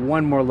gamble at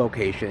one more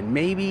location?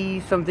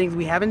 Maybe some things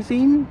we haven't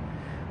seen?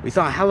 We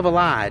saw a hell of a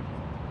lot,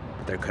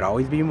 but there could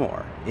always be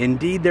more.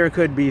 Indeed, there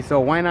could be. So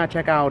why not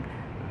check out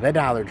the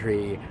Dollar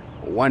Tree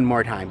one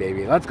more time,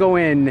 baby? Let's go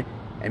in,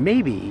 and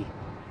maybe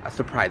a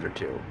surprise or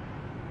two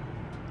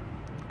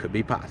could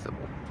be possible.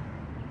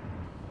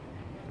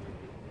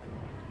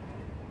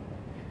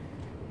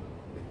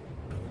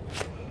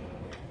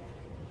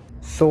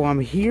 So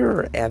I'm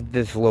here at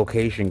this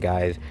location,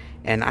 guys,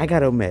 and I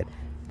gotta admit,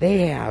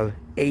 they have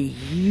a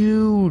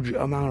huge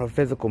amount of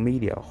physical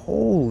media.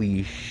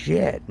 Holy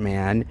shit,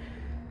 man.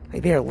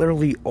 Like, they are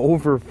literally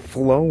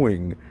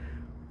overflowing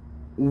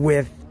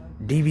with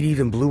DVDs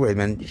and Blu-rays,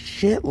 man.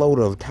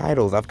 Shitload of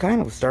titles. I've kind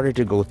of started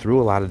to go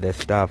through a lot of this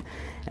stuff,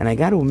 and I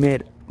gotta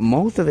admit,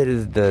 most of it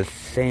is the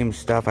same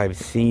stuff I've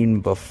seen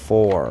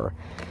before.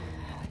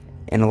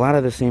 And a lot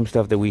of the same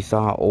stuff that we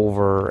saw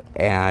over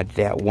at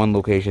that one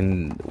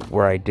location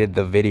where I did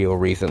the video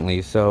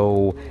recently.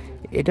 So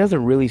it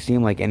doesn't really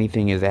seem like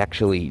anything is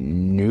actually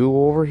new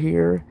over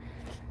here.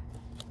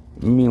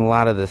 I mean, a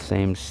lot of the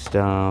same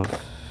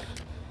stuff.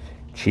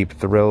 Cheap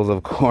Thrills,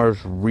 of course.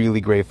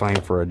 Really great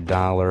find for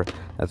 $1.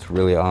 That's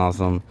really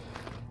awesome.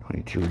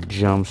 22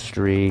 Jump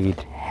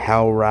Street.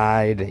 Hell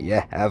Ride.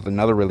 Yeah, that's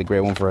another really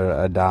great one for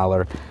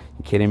 $1.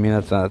 You kidding me?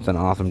 That's an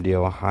awesome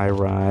deal. High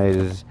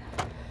Rise.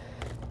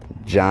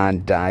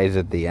 John Dies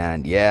at the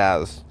End.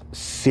 Yeah,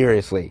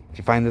 seriously. If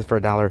you find this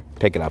for $1,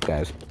 pick it up,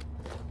 guys.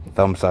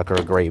 Thumbsucker,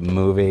 a great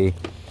movie.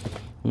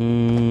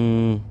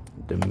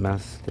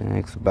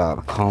 Domestics,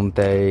 about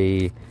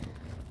Conte.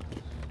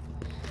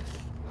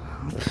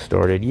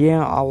 Distorted.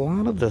 Yeah, a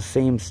lot of the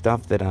same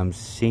stuff that I'm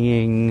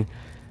seeing.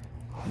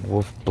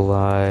 Wolf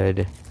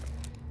Blood.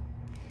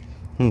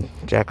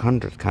 Jack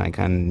Hunter's kind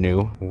of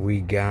new.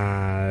 We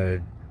got...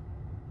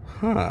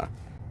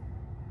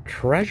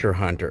 Treasure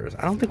Hunters.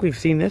 I don't think we've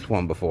seen this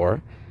one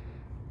before.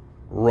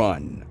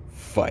 Run,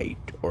 Fight,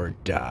 or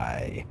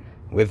Die.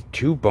 With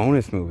 2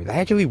 bonus movies. I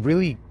actually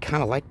really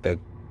kind of like the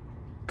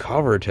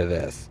cover to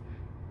this.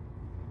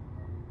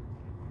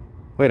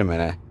 Wait a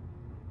minute.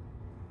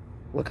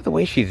 Look at the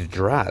way she's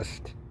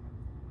dressed.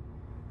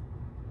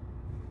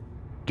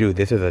 Dude,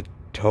 this is a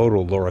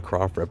total Lara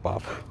Croft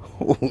ripoff.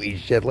 Holy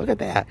shit, look at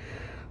that.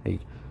 Like,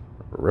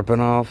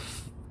 ripping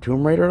off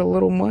Tomb Raider a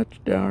little much,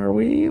 are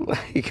we?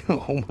 Like,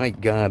 oh my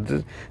god.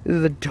 This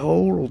is a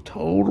total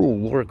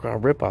Lara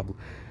Croft ripoff.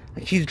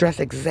 Like, she's dressed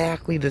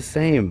exactly the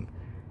same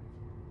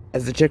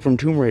as the chick from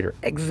Tomb Raider.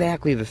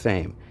 Exactly the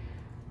same.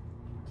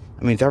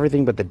 I mean, it's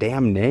everything but the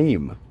damn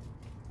name.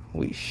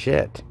 Holy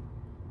shit.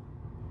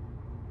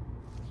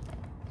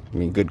 I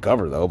mean, good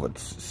cover, though, but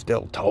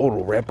still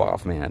total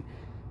ripoff, man.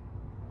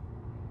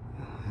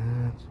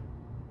 That's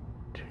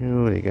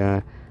 2. They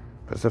got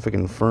Pacific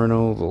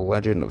Inferno, The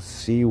Legend of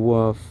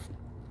Seawolf.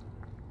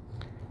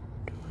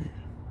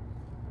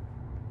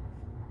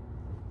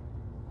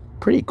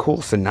 Pretty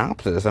cool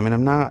synopsis. I mean,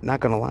 I'm not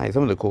gonna lie,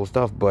 some of the cool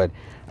stuff, but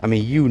I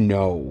mean, you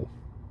know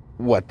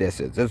what this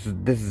is.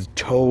 This is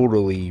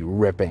totally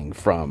ripping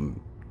from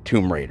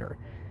Tomb Raider.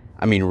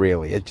 I mean,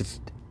 really, it's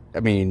just, I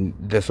mean,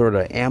 the sort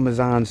of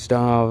Amazon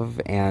stuff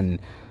and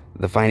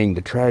the finding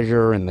the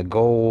treasure and the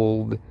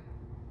gold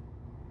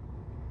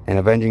and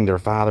avenging their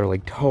father,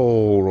 like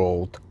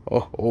total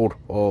Lara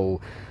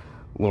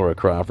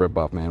Croft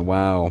ripoff, man.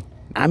 Wow.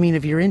 I mean,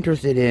 if you're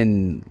interested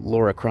in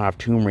Lara Croft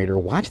Tomb Raider,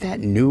 watch that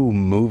new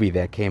movie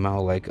that came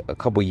out like a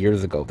couple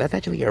years ago. That's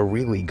actually a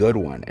really good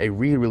one. A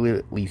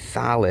really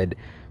solid,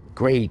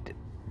 great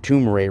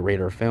Tomb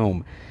Raider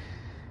film.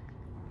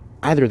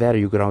 Either that or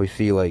you could always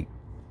see like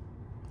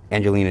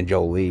Angelina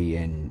Jolie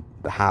in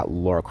the hot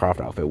Lara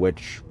Croft outfit,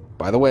 which,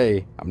 by the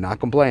way, I'm not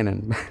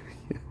complaining.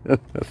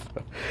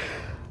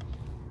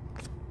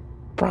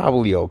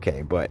 Probably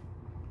okay, but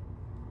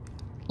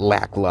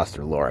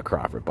lackluster Lara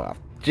Croft ripoff.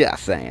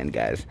 Just saying,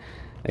 guys.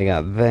 They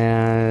got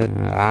that.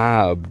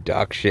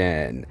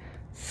 Abduction.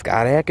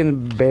 Scott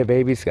Adkins,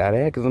 baby. Scott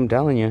Adkins, I'm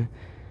telling you.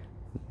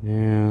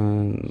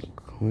 And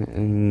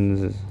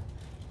Clinton's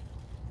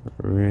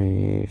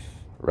Rafe.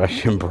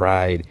 Russian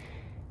Bride.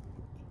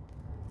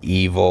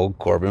 Evil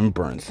Corbin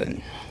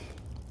Burnson.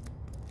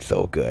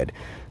 So good.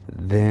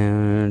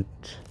 Then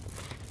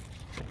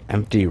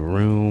Empty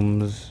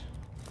Rooms.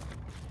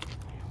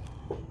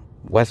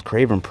 Wes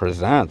Craven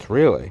Presents,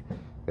 really.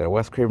 Got a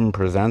Wes Craven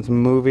Presents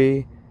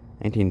movie.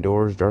 19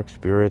 Doors, Dark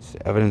Spirits,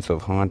 Evidence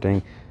of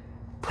Haunting.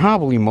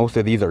 Probably most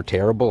of these are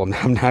terrible.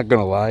 I'm not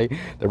gonna lie.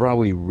 They're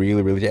probably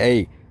really...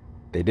 Hey,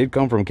 they did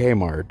come from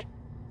Kmart.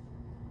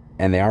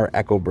 And they are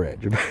Echo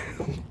Bridge.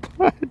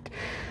 But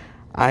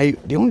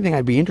the only thing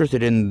I'd be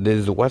interested in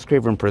is Wes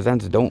Craven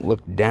Presents Don't Look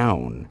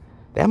Down.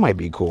 That might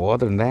be cool.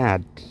 Other than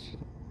that,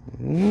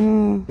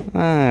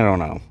 I don't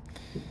know.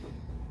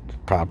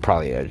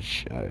 Probably a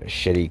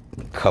shitty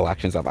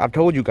collection stuff. I've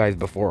told you guys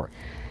before,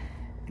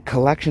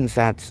 collection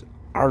sets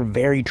are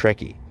very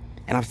tricky.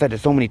 And I've said it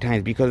so many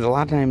times, because a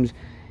lot of times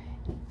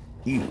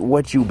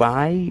what you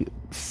buy,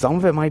 some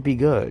of it might be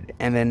good,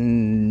 and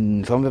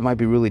then some of it might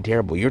be really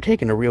terrible. You're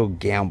taking a real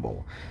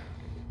gamble.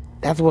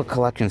 That's what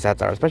collection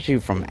sets are, especially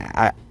from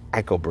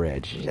Echo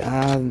Bridge.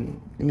 I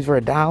mean,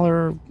 for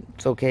 $1,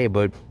 it's okay,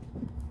 but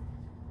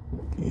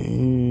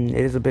it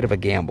is a bit of a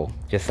gamble.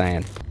 Just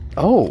saying.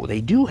 Oh,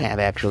 they do have,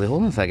 actually.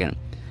 Hold on a second.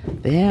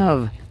 They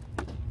have...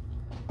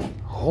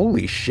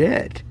 Holy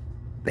shit.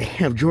 They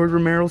have George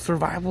Romero's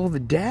Survival of the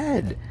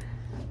Dead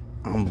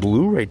on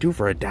Blu-ray, too,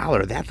 for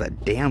 $1. That's a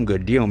damn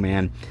good deal,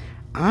 man.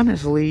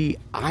 Honestly,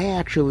 I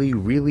actually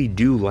really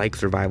do like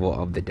Survival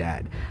of the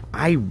Dead.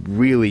 I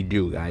really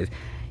do, guys.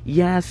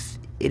 Yes,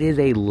 it is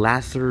a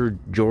lesser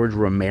George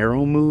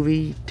Romero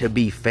movie, to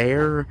be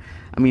fair.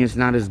 I mean, it's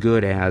not as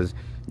good as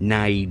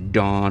Night,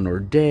 Dawn, or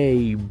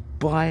Day,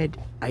 but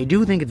I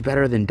do think it's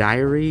better than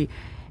Diary,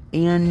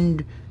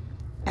 and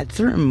at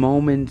certain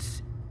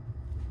moments,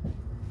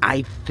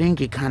 I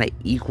think it kind of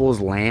equals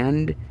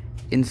Land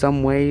in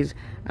some ways.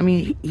 I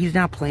mean, he's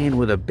not playing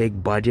with a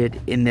big budget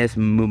in this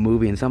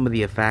movie, and some of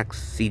the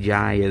effects,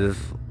 CGI, is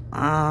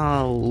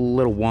a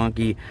little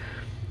wonky,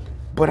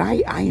 but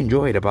I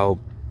enjoyed about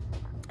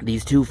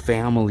these two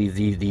families,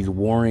 these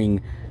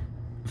warring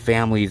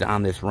families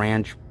on this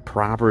ranch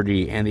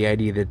property, and the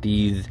idea that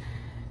these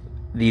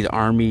these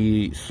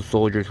army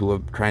soldiers who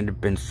have tried to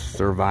been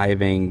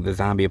surviving the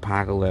zombie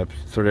apocalypse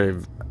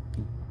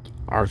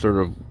are sort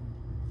of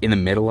in the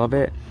middle of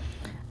it.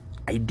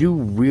 I do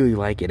really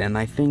like it, and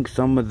I think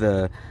some of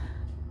the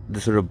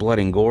sort of blood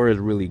and gore is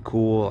really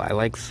cool. I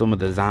like some of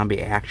the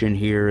zombie action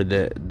here.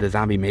 The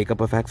zombie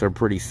makeup effects are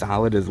pretty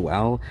solid as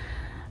well.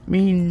 I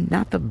mean,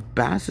 not the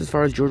best as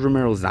far as George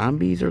Romero's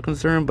zombies are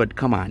concerned, but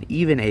come on,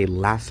 even a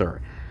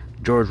lesser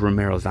George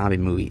Romero zombie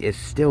movie is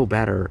still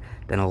better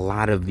than a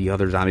lot of the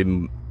other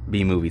zombie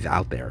movies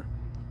out there.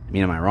 I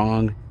mean, am I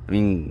wrong? I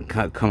mean,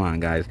 come on,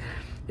 guys.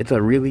 It's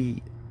a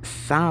really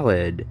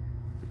solid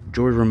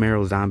George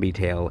Romero zombie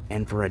tale,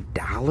 and for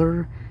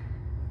 $1,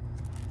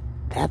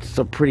 that's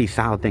a pretty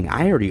solid thing.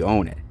 I already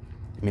own it.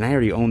 I mean, I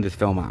already own this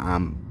film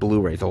on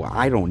Blu-ray, so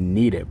I don't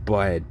need it,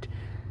 but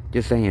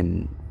just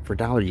saying, for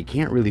 $1, you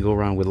can't really go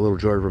wrong with a little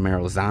George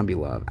Romero zombie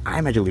love.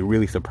 I'm actually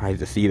really surprised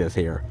to see this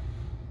here.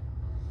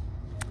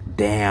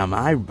 Damn,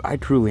 I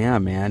truly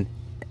am, man.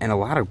 And a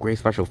lot of great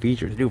special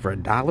features, dude. For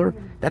 $1,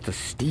 that's a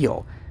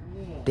steal.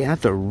 Damn,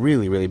 that's a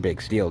really, really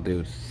big steal,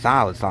 dude.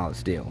 Solid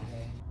steal.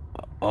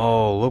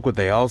 Oh, look what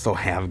they also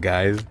have,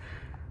 guys.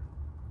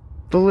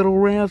 The Little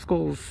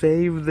Rascals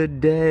save the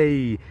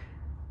day.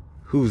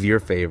 Who's your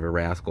favorite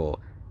rascal?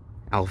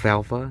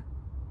 Alfalfa?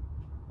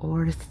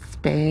 Or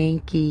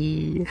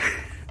Spanky?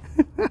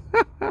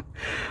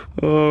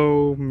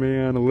 Oh,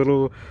 man. A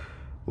Little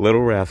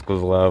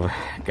Rascals love.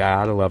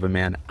 Gotta love it,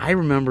 man. I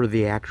remember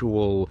the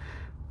actual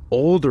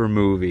older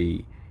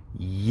movie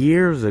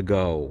years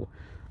ago.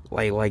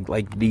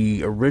 Like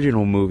the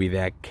original movie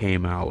that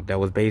came out that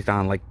was based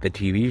on like the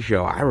TV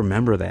show. I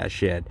remember that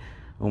shit.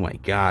 Oh my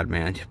god,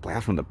 man. Just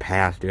blast from the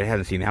past, dude. I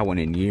haven't seen that one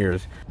in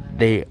years.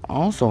 They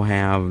also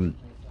have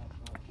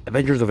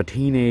Adventures of a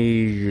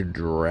Teenage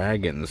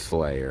Dragon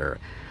Slayer.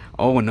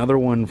 Oh, another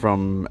one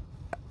from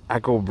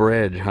Echo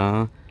Bridge,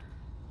 huh?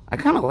 I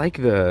kind of like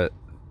the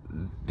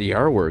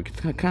artwork.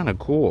 It's kind of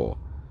cool.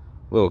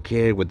 Little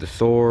kid with the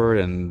sword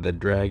and the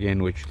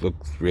dragon, which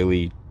looks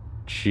really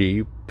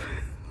cheap.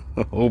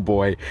 Oh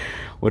boy,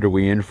 what are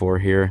we in for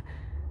here?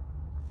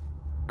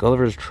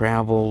 Gulliver's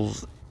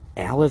Travels,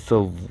 Alice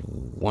of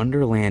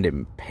Wonderland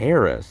in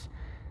Paris,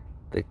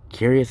 The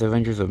Curious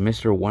Adventures of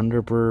Mr.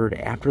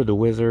 Wonderbird, After the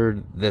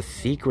Wizard, The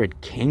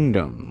Secret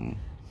Kingdom.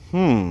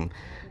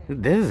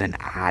 This is an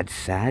odd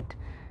set.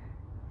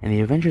 And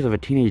The Adventures of a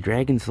Teenage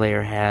Dragon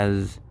Slayer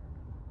has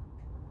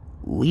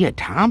Leah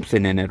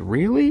Thompson in it,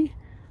 really?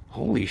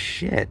 Holy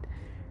shit.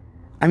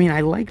 I mean,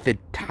 I like the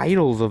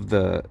titles of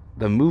the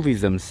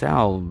movies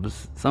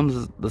themselves.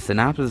 The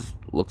synopsis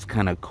looks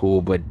kind of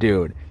cool, but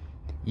dude,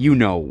 you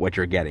know what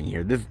you're getting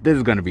here. This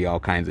is going to be all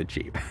kinds of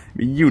cheap. I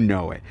mean, you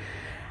know it.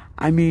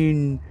 I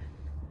mean,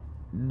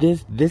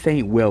 this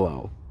ain't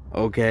Willow,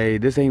 okay?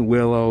 This ain't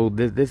Willow.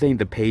 This ain't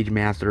The Page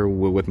Master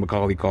with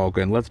Macaulay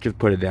Culkin. Let's just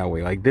put it that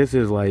way. Like, this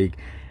is like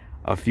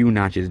a few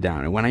notches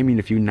down. And when I mean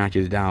a few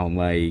notches down,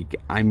 like,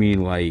 I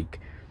mean like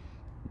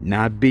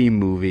not B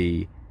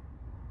movie,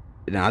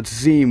 not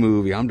C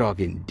movie. I'm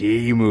talking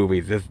D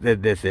movies.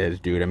 This is,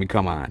 dude. I mean,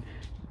 come on.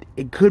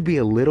 It could be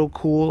a little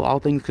cool, all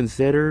things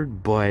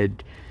considered, but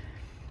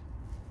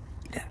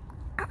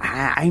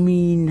I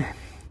mean,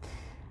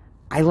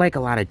 I like a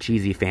lot of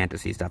cheesy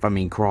fantasy stuff. I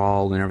mean,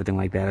 Crawl and everything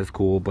like that is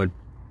cool, but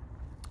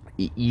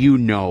you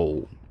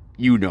know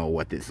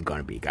what this is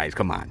gonna be, guys.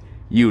 Come on,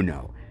 you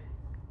know.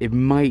 It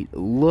might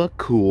look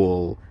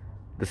cool.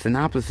 The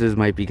synopsises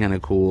might be kind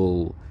of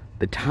cool.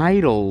 The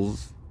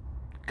titles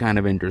kind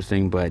of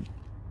interesting, but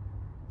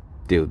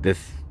dude,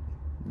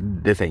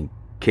 this ain't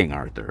King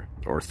Arthur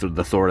or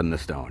The Sword and the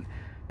Stone.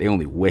 They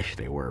only wish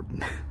they were.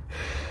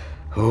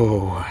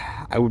 Oh,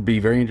 I would be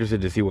very interested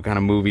to see what kind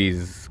of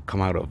movies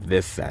come out of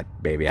this set,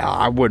 baby.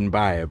 I wouldn't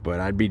buy it, but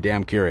I'd be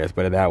damn curious,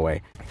 put it that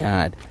way.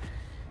 God.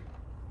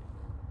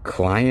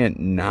 Client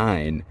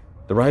 9,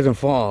 The Rise and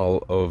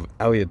Fall of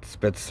Elliot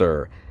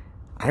Spitzer.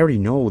 I already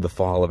know the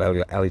fall of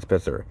Elliot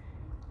Spitzer.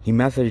 He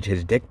messaged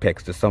his dick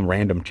pics to some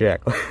random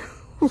chick.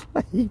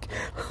 like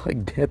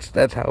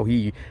that's how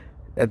he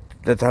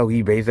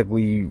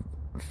basically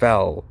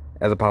fell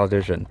as a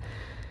politician.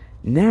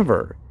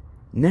 Never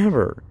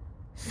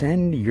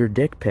send your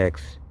dick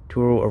pics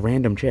to a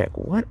random chick.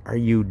 What are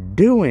you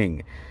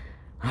doing?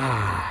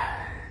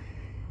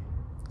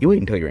 You wait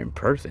until you're in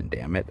person,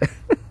 damn it.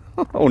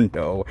 Oh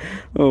no.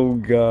 Oh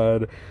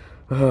god.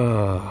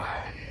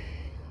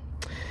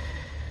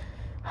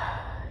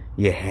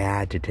 You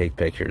had to take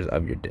pictures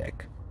of your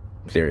dick.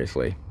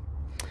 Seriously.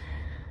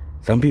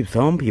 Some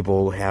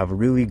people have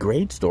really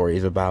great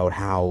stories about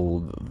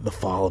how the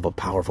fall of a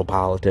powerful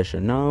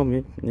politician.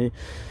 No,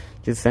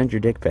 just send your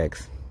dick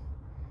pics.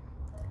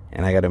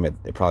 And I gotta admit,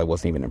 it probably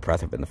wasn't even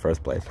impressive in the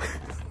first place.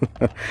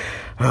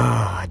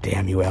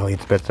 Damn you,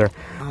 Elliot Spitzer.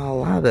 A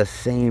lot of the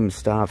same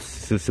stuff.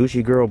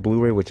 Sushi Girl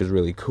Blu-ray, which is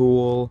really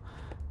cool.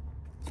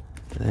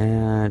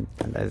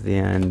 That's the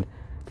end.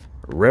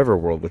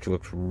 Riverworld, which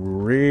looks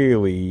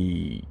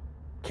really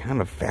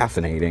kind of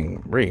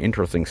fascinating. Very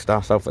interesting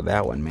stuff with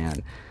that one,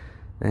 man.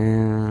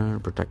 Then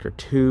Protector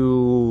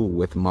 2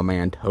 with my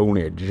man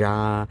Tony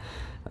Jaa.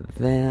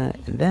 And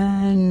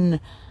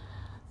then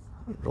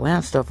the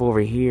last stuff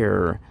over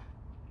here,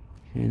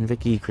 and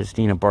Vicky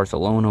Cristina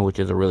Barcelona, which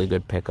is a really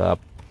good pickup.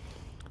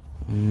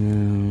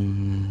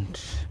 And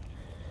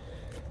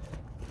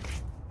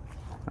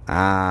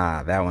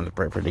that one's a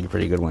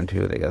pretty good one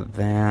too. They got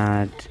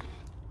that.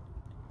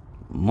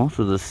 Most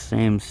of the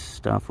same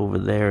stuff over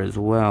there as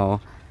well.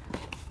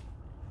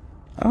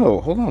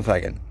 Oh, hold on a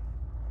second.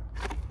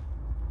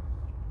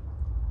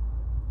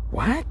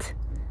 What?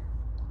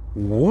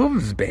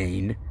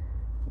 Wolfsbane?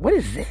 What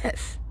is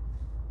this?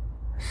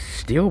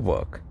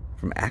 Steelbook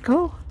from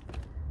Echo?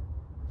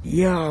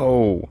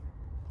 Yo!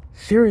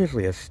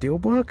 Seriously, a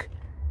steelbook?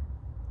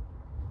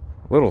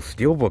 Little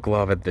steelbook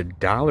love at the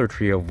Dollar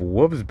Tree of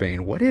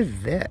Wolfsbane. What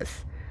is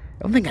this?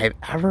 I don't think I've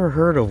ever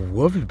heard of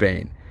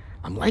Wolfsbane.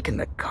 I'm liking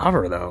the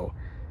cover, though.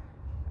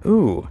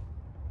 Ooh.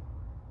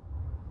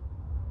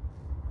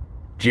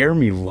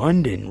 Jeremy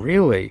London,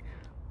 really?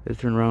 This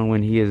turn around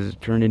when he is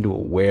turned into a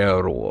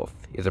werewolf.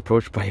 He is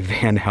approached by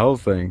Van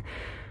Helsing,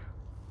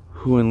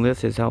 who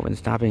enlists his help in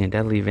stopping a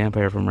deadly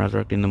vampire from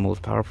resurrecting the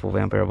most powerful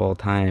vampire of all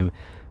time,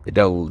 the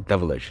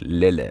devilish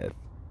Lilith.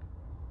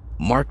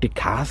 Mark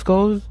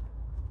Dacascos?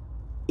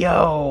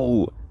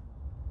 Yo!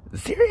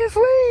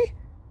 Seriously?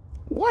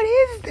 What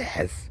is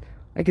this?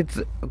 Like, it's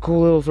a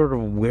cool little sort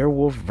of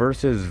werewolf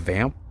versus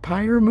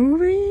vampire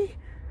movie?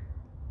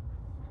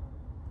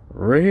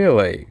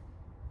 Really?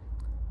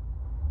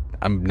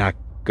 I'm not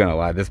gonna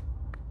lie, this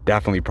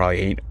definitely probably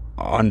ain't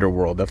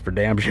Underworld, that's for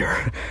damn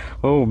sure.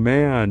 Oh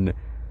man,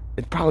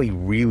 it's probably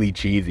really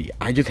cheesy.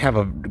 I just have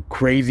a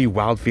crazy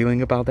wild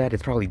feeling about that.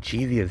 It's probably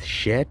cheesy as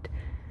shit,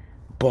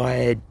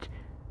 but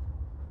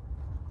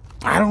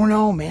I don't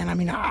know, man. I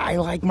mean, I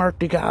like Mark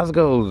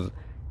Dacascos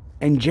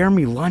and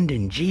Jeremy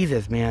London.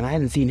 Jesus, man, I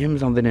hadn't seen him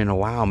something in a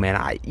while,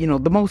 man.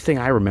 The most thing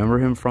I remember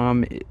him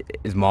from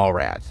is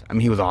Mallrats. I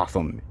mean, he was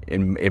awesome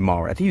in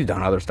Mallrats. He's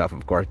done other stuff,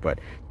 of course, but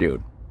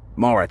dude,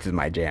 Mallrats is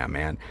my jam,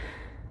 man.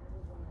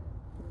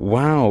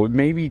 Wow, it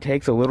maybe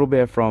takes a little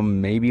bit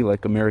from maybe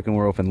like American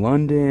Werewolf in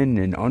London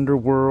and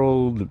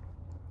Underworld,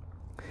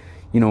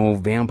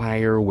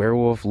 vampire,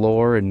 werewolf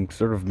lore, and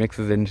sort of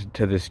mixes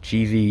into this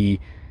cheesy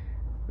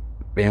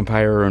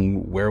vampire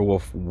and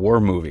werewolf war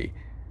movie.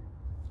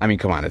 I mean,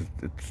 come on,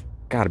 it's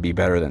got to be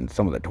better than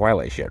some of the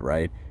Twilight shit,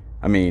 right?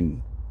 I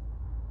mean,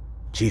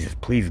 Jesus,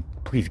 please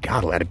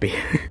God, let it be.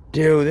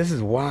 Dude, this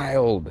is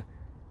wild.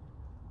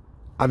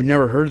 I've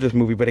never heard of this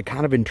movie, but it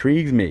kind of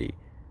intrigues me.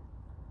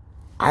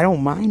 I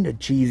don't mind a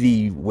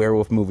cheesy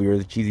werewolf movie or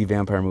a cheesy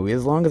vampire movie.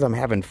 As long as I'm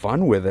having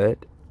fun with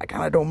it, I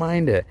kind of don't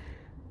mind it.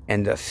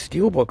 And a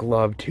steelbook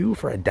love, too,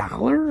 for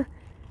 $1?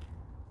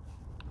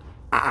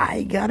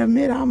 I gotta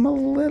admit, I'm a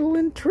little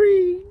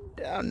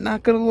intrigued. I'm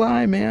not gonna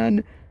lie,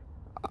 man.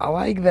 I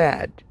like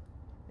that.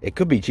 It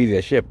could be cheesy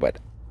as shit, but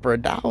for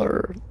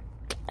 $1,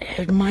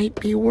 it might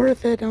be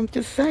worth it. I'm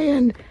just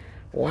saying.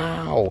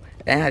 Wow,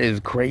 that is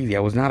crazy. I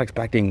was not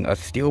expecting a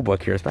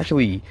steelbook here,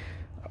 especially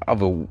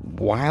of a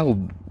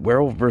wild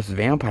werewolf versus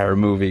vampire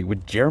movie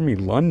with Jeremy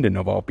London,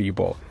 of all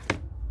people.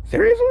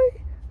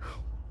 Seriously?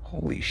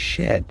 Holy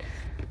shit.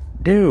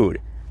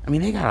 Dude, I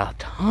mean, they got a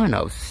ton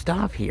of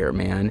stuff here,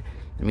 man.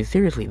 I mean,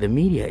 seriously, the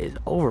media is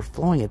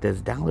overflowing at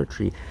this Dollar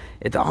Tree.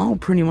 It's all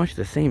pretty much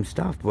the same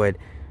stuff, but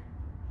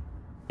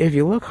if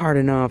you look hard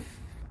enough,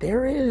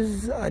 there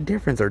is a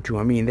difference or two.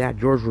 I mean, that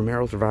George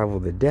Romero Survival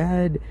of the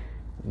Dead,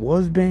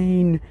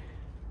 Wolfsbane,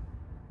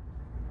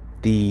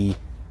 the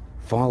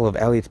Fall of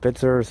Elliot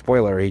Spitzer.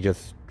 Spoiler, he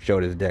just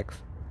showed his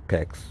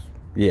pics.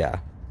 Yeah.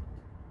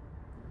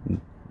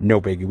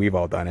 No biggie, we've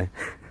all done it.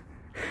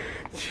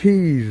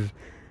 Jeez.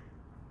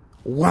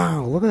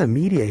 Wow, look at the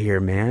media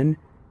here, man.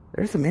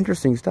 There's some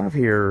interesting stuff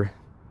here.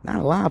 Not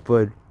a lot,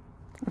 but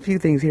a few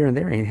things here and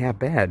there ain't half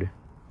bad.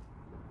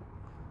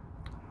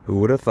 Who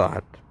would have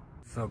thought?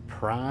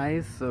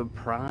 Surprise,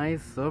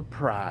 surprise,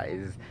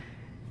 surprise.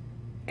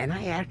 And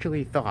I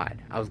actually thought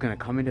I was going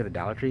to come into the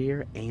Dollar Tree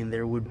here and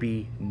there would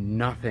be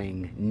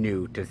nothing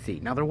new to see.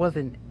 Now, there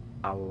wasn't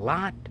a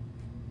lot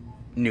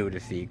new to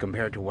see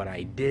compared to what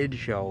I did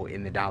show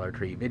in the Dollar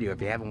Tree video.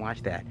 If you haven't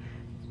watched that,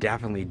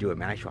 definitely do it,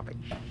 man. I show off a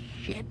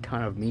shit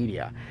ton of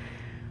media.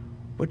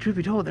 But truth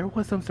be told, there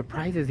was some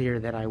surprises here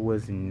that I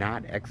was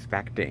not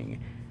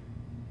expecting.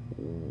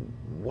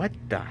 What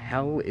the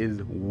hell is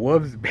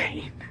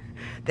Wolfsbane?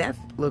 That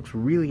looks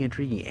really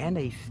intriguing. And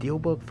a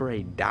steelbook for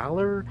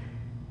 $1?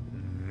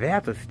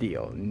 That's a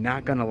steal.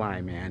 Not gonna lie,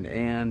 man.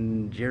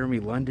 And Jeremy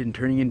London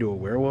turning into a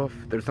werewolf?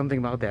 There's something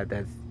about that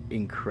that's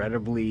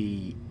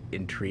incredibly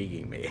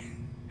intriguing me.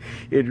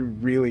 It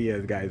really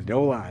is, guys.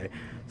 No lie.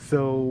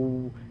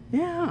 So,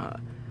 yeah.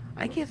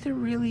 I guess it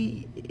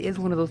really is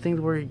one of those things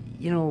where,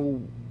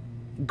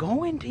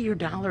 go into your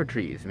Dollar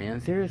Trees,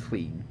 man.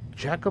 Seriously.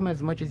 Check them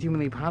as much as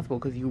humanly possible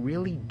because you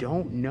really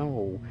don't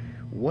know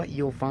what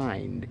you'll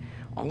find.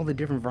 All the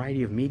different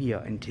variety of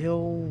media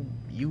until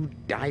you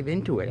dive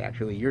into it,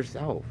 actually,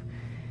 yourself.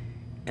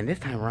 And this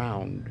time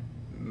around,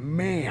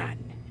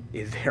 man,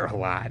 is there a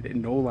lot.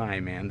 No lie,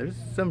 man. There's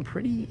some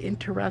pretty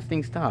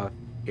interesting stuff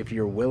if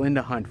you're willing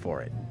to hunt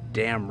for it.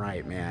 Damn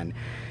right, man.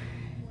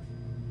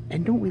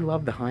 And don't we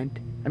love the hunt?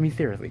 I mean,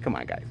 seriously, come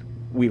on, guys.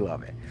 We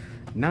love it.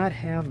 Not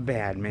half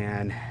bad,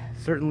 man.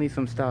 Certainly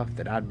some stuff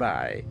that I'd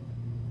buy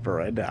for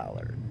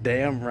 $1.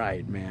 Damn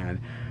right,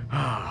 man.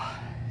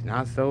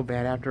 Not so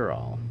bad after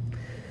all.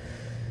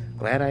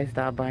 Glad I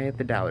stopped by at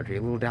the Dollar Tree.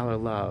 A little dollar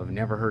love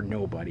never hurt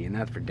nobody, and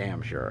that's for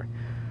damn sure.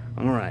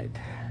 Alright,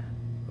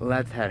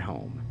 let's head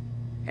home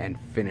and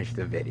finish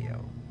the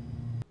video.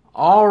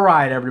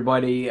 Alright,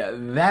 everybody,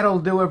 that'll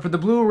do it for the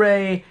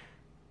Blu-ray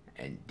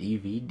and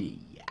DVD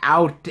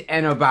out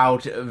and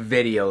about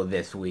video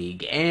this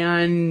week.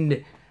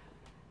 And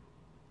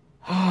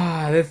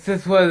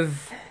this was,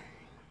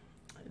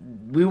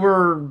 we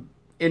were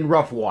in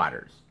rough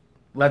waters.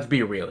 Let's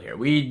be real here.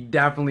 We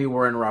definitely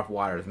were in rough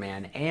waters,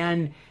 man.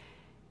 And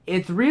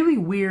it's really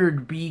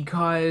weird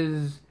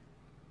because,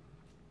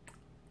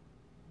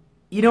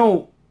 you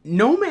know,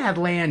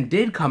 Nomadland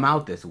did come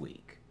out this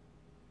week.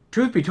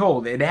 Truth be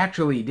told, it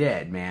actually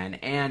did, man.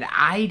 And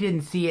I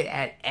didn't see it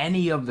at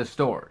any of the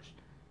stores.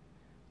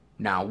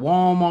 Not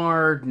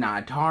Walmart,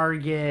 not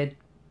Target,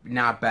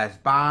 not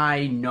Best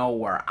Buy,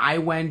 nowhere. I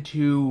went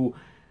to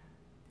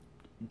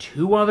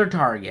 2 other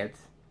Targets.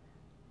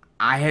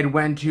 I had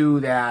went to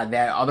that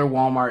other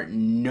Walmart.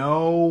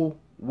 No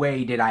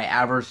way did I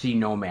ever see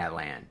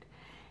Nomadland.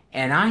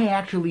 And I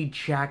actually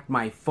checked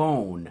my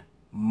phone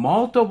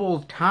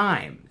multiple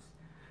times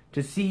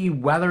to see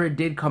whether it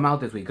did come out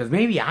this week. Because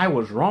maybe I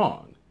was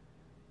wrong.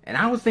 And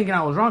I was thinking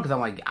I was wrong because I'm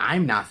like,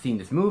 I'm not seeing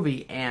this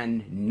movie,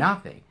 and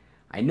nothing.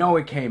 I know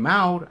it came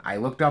out. I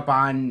looked up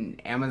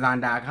on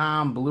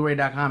Amazon.com,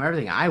 Blu-ray.com,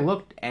 everything. I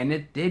looked, and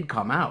it did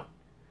come out.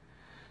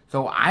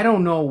 So I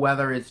don't know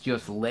whether it's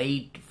just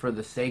late for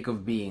the sake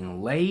of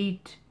being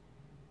late,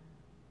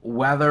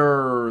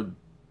 whether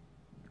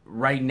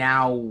right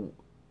now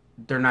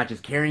they're not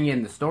just carrying it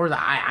in the stores.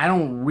 I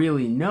don't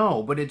really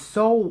know, but it's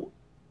so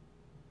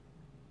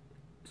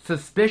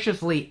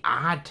suspiciously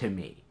odd to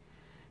me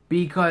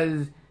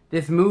because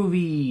this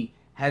movie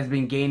has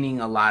been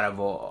gaining a lot of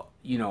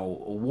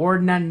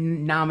award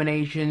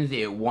nominations.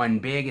 It won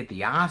big at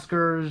the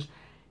Oscars.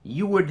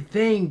 You would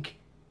think,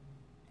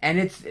 and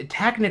it's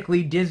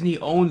technically Disney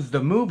owns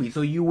the movie,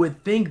 so you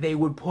would think they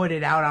would put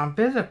it out on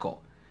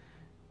physical.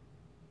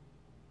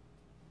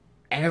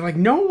 And it's like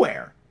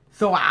nowhere.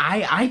 So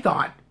I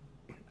thought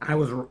I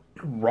was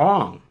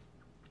wrong.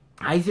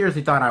 I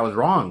seriously thought I was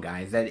wrong,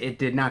 guys, that it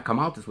did not come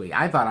out this week.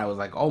 I thought I was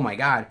like, oh my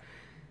god,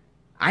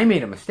 I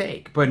made a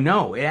mistake. But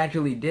no, it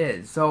actually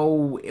did.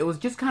 So it was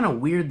just kind of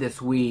weird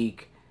this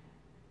week.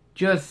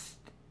 Just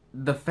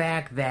the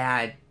fact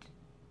that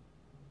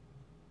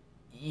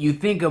you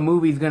think a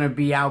movie's going to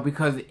be out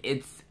because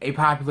it's a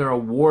popular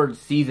award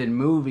season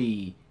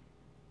movie,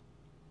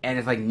 and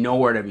it's like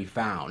nowhere to be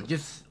found.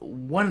 Just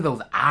one of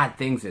those odd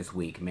things this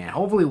week, man.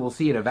 Hopefully we'll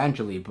see it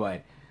eventually,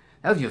 but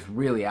that was just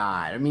really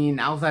odd. I mean,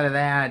 outside of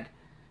that,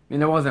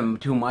 there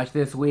wasn't too much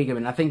this week. I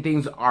mean, I think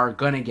things are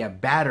going to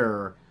get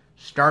better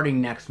starting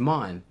next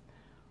month,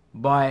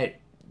 but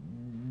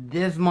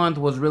this month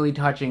was really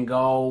touch and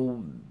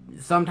go.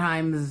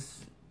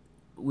 Sometimes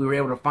we were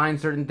able to find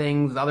certain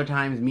things. Other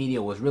times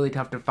media was really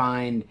tough to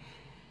find.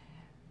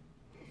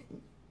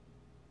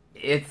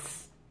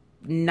 It's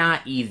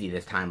not easy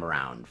this time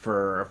around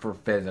for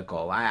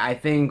physical. I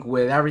think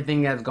with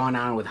everything that's gone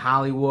on with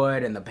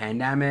Hollywood and the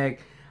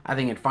pandemic, I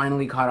think it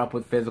finally caught up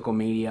with physical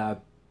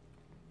media,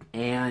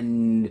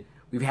 and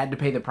we've had to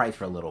pay the price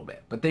for a little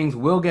bit. But things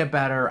will get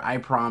better, I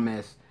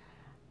promise.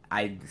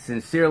 I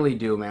sincerely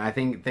do, man. I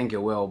think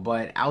it will.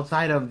 But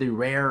outside of the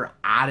rare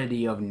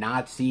oddity of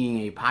not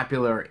seeing a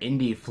popular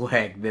indie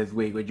flick this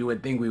week, which you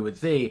would think we would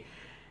see,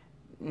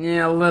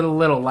 a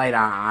little light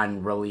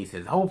on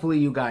releases. Hopefully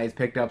you guys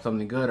picked up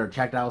something good or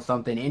checked out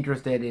something,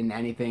 interested in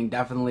anything.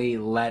 Definitely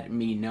let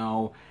me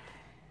know.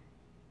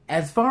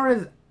 As far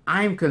as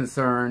I'm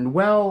concerned,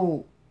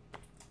 well,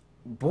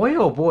 boy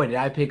oh boy did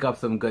I pick up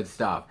some good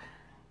stuff.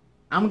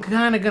 I'm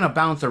kind of going to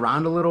bounce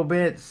around a little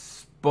bit,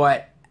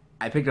 but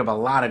I picked up a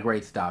lot of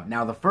great stuff.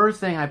 Now, the first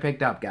thing I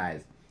picked up,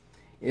 guys,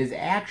 is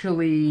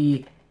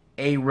actually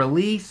a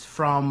release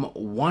from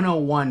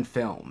 101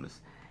 Films.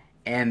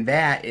 And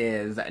that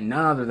is none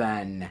other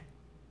than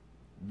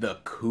The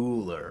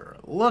Cooler.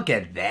 Look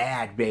at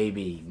that,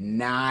 baby.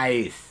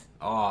 Nice.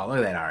 Oh, look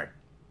at that art.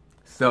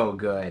 So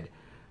good.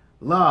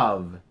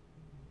 Love.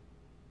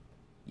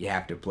 You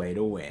have to play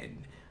to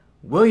win.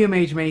 William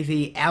H.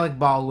 Macy, Alec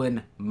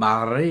Baldwin,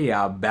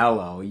 Maria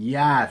Bello.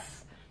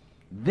 Yes.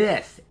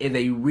 This is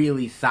a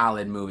really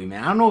solid movie,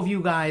 man. I don't know if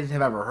you guys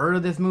have ever heard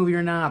of this movie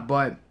or not,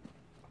 but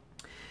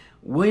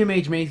William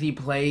H. Macy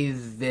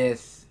plays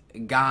this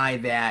guy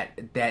that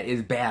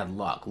is bad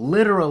luck.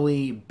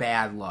 Literally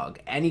bad luck.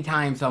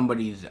 Anytime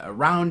somebody's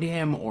around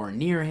him or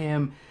near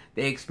him,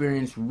 they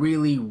experience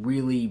really,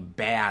 really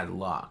bad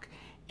luck.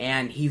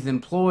 And he's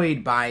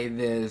employed by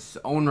this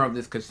owner of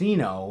this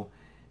casino,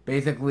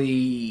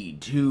 basically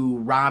to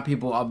rob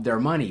people of their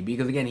money.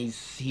 Because again,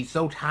 he's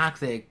so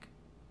toxic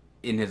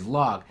in his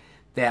luck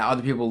that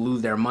other people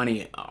lose their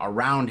money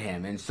around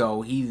him, and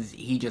so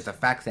he just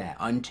affects that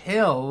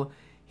until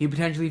he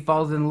potentially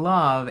falls in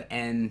love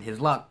and his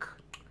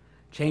luck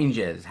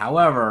changes.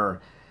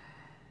 However,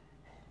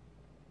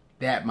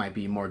 that might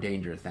be more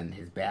dangerous than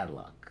his bad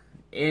luck.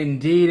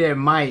 Indeed it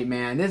might,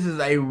 man. This is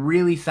a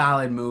really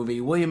solid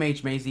movie. William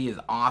H. Macy is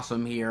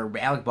awesome here.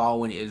 Alec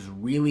Baldwin is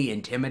really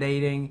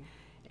intimidating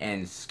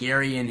and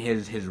scary in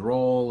his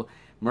role.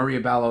 Maria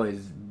Bello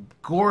is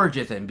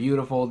gorgeous and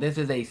beautiful. This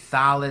is a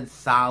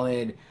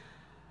solid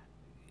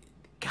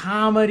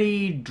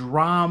comedy,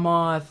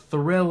 drama,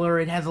 thriller.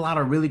 It has a lot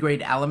of really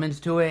great elements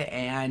to it,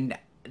 and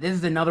this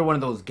is another one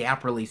of those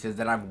gap releases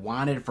that I've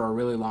wanted for a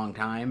really long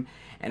time,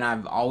 and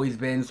I've always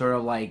been sort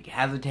of like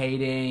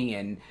hesitating,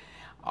 and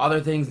other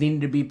things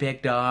needed to be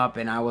picked up,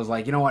 and I was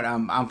like, you know what,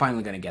 I'm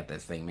finally gonna get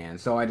this thing, man.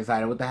 So I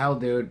decided, what the hell,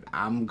 dude,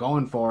 I'm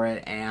going for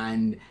it.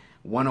 And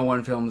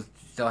 101 Films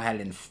still had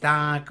it in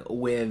stock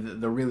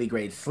with the really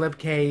great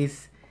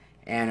slipcase,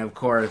 and of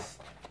course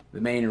the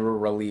main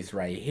release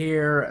right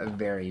here.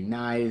 Very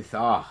nice.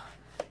 Oh,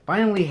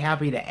 finally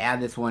happy to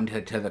add this one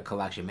to the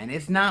collection, man.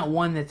 It's not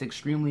one that's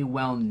extremely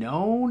well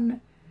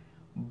known,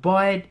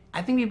 but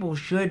I think people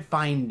should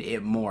find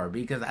it more,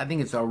 because I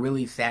think it's a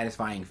really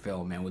satisfying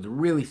film, man, with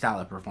really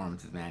solid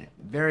performances, man.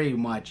 Very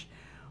much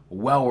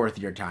well worth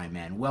your time,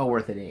 man. Well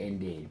worth it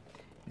indeed.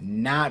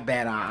 Not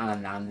bad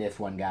on this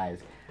one,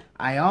 guys.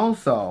 I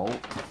also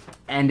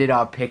ended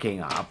up picking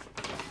up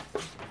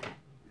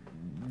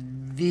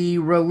the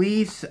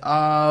release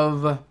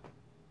of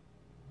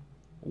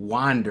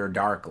Wander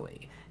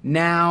Darkly.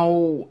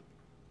 Now,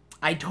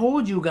 I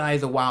told you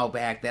guys a while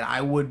back that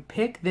I would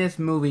pick this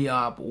movie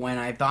up when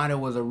I thought it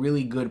was a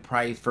really good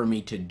price for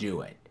me to do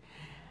it.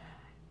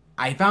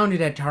 I found it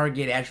at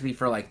Target actually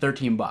for like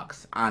 13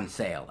 bucks on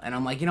sale. And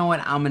I'm like, you know what,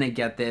 I'm going to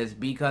get this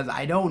because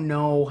I don't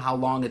know how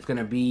long it's going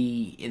to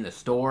be in the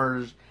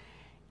stores.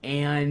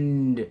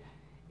 And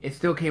it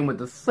still came with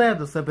the slip.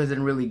 The slip is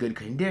in really good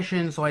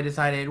condition, so I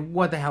decided,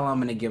 what the hell, I'm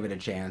going to give it a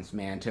chance,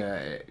 man,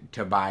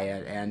 to buy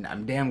it. And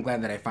I'm damn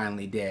glad that I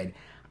finally did.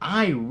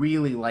 I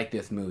really like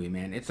this movie,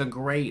 man. It's a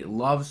great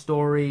love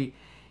story.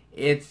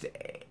 It's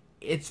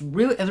a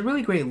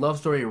really great love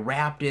story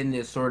wrapped in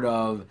this sort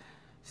of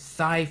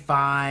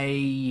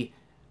sci-fi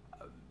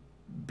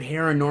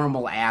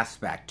paranormal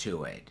aspect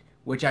to it,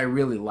 which I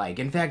really like.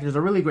 In fact, there's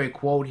a really great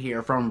quote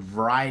here from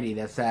Variety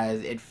that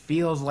says, "It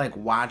feels like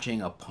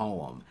watching a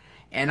poem."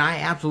 And I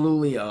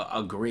absolutely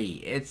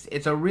agree.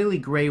 It's a really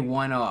great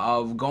one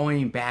of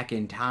going back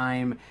in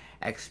time,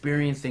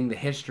 experiencing the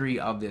history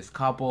of this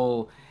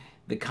couple,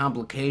 the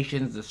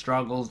complications, the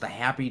struggles, the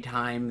happy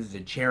times,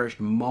 the cherished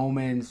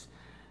moments,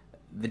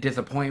 the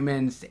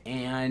disappointments,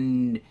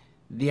 and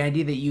the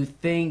idea that you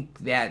think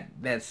that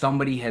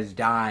somebody has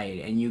died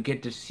and you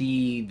get to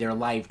see their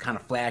life kind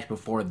of flash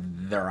before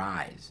their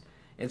eyes.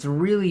 It's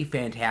really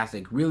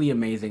fantastic, really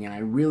amazing, and I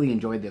really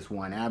enjoyed this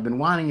one. And I've been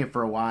wanting it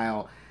for a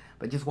while,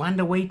 but just wanted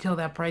to wait till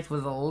that price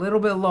was a little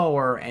bit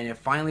lower, and it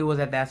finally was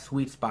at that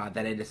sweet spot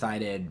that I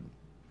decided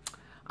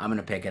I'm going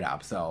to pick it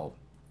up. So,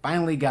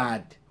 finally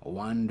got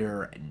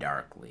Wander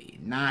Darkly.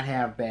 Not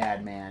half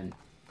bad, man.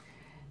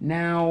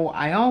 Now,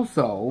 I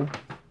also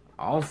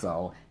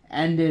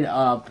ended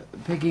up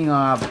picking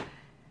up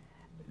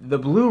the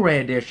Blu-ray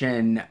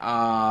edition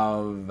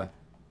of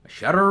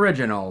Shudder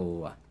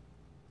Original,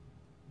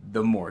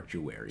 The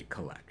Mortuary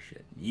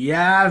Collection.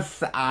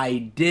 Yes,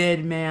 I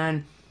did,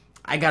 man.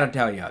 I gotta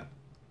tell you,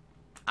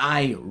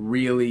 I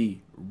really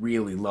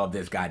love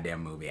this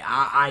goddamn movie.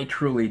 I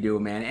truly do,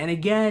 man. And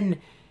again,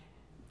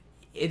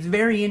 it's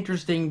very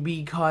interesting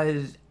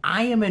because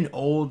I am an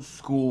old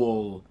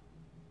school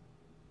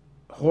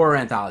horror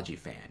anthology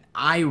fan.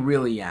 I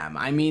really am.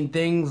 I mean,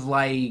 things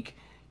like,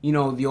 you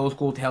know, the old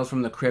school Tales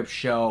from the Crypt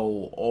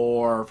show,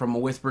 or From a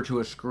Whisper to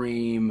a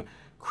Scream,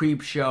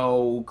 Creep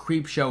Show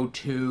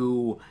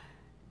 2,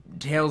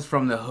 Tales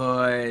from the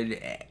Hood,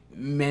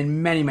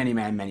 and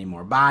many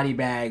more. Body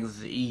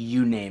Bags,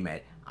 you name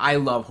it. I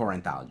love horror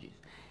anthologies.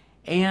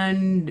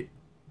 And,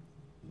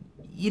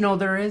 you know,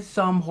 there is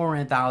some horror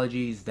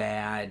anthologies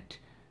that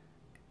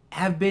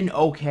have been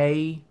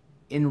okay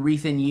in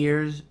recent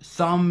years,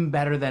 some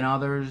better than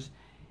others.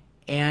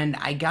 And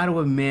I got to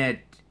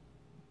admit,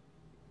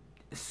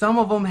 some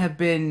of them have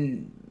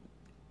been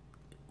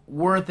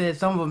worth it,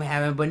 some of them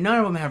haven't, but none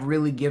of them have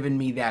really given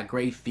me that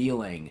great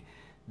feeling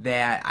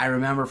that I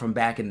remember from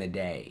back in the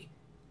day,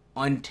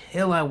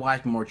 until I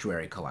watched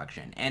Mortuary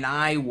Collection. And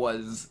I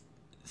was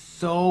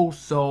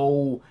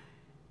so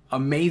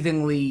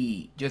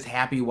amazingly just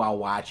happy while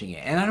watching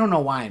it. And I don't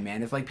know why,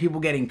 man. It's like people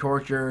getting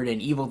tortured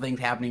and evil things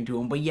happening to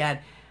them, but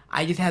yet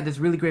I just had this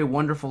really great,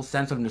 wonderful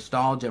sense of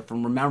nostalgia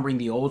from remembering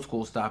the old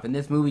school stuff, and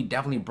this movie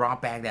definitely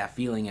brought back that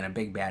feeling in a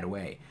big, bad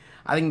way.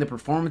 I think the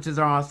performances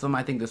are awesome.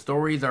 I think the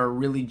stories are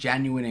really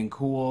genuine and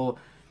cool.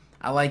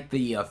 I like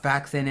the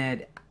effects in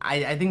it.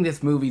 I think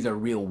this movie's a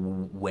real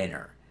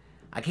winner.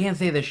 I can't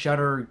say that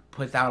Shudder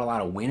puts out a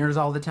lot of winners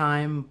all the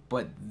time,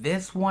 but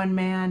this one,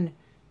 man,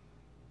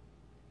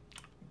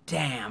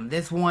 damn,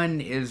 this one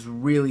is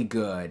really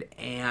good.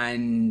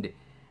 And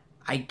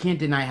I can't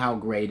deny how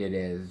great it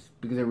is,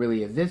 because it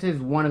really is. This is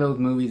one of those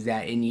movies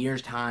that in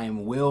years'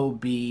 time will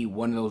be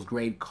one of those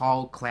great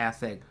cult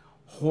classic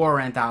horror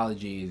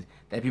anthologies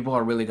that people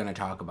are really going to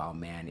talk about,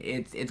 man.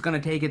 It's going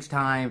to take its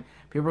time.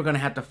 People are going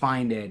to have to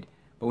find it.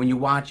 But when you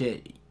watch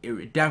it,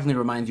 it definitely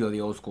reminds you of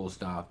the old school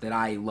stuff that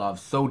I love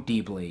so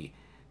deeply,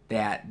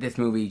 that this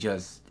movie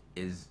just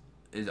is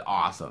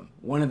awesome.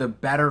 One of the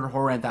better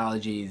horror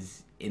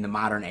anthologies in the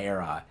modern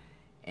era.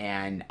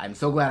 And I'm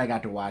so glad I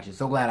got to watch it.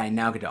 So glad I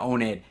now get to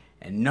own it.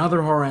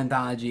 Another horror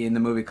anthology in the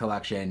movie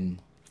collection.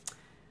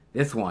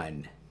 This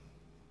one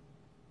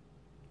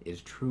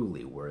is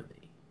truly worthy.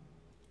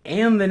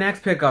 And the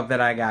next pickup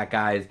that I got,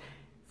 guys,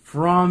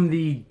 from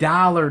the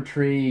Dollar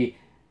Tree.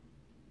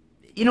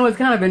 You know, it's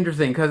kind of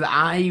interesting, because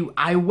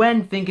I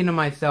went thinking to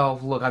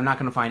myself, look, I'm not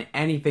going to find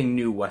anything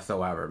new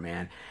whatsoever,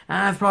 man.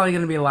 And it's probably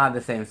going to be a lot of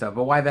the same stuff,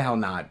 but why the hell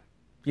not?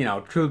 You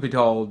know, truth be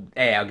told,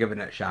 hey, I'll give it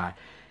a shot.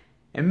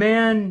 And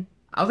man,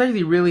 I was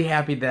actually really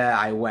happy that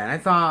I went. I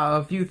saw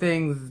a few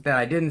things that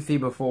I didn't see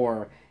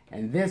before,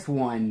 and this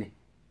one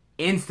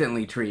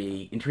instantly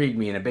intrigued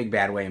me in a big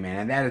bad way,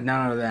 man. And that is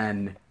none other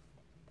than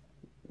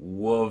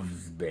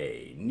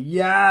Wolfsbane.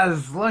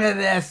 Yes, look at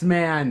this,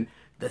 man.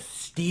 The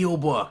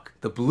Steelbook,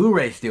 the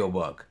Blu-ray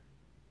Steelbook,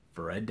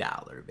 for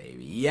 $1,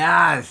 baby.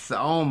 Yes,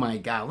 oh my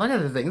god, look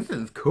at this thing. This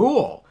is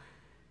cool,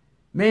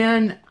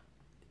 man.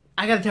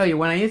 I gotta tell you,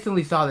 when I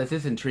instantly saw this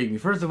intrigued me.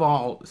 First of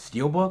all,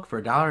 Steelbook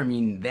for $1, I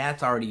mean,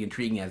 that's already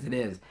intriguing as it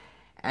is.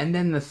 And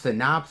then the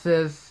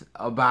synopsis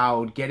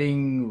about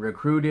getting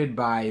recruited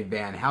by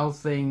Van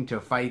Helsing to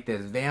fight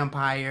this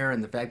vampire,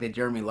 and the fact that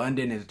Jeremy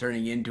London is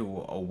turning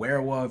into a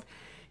werewolf.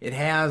 It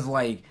has,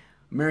 like,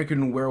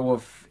 American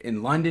Werewolf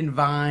in London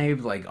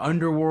vibes, like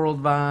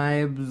Underworld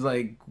vibes,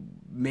 like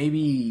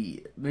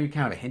maybe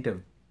kind of a hint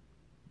of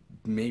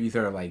maybe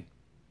sort of like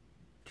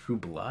True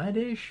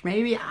Blood-ish,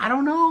 maybe? I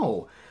don't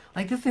know.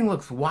 Like, this thing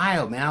looks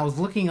wild, man. I was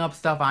looking up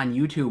stuff on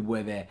YouTube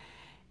with it,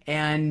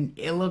 and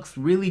it looks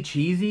really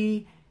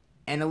cheesy,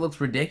 and it looks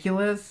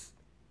ridiculous,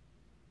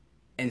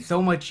 and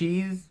so much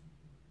cheese,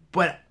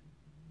 but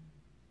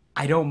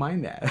I don't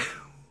mind that.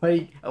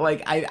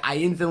 like I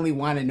instantly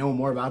want to know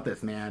more about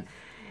this, man.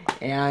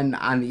 And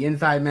on the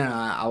inside, man,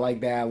 I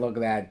like that. Look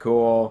at that.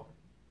 Cool.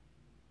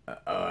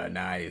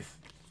 Nice.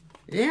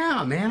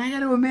 Yeah, man, I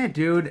gotta admit,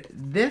 dude,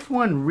 this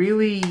one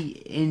really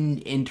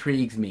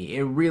intrigues me.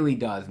 It really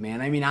does,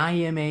 man. I mean, I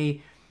am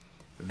a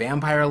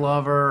vampire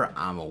lover.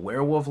 I'm a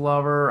werewolf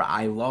lover.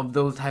 I love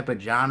those type of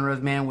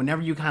genres, man.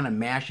 Whenever you kind of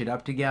mash it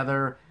up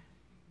together,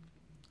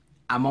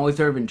 I'm always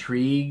sort of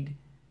intrigued.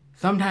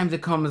 Sometimes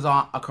it comes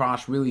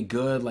across really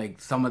good,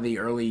 like some of the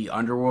early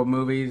Underworld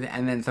movies,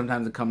 and then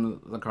sometimes it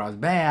comes across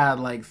bad,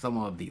 like some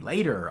of the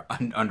later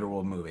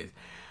Underworld movies.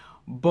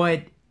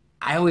 But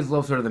I always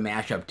love sort of the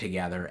mashup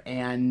together,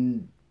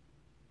 and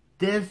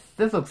this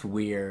looks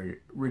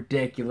weird,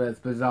 ridiculous,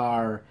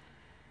 bizarre,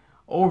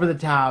 over the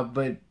top,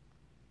 but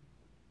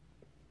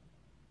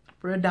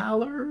for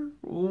 $1,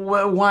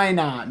 why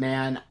not,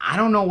 man? I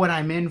don't know what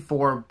I'm in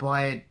for,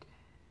 but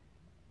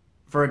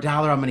for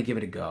 $1, I'm gonna give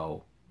it a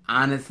go.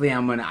 Honestly,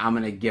 I'm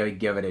gonna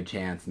give it a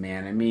chance,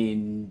 man. I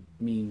mean,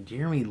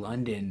 Jeremy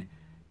London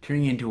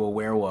turning into a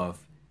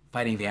werewolf,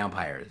 fighting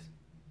vampires.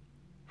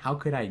 How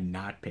could I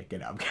not pick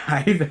it up,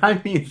 guys?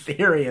 I mean,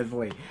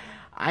 seriously,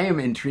 I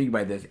am intrigued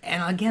by this.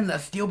 And again, the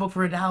Steelbook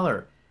for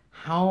 $1.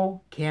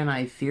 How can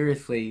I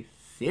seriously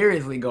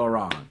go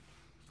wrong?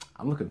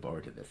 I'm looking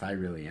forward to this. I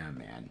really am,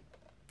 man.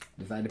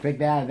 Decided to pick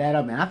that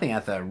up, man. I think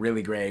that's a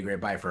really great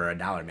buy for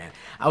 $1, man.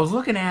 I was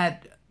looking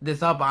at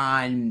this up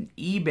on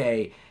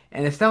eBay,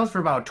 and it sells for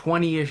about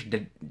 $20-ish.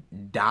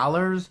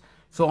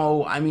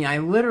 So, I mean, I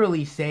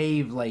literally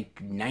saved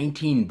like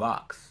 19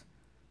 bucks.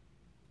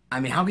 I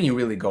mean, how can you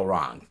really go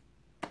wrong?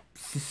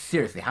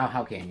 Seriously,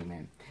 how can you,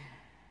 man?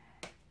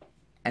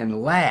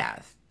 And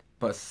last,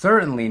 but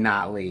certainly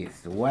not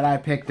least, what I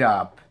picked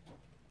up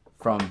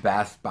from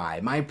Best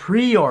Buy. My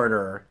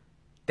pre-order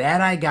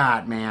that I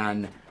got,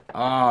 man.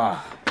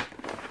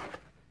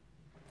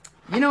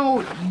 You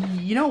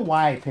know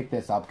why I picked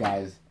this up,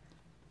 guys?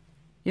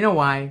 You know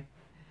why?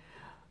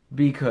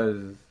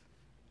 Because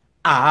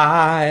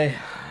I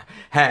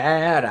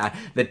had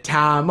the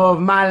time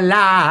of my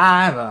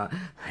life,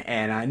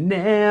 and I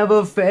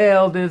never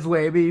felt this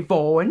way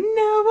before.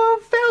 Never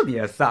felt,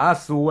 yes, I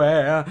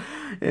swear,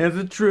 it's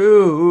the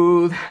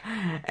truth,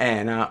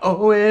 and I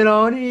owe it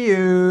all to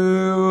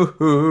you.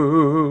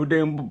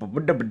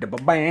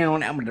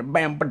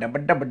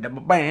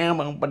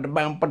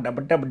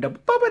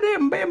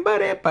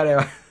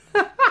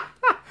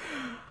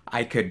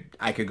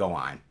 I could go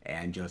on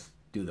and just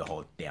do the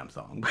whole damn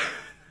song.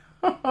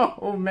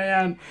 Oh,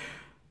 man.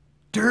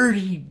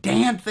 Dirty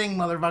Dancing,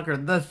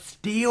 motherfucker. The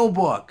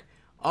Steelbook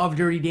of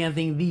Dirty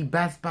Dancing, the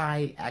Best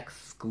Buy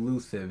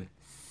exclusive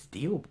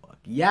Steelbook.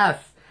 Yes,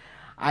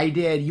 I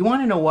did. You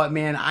want to know what,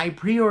 man? I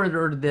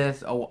pre-ordered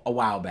this a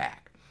while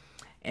back,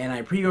 and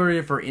I pre-ordered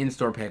it for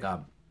in-store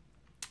pickup.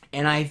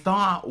 And I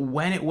thought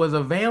when it was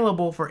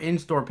available for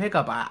in-store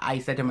pickup, I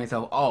said to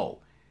myself, oh,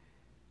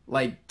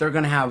 like, they're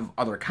going to have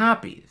other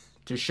copies.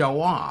 to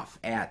show off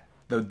at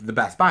the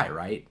Best Buy,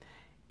 right?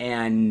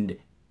 And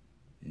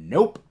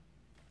nope.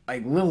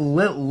 Like,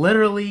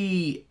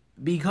 literally,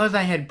 because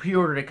I had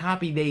pre-ordered a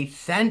copy, they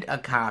sent a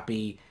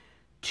copy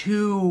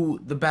to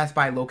the Best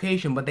Buy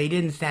location, but they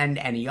didn't send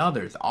any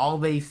others. All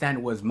they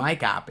sent was my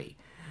copy.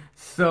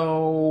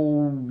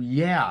 So,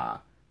 yeah.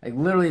 Like,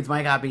 literally, it's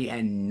my copy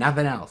and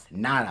nothing else.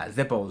 Nada.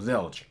 Zippo.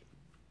 Zilch.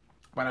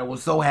 But I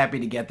was so happy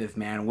to get this,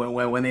 man.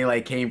 When they,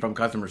 like, came from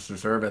customer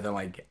service and,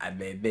 like,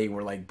 they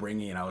were, like,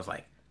 bringing it, I was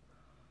like...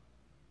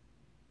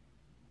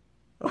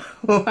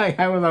 like,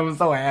 I was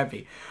so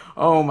happy.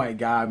 Oh, my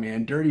God,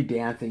 man. Dirty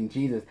Dancing.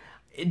 Jesus.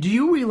 Do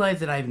you realize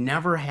that I've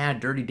never had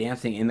Dirty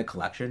Dancing in the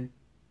collection?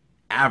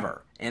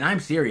 Ever. And I'm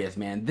serious,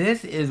 man.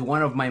 This is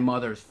one of my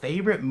mother's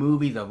favorite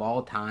movies of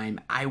all time.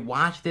 I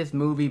watched this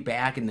movie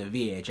back in the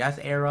VHS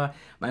era.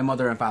 My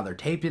mother and father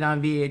taped it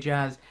on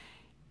VHS.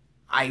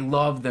 I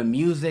love the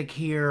music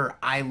here.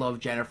 I love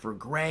Jennifer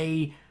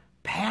Grey.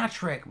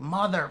 Patrick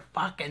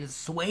motherfucking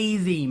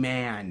Swayze,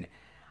 man.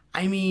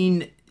 I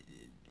mean,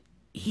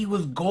 he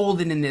was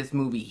golden in this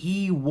movie.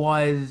 He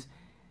was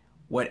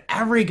what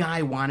every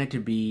guy wanted to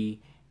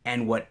be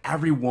and what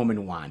every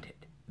woman wanted.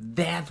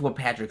 That's what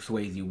Patrick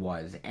Swayze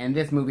was. And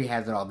this movie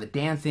has it all. The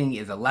dancing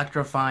is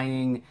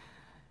electrifying.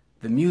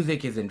 The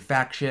music is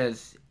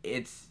infectious.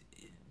 It's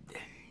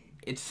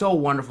so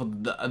wonderful.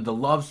 The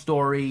love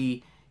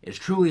story is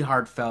truly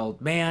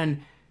heartfelt.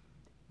 Man,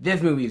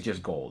 this movie is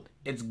just gold.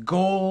 It's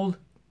gold,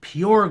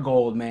 pure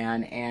gold,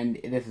 man.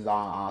 And this is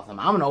awesome.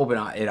 I'm going to open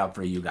it up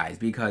for you guys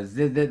because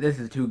this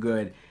is too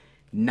good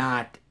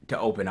not to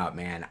open up,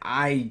 man.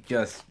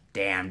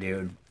 Damn,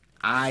 dude.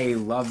 I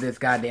love this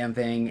goddamn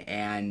thing,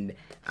 and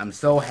I'm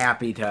so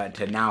happy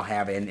to now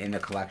have it in the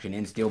collection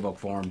in steelbook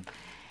form.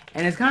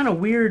 And it's kind of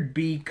weird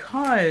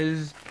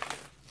because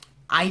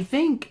I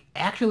think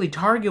actually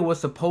Target was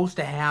supposed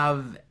to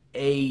have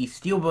a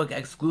steelbook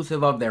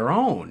exclusive of their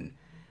own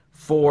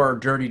for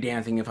Dirty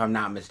Dancing, if I'm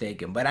not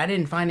mistaken. But I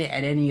didn't find it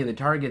at any of the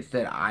Targets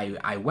that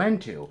I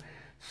went to.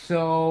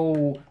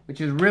 So,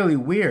 which is really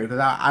weird, because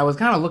I was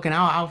kind of looking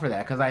out for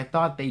that, because I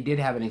thought they did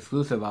have an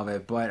exclusive of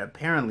it, but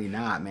apparently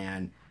not,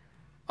 man.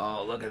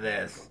 Oh, look at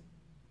this.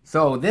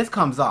 So this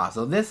comes off.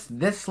 So this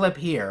slip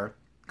here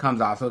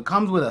comes off. So it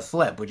comes with a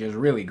slip, which is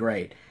really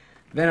great.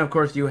 Then, of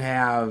course, you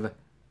have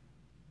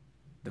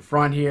the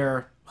front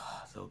here.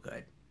 Oh, so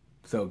good.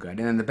 So good.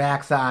 And then the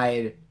back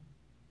side.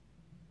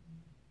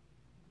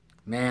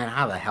 Man,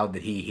 how the hell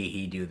did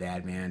he do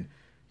that, man?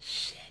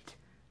 Shit.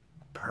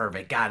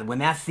 Perfect. God, when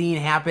that scene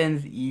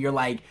happens, you're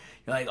like,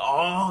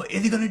 oh,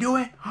 is he going to do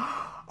it?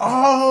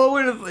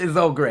 Oh, it's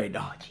so great.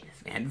 Oh,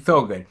 Jesus, man. It's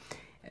so good.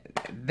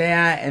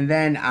 That, and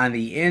then on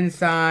the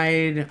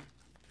inside,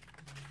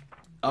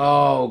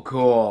 oh,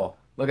 cool.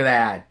 Look at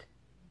that.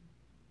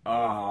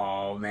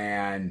 Oh,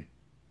 man.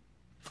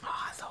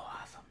 Oh, so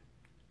awesome.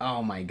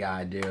 Oh, my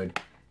God, dude.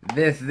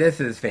 This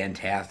is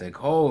fantastic.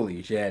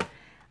 Holy shit.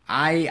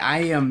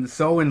 I am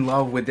so in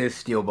love with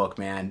this steelbook,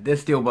 man.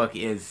 This steelbook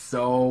is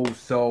so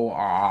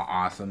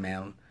awesome,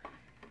 man.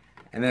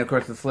 And then, of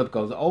course, the slip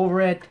goes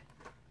over it.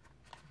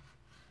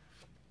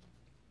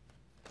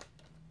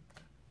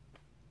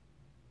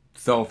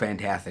 So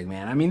fantastic,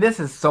 man. I mean, this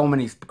is so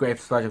many great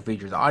special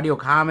features. Audio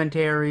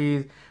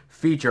commentaries,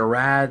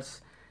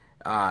 featurettes,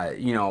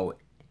 you know,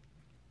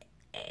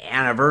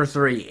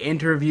 anniversary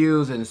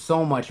interviews, and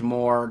so much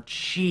more.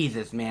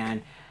 Jesus,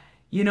 man.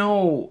 You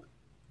know,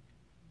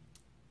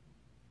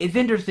 it's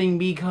interesting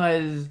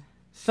because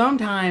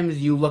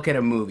sometimes you look at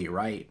a movie,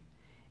 right?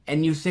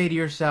 And you say to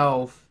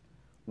yourself,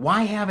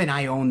 why haven't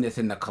I owned this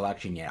in the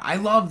collection yet? I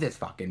love this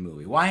fucking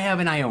movie. Why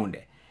haven't I owned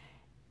it?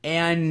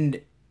 And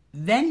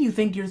then you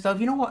think to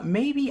yourself, you know what,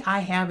 maybe I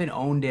haven't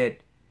owned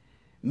it.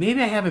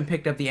 Maybe I haven't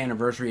picked up the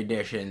anniversary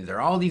editions or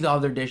all these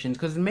other editions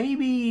because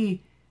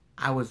maybe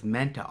I was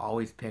meant to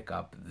always pick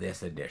up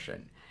this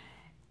edition.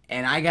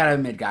 And I gotta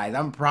admit, guys,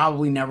 I'm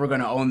probably never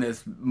gonna own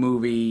this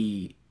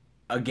movie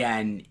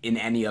again in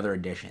any other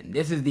edition.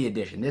 This is the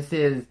edition. This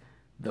is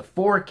the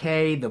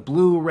 4K, the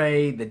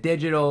Blu-ray, the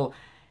digital.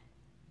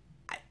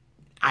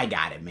 I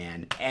got it,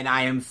 man. And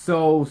I am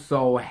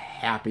so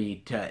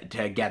happy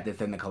to get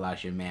this in the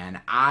collection, man.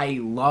 I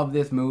love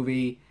this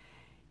movie.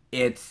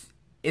 It's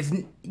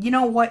you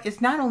know what? It's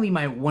not only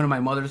one of my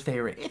mother's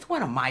favorite. It's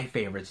one of my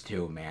favorites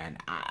too, man.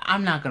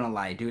 I'm not gonna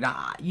lie, dude.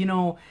 You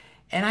know,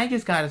 and I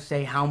just gotta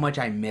say how much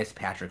I miss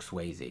Patrick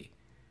Swayze.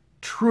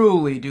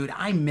 Truly, dude,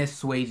 I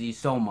miss Swayze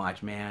so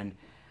much, man.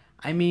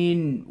 I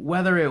mean,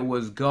 whether it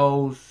was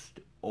Ghost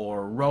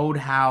or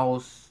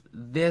Roadhouse,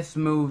 this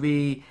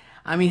movie.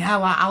 I mean,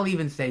 hell, I'll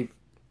even say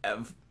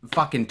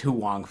fucking Tu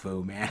Wong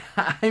Fu, man.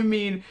 I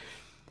mean,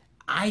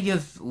 I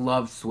just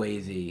love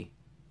Swayze.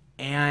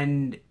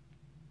 And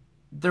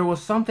there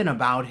was something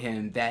about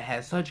him that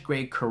has such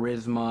great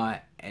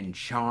charisma and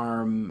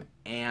charm.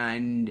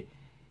 And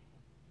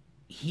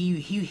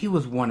he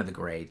was one of the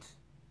greats.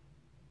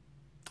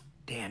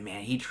 Damn,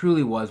 man, he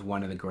truly was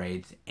one of the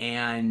greats.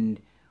 And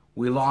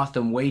we lost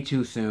him way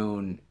too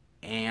soon.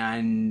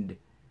 And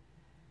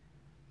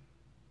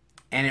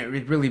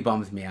it really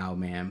bums me out,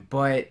 man.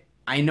 But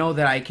I know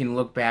that I can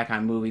look back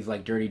on movies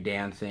like Dirty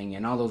Dancing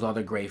and all those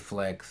other great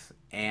flicks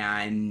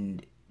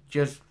and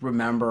just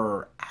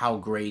remember how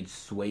great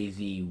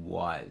Swayze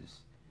was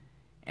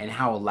and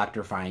how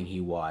electrifying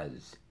he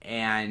was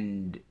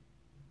and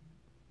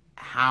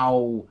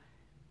how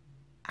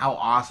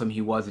awesome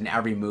he was in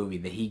every movie,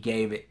 that he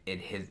gave it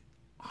his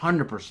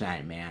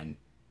 100%, man.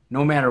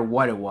 No matter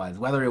what it was,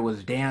 whether it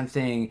was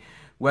dancing,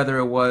 whether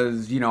it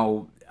was,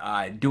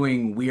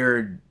 doing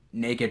weird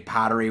naked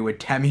pottery with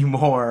Demi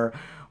Moore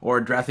or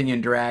dressing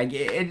in drag,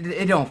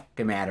 it don't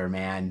fucking matter,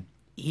 man.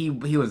 He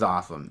was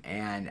awesome,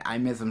 and I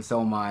miss him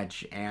so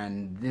much.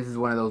 And this is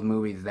one of those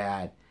movies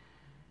that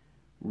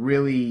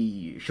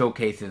really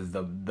showcases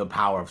the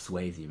power of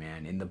Swayze,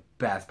 man, in the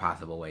best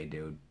possible way,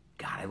 dude.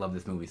 God, I love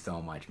this movie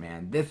so much,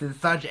 man. This is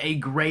such a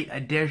great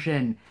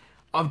edition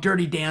of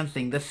Dirty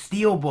Dancing, the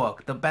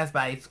Steelbook, the Best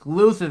Buy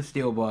exclusive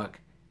Steelbook.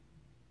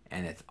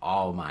 And it's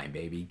all mine,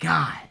 baby.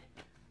 God,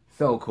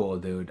 so cool,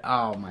 dude.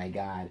 Oh, my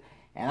God.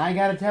 And I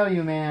gotta tell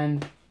you,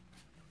 man,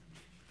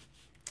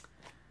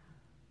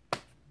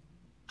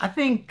 I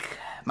think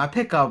my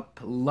pickup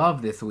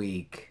love this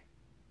week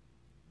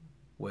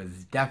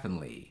was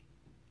definitely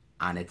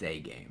on its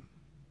A game.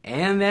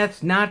 And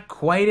that's not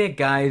quite it,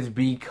 guys,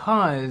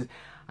 because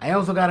I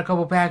also got a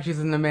couple packages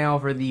in the mail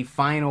for the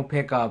final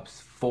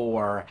pickups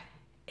for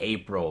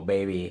April,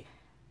 baby.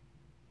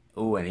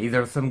 Ooh, and these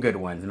are some good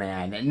ones,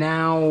 man.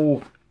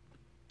 Now,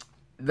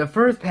 the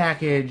first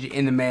package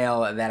in the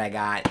mail that I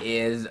got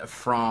is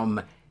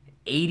from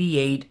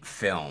 88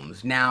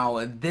 Films.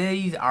 Now,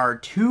 these are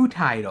two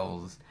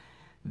titles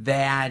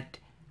that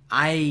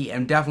I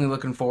am definitely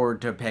looking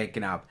forward to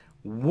picking up.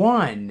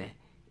 One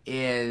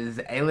is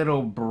a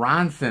little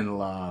Bronson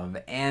love,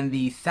 and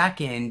the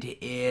second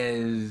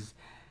is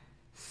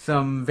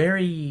some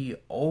very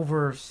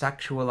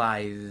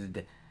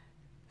over-sexualized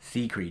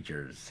sea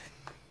creatures.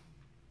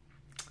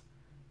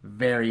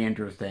 Very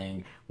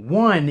interesting.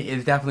 One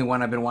is definitely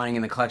one I've been wanting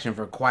in the collection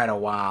for quite a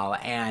while,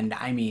 and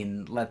I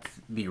mean, let's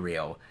be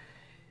real.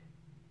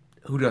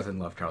 Who doesn't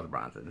love Charles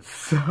Bronson?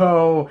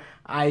 So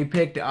I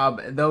picked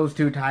up those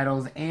two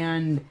titles,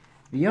 and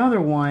the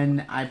other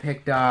one I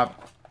picked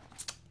up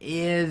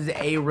is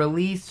a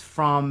release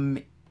from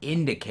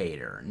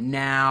Indicator.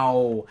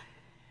 Now,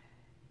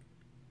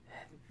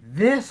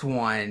 this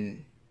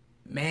one,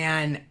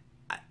 man,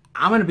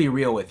 I'm going to be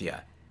real with you.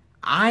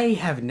 I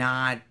have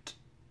not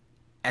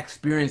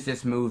experienced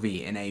this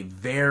movie in a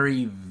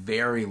very,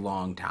 very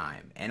long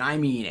time. And I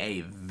mean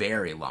a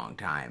very long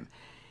time.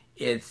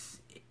 It's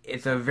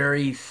a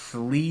very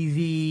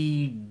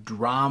sleazy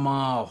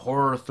drama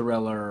horror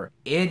thriller.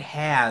 It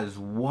has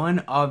one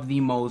of the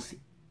most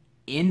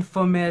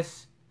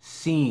infamous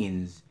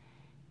scenes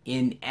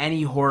in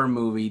any horror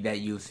movie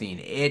that you've seen.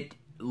 It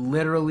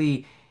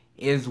literally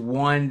is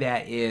one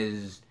that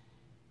is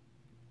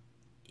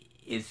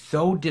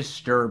so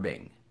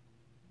disturbing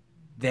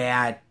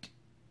that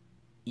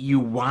you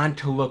want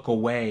to look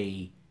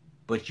away,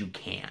 but you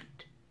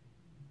can't.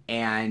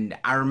 And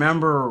I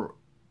remember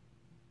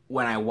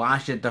when I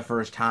watched it the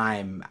first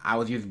time, I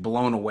was just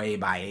blown away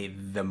by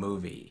the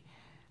movie.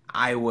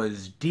 I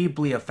was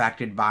deeply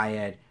affected by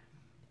it,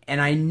 and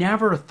I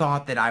never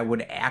thought that I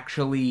would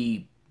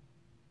actually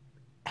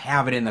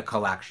have it in the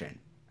collection.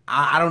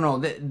 I don't know.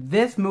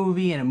 This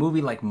movie and a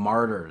movie like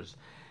Martyrs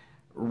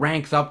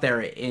ranks up there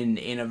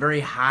in a very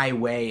high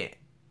way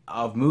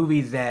of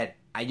movies that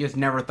I just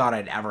never thought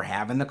I'd ever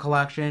have in the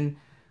collection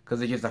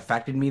because it just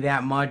affected me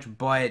that much.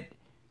 But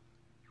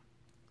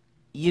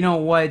you know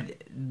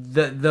what?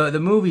 The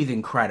movie's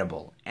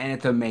incredible, and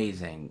it's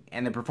amazing,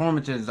 and the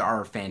performances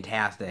are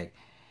fantastic.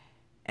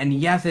 And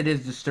yes, it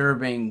is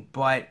disturbing,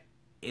 but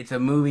it's a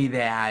movie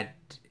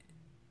that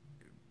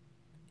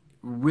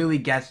really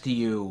gets to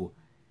you.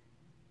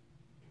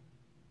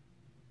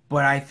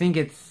 But I think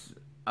it's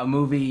a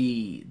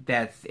movie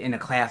that's in a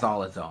class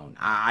all its own.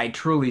 I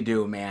truly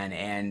do, man.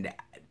 And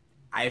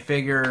I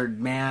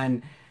figured,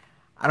 man,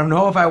 I don't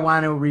know if I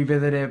want to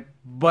revisit it,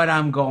 but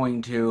I'm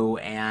going to,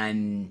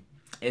 and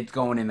it's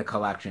going in the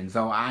collection.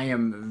 So I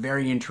am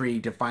very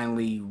intrigued to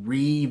finally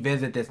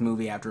revisit this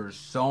movie after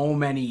so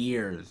many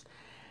years.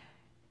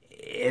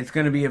 It's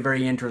going to be a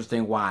very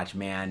interesting watch,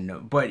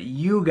 man. But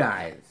you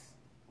guys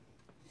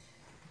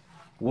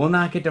will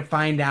not get to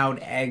find out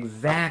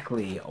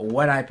exactly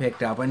what I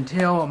picked up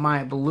until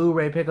my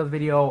Blu-ray pickups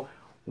video,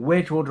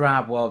 which will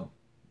drop, well,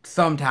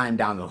 sometime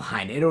down the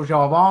line. It'll show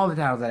off all the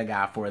titles that I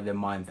got for the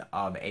month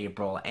of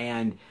April.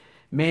 And,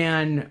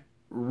 man,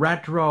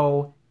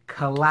 retro,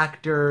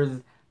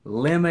 collectors,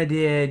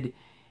 limited,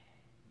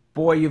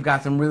 boy, you've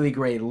got some really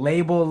great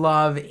label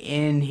love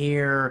in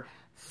here.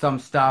 Some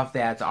stuff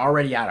that's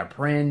already out of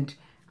print.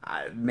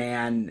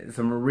 Man,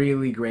 some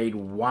really great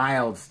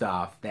wild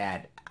stuff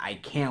that I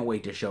can't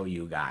wait to show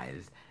you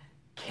guys.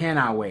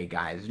 Cannot wait,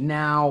 guys.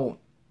 Now,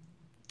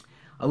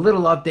 a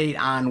little update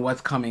on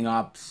what's coming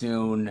up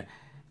soon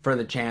for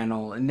the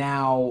channel.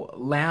 Now,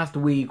 last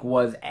week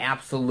was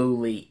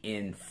absolutely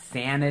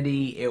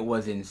insanity. It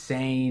was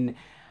insane.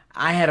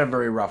 I had a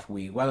very rough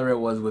week, whether it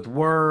was with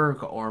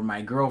work or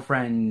my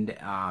girlfriend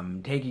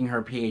taking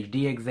her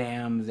PhD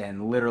exams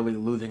and literally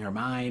losing her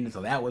mind,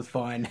 so that was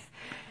fun.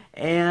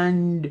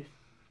 And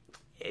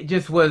it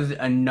just was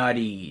a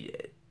nutty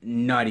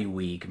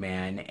week,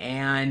 man.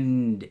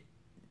 And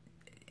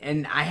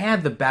I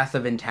had the best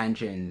of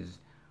intentions,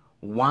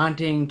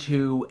 wanting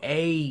to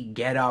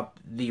get up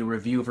the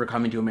review for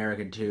Coming to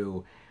America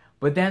 2,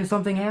 but then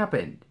something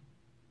happened.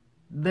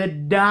 The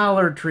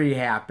Dollar Tree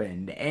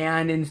happened,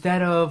 and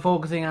instead of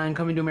focusing on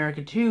Coming to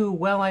America 2,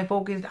 well, I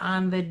focused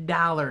on the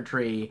Dollar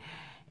Tree,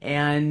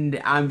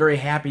 and I'm very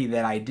happy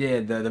that I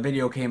did. The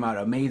video came out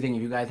amazing.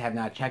 If you guys have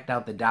not checked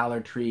out the Dollar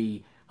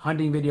Tree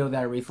hunting video that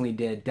I recently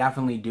did,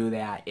 definitely do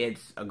that.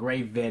 It's a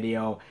great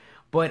video,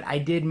 but I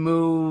did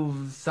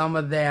move some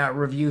of that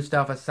review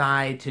stuff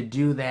aside to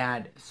do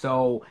that,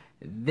 so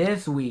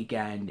this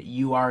weekend,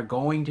 you are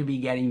going to be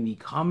getting the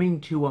Coming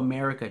to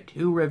America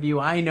 2 review.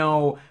 I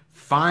know,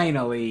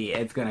 finally,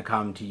 it's going to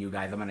come to you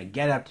guys. I'm going to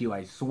get up to you,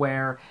 I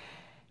swear.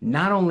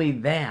 Not only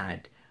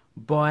that,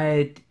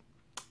 but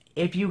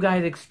if you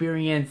guys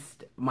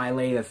experienced my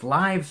latest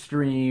live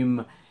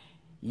stream,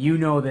 you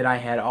know that I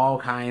had all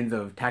kinds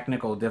of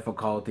technical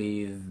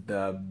difficulties.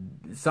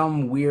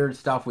 Some weird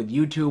stuff with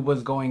YouTube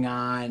was going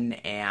on,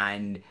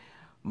 and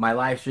my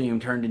live stream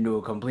turned into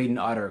a complete and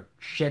utter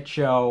shit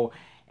show.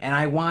 And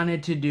I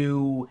wanted to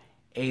do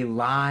a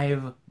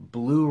live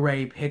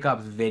Blu-ray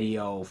pickups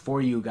video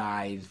for you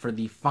guys for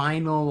the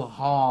final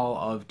haul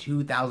of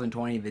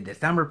 2020, the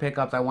December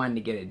pickups. I wanted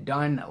to get it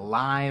done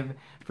live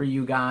for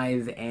you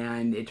guys,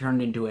 and it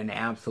turned into an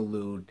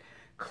absolute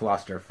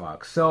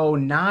clusterfuck. So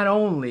not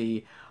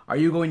only are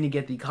you going to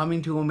get the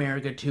Coming to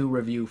America 2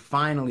 review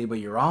finally, but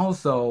you're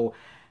also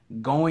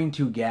going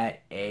to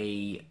get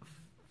a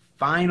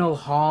final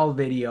haul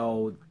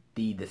video,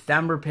 the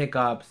December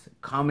pickups,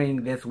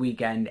 coming this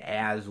weekend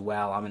as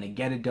well. I'm going to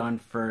get it done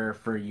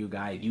for you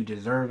guys. You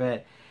deserve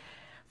it.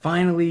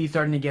 Finally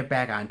starting to get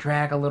back on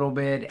track a little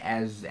bit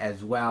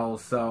as well.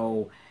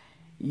 So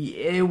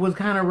it was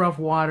kind of rough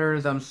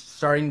waters. I'm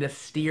starting to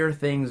steer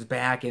things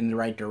back in the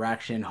right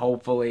direction,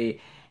 hopefully.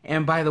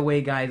 And by the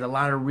way, guys, a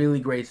lot of really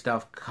great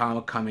stuff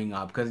coming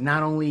up, because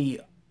not only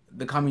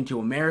the Coming to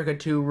America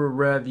 2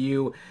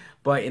 review,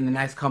 but in the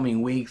next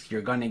coming weeks,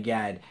 you're going to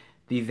get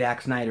the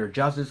Zack Snyder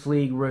Justice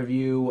League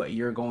review,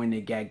 you're going to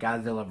get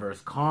Godzilla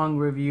vs. Kong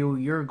review,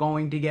 you're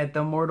going to get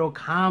the Mortal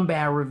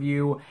Kombat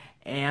review,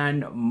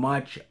 and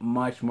much,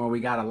 much more.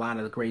 We got a lot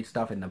of great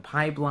stuff in the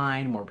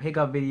pipeline, more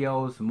pickup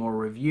videos, more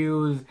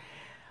reviews,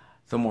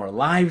 some more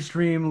live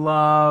stream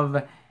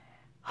love,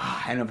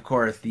 and of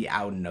course, the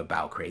out and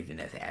about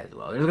craziness as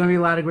well. There's going to be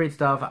a lot of great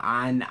stuff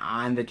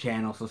on the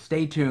channel, so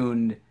stay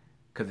tuned,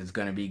 because it's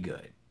going to be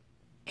good.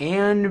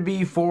 And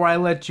before I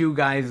let you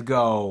guys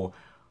go,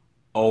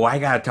 oh, I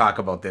gotta talk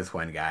about this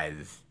one,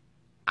 guys.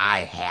 I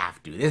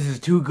have to. This is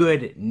too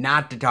good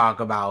not to talk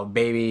about,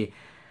 baby.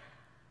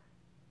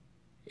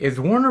 Is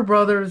Warner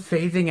Brothers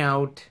phasing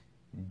out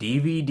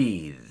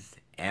DVDs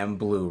and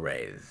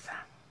Blu-rays?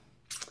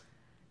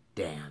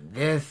 Damn,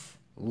 this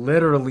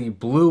literally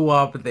blew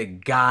up the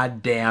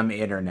goddamn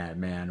internet,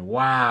 man.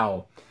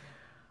 Wow.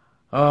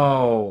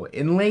 Oh,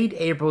 in late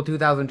April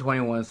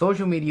 2021,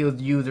 social media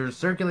users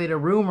circulated a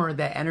rumor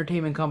that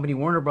entertainment company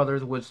Warner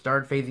Brothers would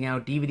start phasing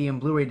out DVD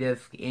and Blu-ray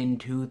discs in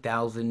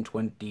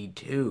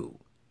 2022.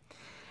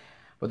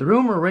 But the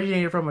rumor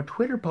originated from a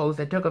Twitter post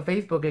that took a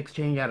Facebook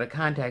exchange out of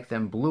context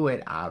and blew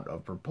it out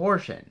of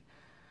proportion.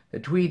 The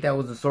tweet that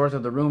was the source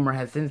of the rumor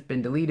has since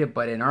been deleted,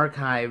 but an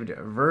archived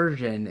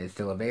version is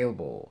still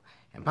available,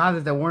 and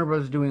posits that Warner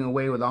Bros. Is doing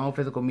away with all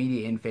physical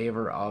media in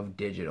favor of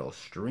digital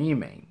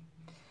streaming.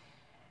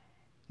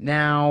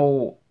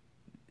 Now,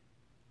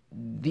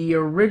 the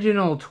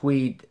original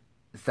tweet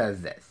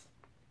says this: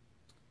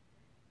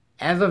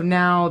 as of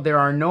now, there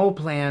are no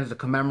plans to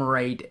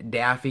commemorate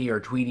Daffy or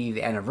Tweety's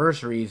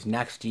anniversaries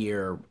next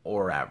year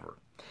or ever.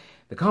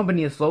 The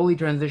company is slowly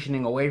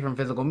transitioning away from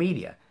physical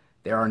media.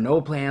 There are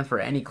no plans for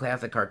any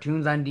classic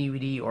cartoons on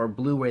DVD or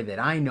Blu-ray that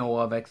I know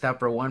of, except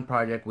for one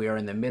project we are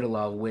in the middle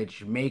of,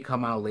 which may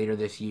come out later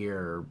this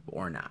year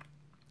or not.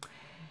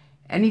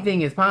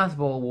 Anything is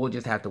possible, we'll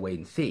just have to wait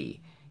and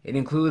see. It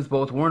includes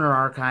both Warner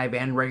Archive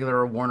and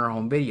regular Warner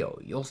Home Video.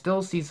 You'll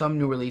still see some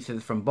new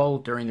releases from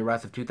both during the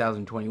rest of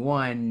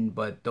 2021,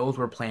 but those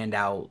were planned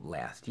out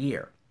last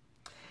year.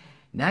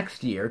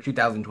 Next year,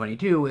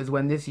 2022, is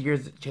when this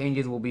year's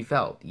changes will be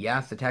felt.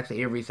 Yes, the Tex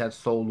Avery sets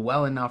sold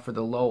well enough for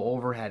the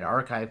low-overhead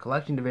archive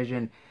collection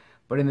division,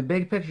 but in the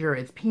big picture,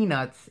 it's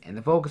peanuts, and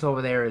the focus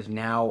over there is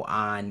now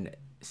on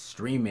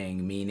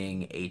streaming,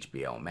 meaning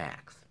HBO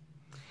Max.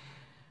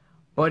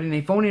 But in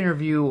a phone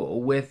interview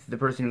with the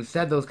person who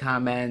said those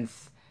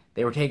comments,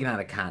 they were taken out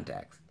of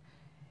context.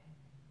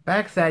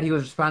 Beck said he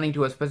was responding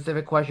to a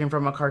specific question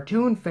from a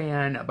cartoon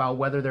fan about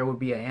whether there would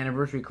be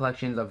anniversary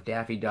collections of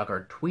Daffy Duck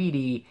or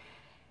Tweety,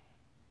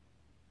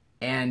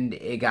 and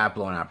it got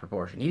blown out of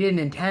proportion. He didn't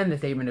intend the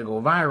statement to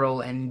go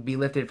viral and be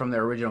lifted from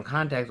their original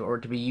context or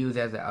to be used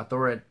as an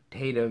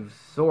authoritative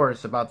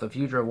source about the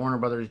future of Warner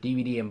Brothers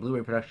DVD and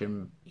Blu-ray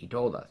production, he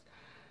told us.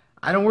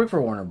 I don't work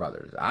for Warner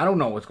Brothers. I don't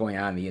know what's going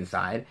on the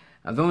inside.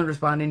 I was only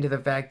responding to the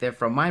fact that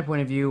from my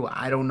point of view,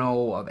 I don't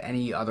know of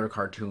any other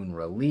cartoon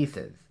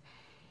releases.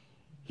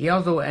 He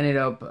also ended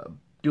up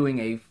doing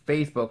a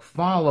Facebook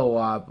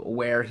follow-up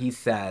where he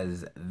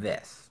says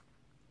this.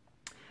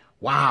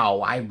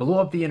 Wow, I blew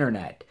up the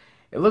internet.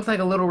 It looks like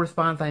a little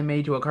response I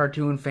made to a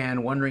cartoon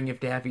fan wondering if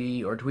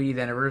Daffy or Tweety's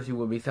anniversary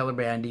will be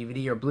celebrated on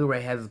DVD or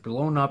Blu-ray has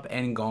blown up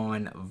and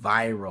gone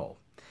viral.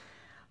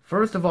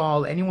 First of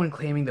all, anyone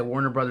claiming that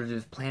Warner Brothers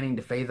is planning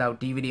to phase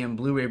out DVD and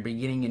Blu-ray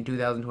beginning in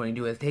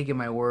 2022 has taken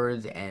my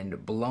words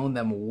and blown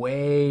them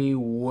way,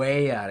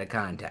 way out of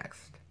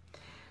context.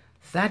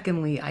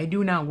 Secondly, I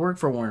do not work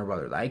for Warner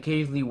Brothers. I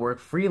occasionally work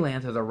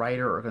freelance as a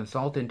writer or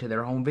consultant to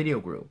their home video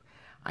group.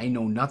 I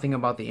know nothing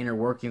about the inner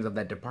workings of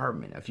that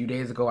department. A few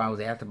days ago, I was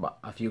asked about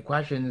a few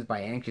questions by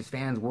anxious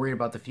fans worried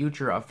about the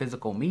future of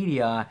physical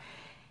media,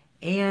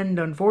 and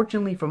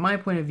unfortunately, from my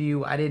point of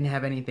view, I didn't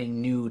have anything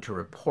new to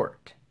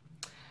report.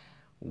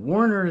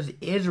 Warner's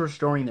is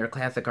restoring their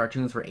classic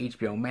cartoons for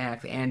HBO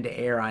Max and to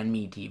air on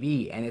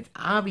MeTV, and it's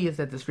obvious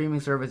that the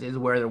streaming service is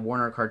where the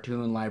Warner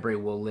cartoon library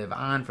will live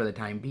on for the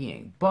time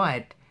being.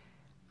 But,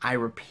 I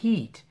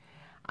repeat,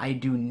 I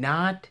do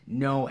not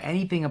know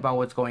anything about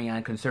what's going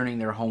on concerning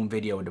their home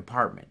video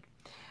department.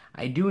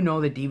 I do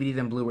know that DVDs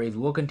and Blu-rays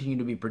will continue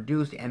to be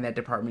produced and that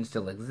department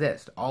still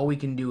exists. All we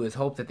can do is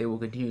hope that they will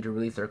continue to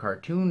release their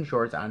cartoon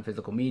shorts on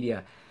physical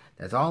media.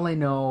 That's all I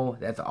know.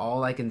 That's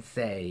all I can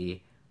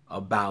say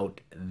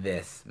about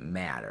this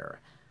matter.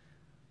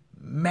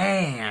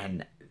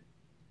 Man,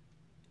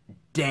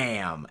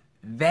 damn,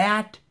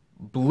 that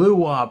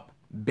blew up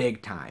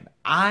big time.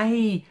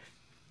 I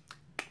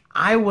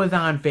was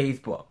on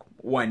Facebook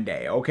one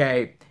day,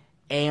 okay,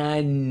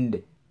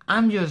 and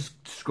I'm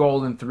just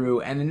scrolling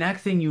through, and the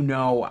next thing you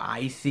know,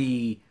 I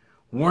see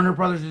Warner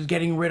Brothers is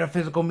getting rid of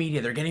physical media.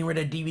 They're getting rid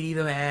of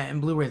DVDs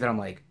and Blu-rays, and I'm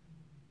like,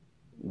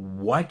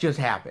 what just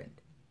happened?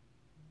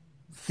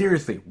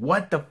 Seriously,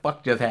 what the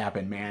fuck just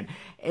happened, man?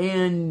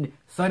 And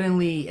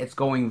suddenly it's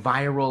going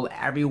viral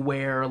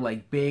everywhere.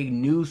 Like, big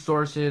news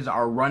sources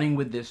are running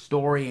with this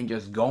story and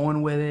just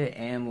going with it.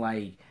 And,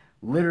 like,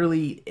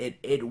 literally,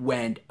 it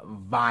went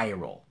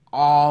viral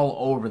all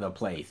over the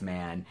place,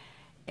 man.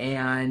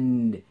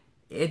 And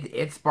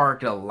it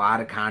sparked a lot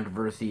of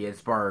controversy. It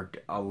sparked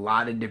a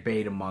lot of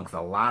debate amongst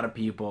a lot of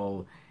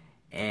people.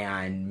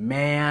 And,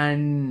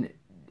 man,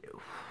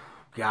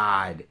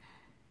 God,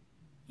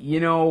 you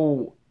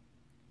know,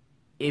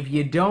 if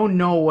you don't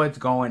know what's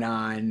going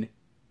on,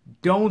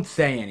 don't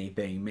say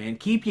anything, man.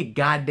 Keep your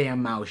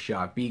goddamn mouth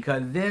shut,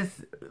 because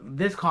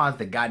this caused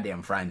a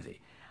goddamn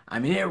frenzy. I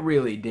mean, it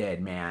really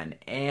did, man.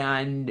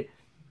 And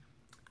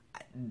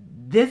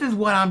this is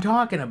what I'm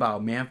talking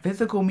about, man.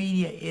 Physical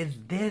media is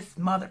this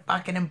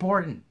motherfucking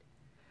important.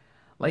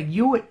 Like,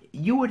 you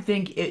would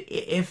think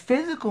if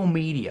physical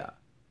media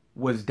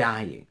was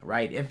dying,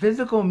 right? If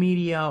physical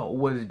media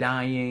was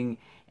dying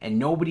and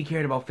nobody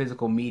cared about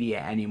physical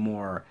media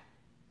anymore,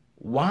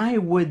 why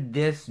would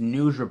this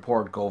news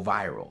report go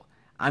viral?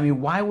 I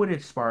mean, why would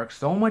it spark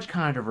so much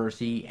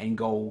controversy and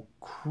go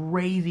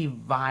crazy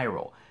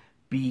viral?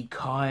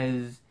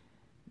 Because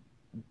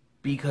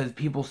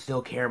people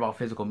still care about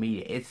physical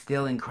media. It's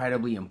still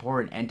incredibly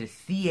important. And to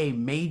see a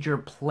major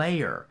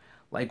player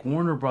like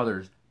Warner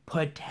Brothers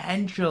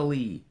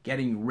potentially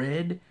getting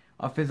rid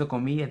of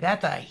physical media,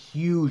 that's a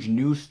huge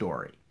news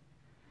story.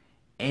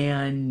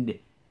 And,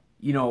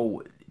 you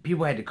know,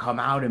 people had to come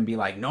out and be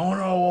like,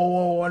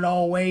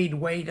 no, wait, it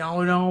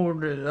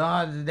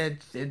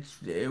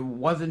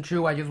wasn't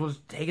true. I just was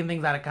taking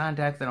things out of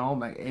context, and oh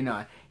my, you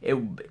know,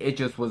 it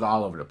just was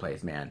all over the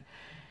place, man.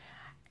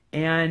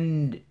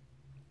 And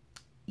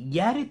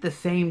yet at the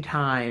same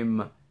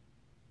time,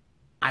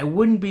 I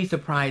wouldn't be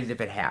surprised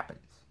if it happens.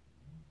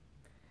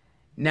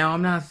 Now,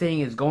 I'm not saying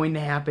it's going to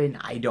happen.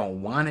 I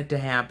don't want it to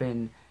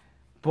happen,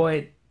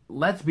 but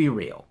let's be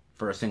real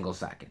for a single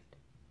second,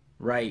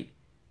 right?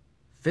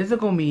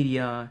 Physical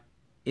media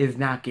is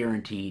not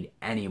guaranteed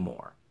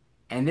anymore.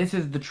 And this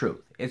is the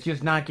truth. It's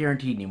just not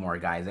guaranteed anymore,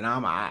 guys. And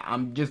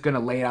I'm just going to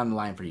lay it on the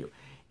line for you.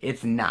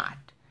 It's not.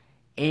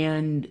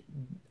 And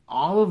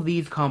all of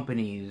these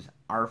companies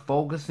are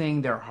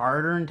focusing their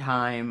hard-earned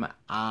time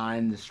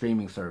on the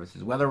streaming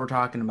services. Whether we're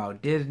talking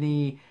about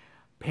Disney,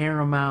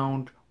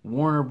 Paramount,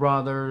 Warner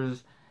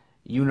Brothers,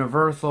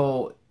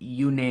 Universal,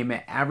 you name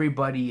it.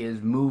 Everybody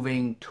is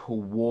moving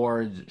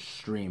towards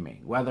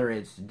streaming. Whether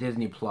it's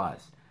Disney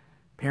Plus,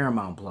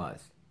 Paramount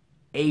Plus,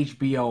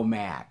 HBO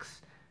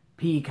Max,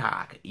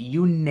 Peacock,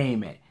 you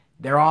name it.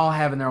 They're all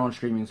having their own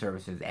streaming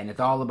services, and it's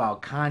all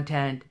about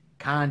content.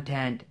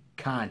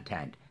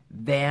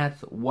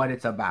 That's what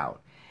it's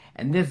about.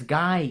 And this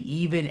guy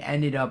even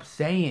ended up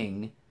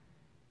saying,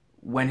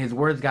 when his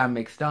words got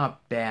mixed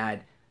up,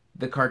 that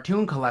the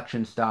cartoon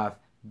collection stuff,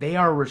 they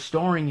are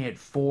restoring it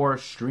for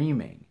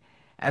streaming.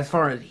 As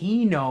far as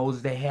he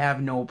knows, they have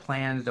no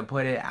plans to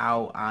put it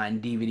out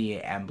on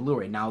DVD and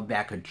Blu-ray. Now,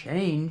 that could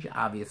change,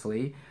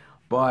 obviously,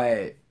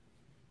 but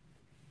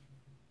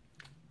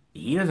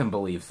he doesn't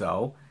believe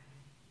so.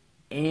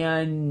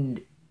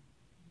 And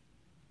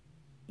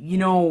you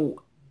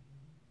know,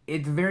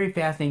 it's very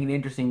fascinating and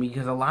interesting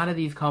because a lot of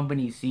these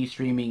companies see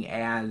streaming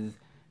as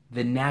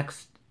the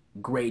next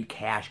great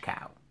cash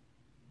cow.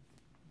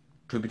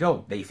 Truth be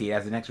told, they see it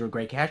as the next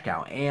great cash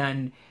cow.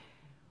 And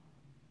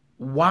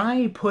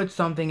why put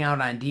something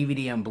out on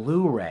DVD and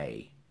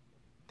Blu-ray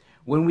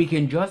when we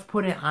can just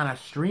put it on a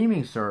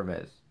streaming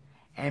service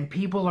and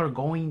people are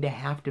going to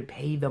have to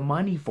pay the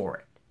money for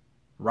it,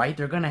 right?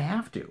 They're going to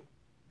have to.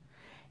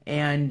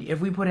 And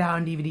if we put it out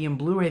on DVD and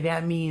Blu-ray,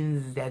 that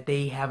means that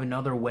they have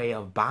another way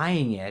of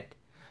buying it.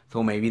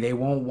 So maybe they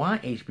won't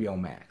want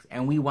HBO Max.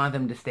 And we want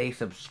them to stay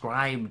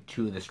subscribed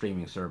to the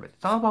streaming service.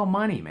 It's all about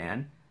money,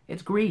 man.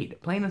 It's greed.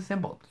 Plain and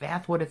simple.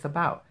 That's what it's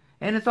about.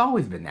 And it's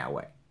always been that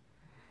way.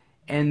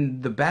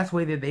 And the best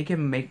way that they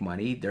can make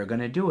money, they're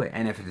going to do it.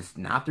 And if it's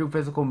not through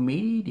physical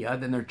media,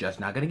 then they're just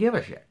not going to give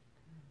a shit.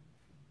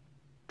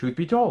 Truth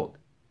be told.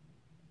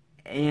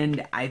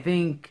 And I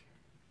think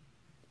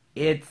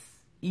it's,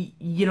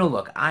 you know,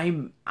 look,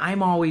 I'm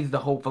always the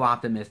hopeful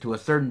optimist to a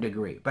certain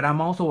degree, but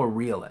I'm also a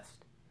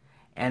realist.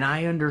 And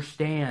I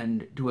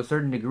understand to a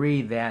certain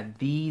degree that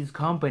these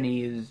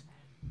companies,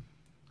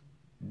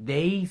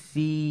 they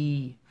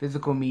see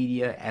physical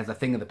media as a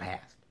thing of the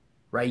past,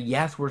 right?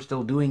 Yes, we're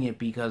still doing it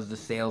because the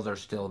sales are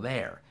still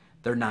there.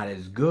 They're not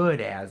as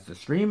good as the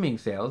streaming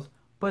sales,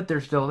 but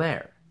they're still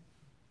there.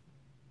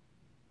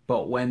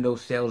 But when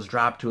those sales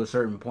drop to a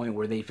certain point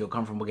where they feel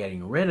comfortable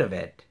getting rid of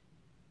it,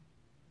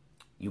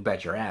 you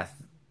bet your ass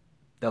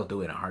they'll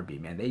do it in a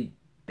heartbeat, man.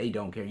 They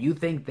don't care. You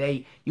think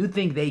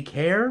they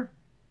care?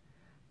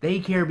 They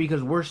care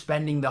because we're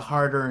spending the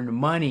hard-earned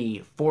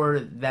money for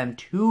them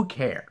to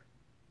care.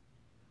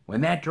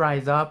 When that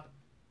dries up,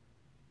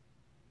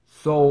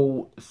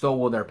 so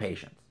will their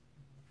patience.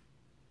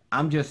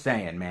 I'm just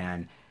saying,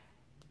 man.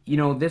 You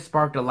know, this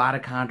sparked a lot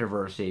of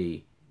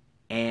controversy,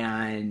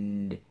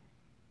 and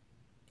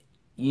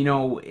you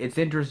know, it's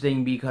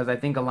interesting because I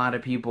think a lot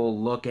of people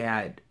look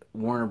at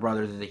Warner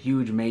Brothers as a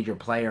huge major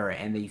player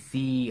and they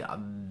see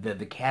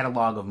the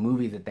catalog of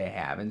movies that they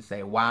have and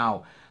say,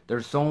 wow,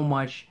 there's so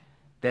much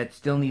that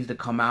still needs to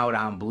come out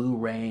on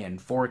Blu-ray and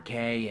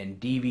 4K and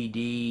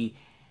DVD,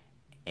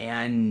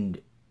 and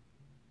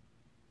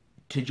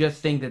to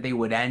just think that they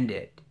would end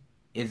it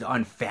is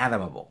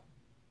unfathomable.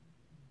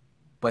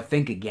 But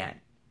think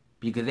again,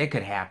 because it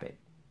could happen.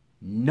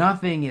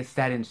 Nothing is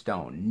set in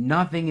stone.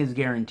 Nothing is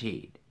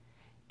guaranteed.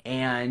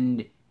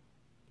 And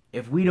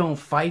if we don't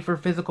fight for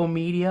physical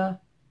media,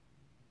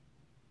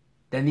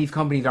 then these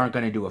companies aren't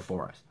going to do it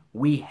for us.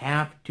 We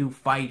have to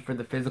fight for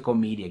the physical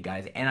media,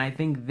 guys. And I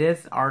think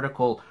this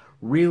article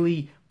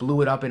really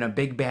blew it up in a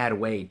big bad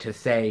way to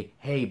say,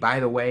 hey, by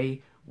the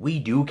way, we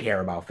do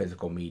care about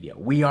physical media.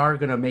 We are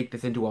going to make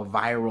this into a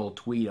viral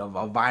tweet, a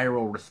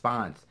viral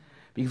response,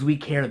 because we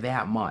care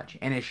that much.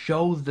 And it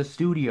shows the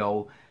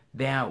studio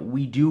that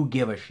we do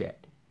give a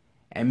shit.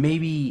 And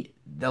maybe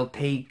they'll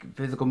take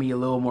physical media a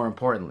little more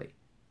importantly.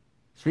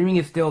 Streaming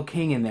is still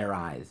king in their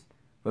eyes,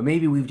 but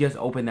maybe we've just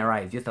opened their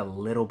eyes just a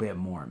little bit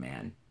more,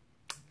 man.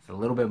 Just a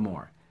little bit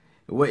more.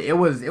 It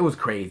was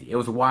crazy. It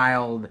was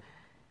wild.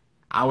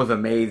 I was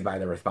amazed by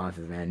the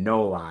responses, man.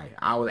 No lie.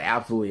 I was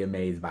absolutely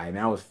amazed by it,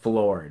 man. I was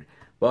floored.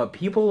 But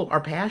people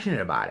are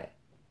passionate about it.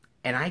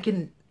 And I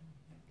can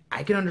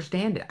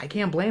understand it. I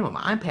can't blame them.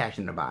 I'm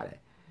passionate about it.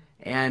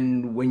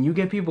 And when you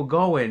get people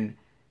going,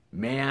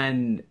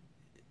 man,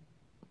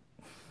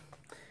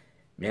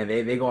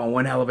 they go on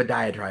one hell of a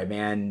diatribe,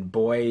 man.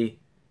 Boy,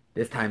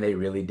 this time they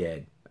really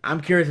did.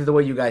 I'm curious as to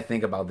what you guys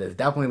think about this.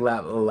 Definitely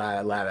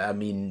let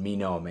me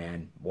know,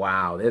 man.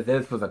 Wow,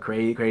 this was a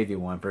crazy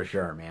one for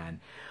sure,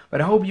 man. But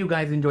I hope you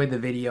guys enjoyed the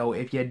video.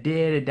 If you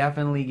did,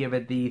 definitely give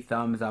it the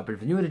thumbs up.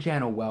 If you're new to the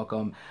channel,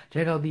 welcome.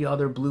 Check out the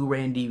other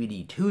Blu-ray and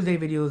DVD Tuesday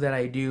videos that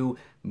I do,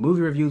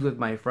 movie reviews with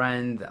my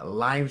friends,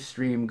 live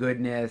stream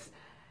goodness,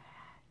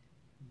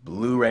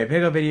 Blu-ray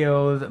pickup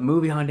videos,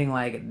 movie hunting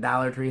like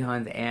Dollar Tree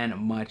hunts, and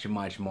much,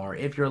 much more.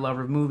 If you're a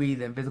lover of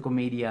movies and physical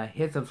media,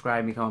 hit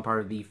subscribe and become a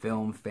part of the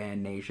Film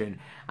Fan Nation.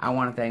 I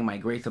want to thank my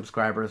great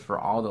subscribers for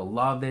all the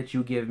love that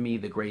you give me,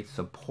 the great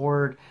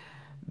support,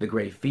 the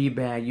great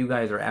feedback. You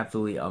guys are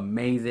absolutely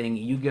amazing.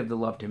 You give the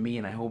love to me,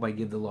 and I hope I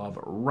give the love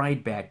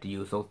right back to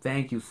you. So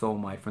thank you so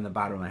much from the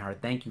bottom of my heart.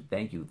 Thank you,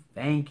 thank you,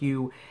 thank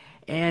you.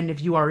 And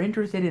if you are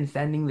interested in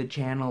sending the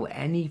channel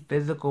any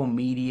physical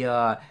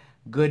media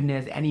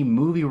goodness, any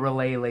movie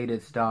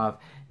related stuff,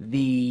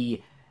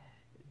 the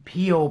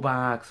P.O.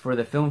 Box for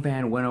the Film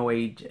Fan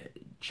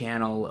 108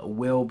 channel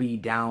will be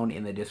down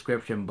in the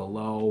description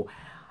below.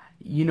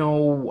 You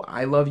know,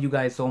 I love you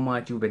guys so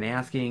much. You've been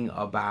asking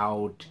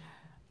about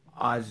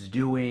us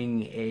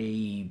doing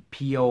a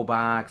P.O.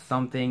 Box,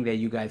 something that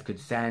you guys could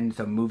send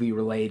some movie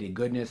related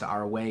goodness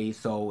our way.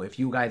 So if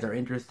you guys are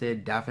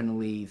interested,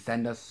 definitely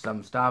send us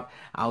some stuff.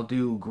 I'll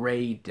do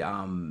great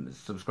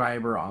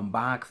subscriber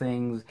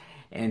unboxings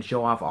and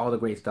show off all the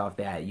great stuff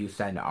that you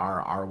send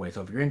our way.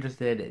 So if you're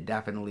interested,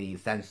 definitely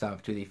send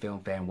stuff to the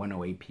Film Fan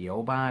 108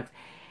 P.O. Box.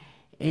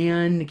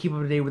 And keep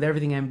up to date with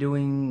everything I'm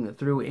doing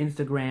through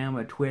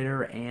Instagram,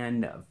 Twitter,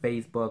 and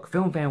Facebook.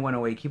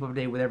 FilmFan108, keep up to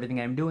date with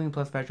everything I'm doing,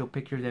 plus special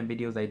pictures and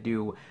videos I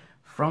do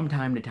from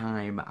time to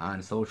time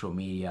on social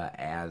media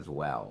as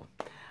well.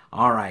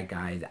 Alright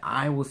guys,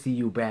 I will see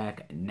you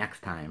back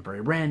next time for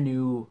a brand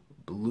new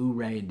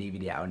Blu-ray and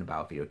DVD out and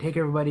about video. Take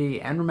care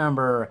everybody, and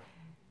remember,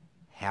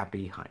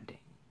 happy hunting.